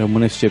și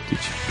rămâneți sceptici.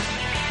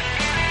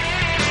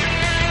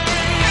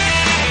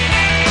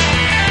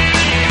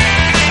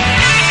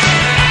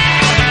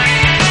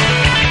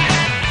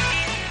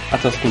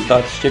 Ați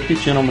ascultat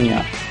Sceptici în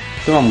România.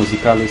 Tema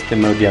muzicală este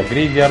melodia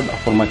Graveyard a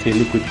formației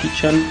Liquid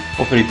Kitchen,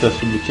 oferită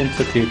sub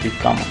licență Creative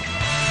Commons.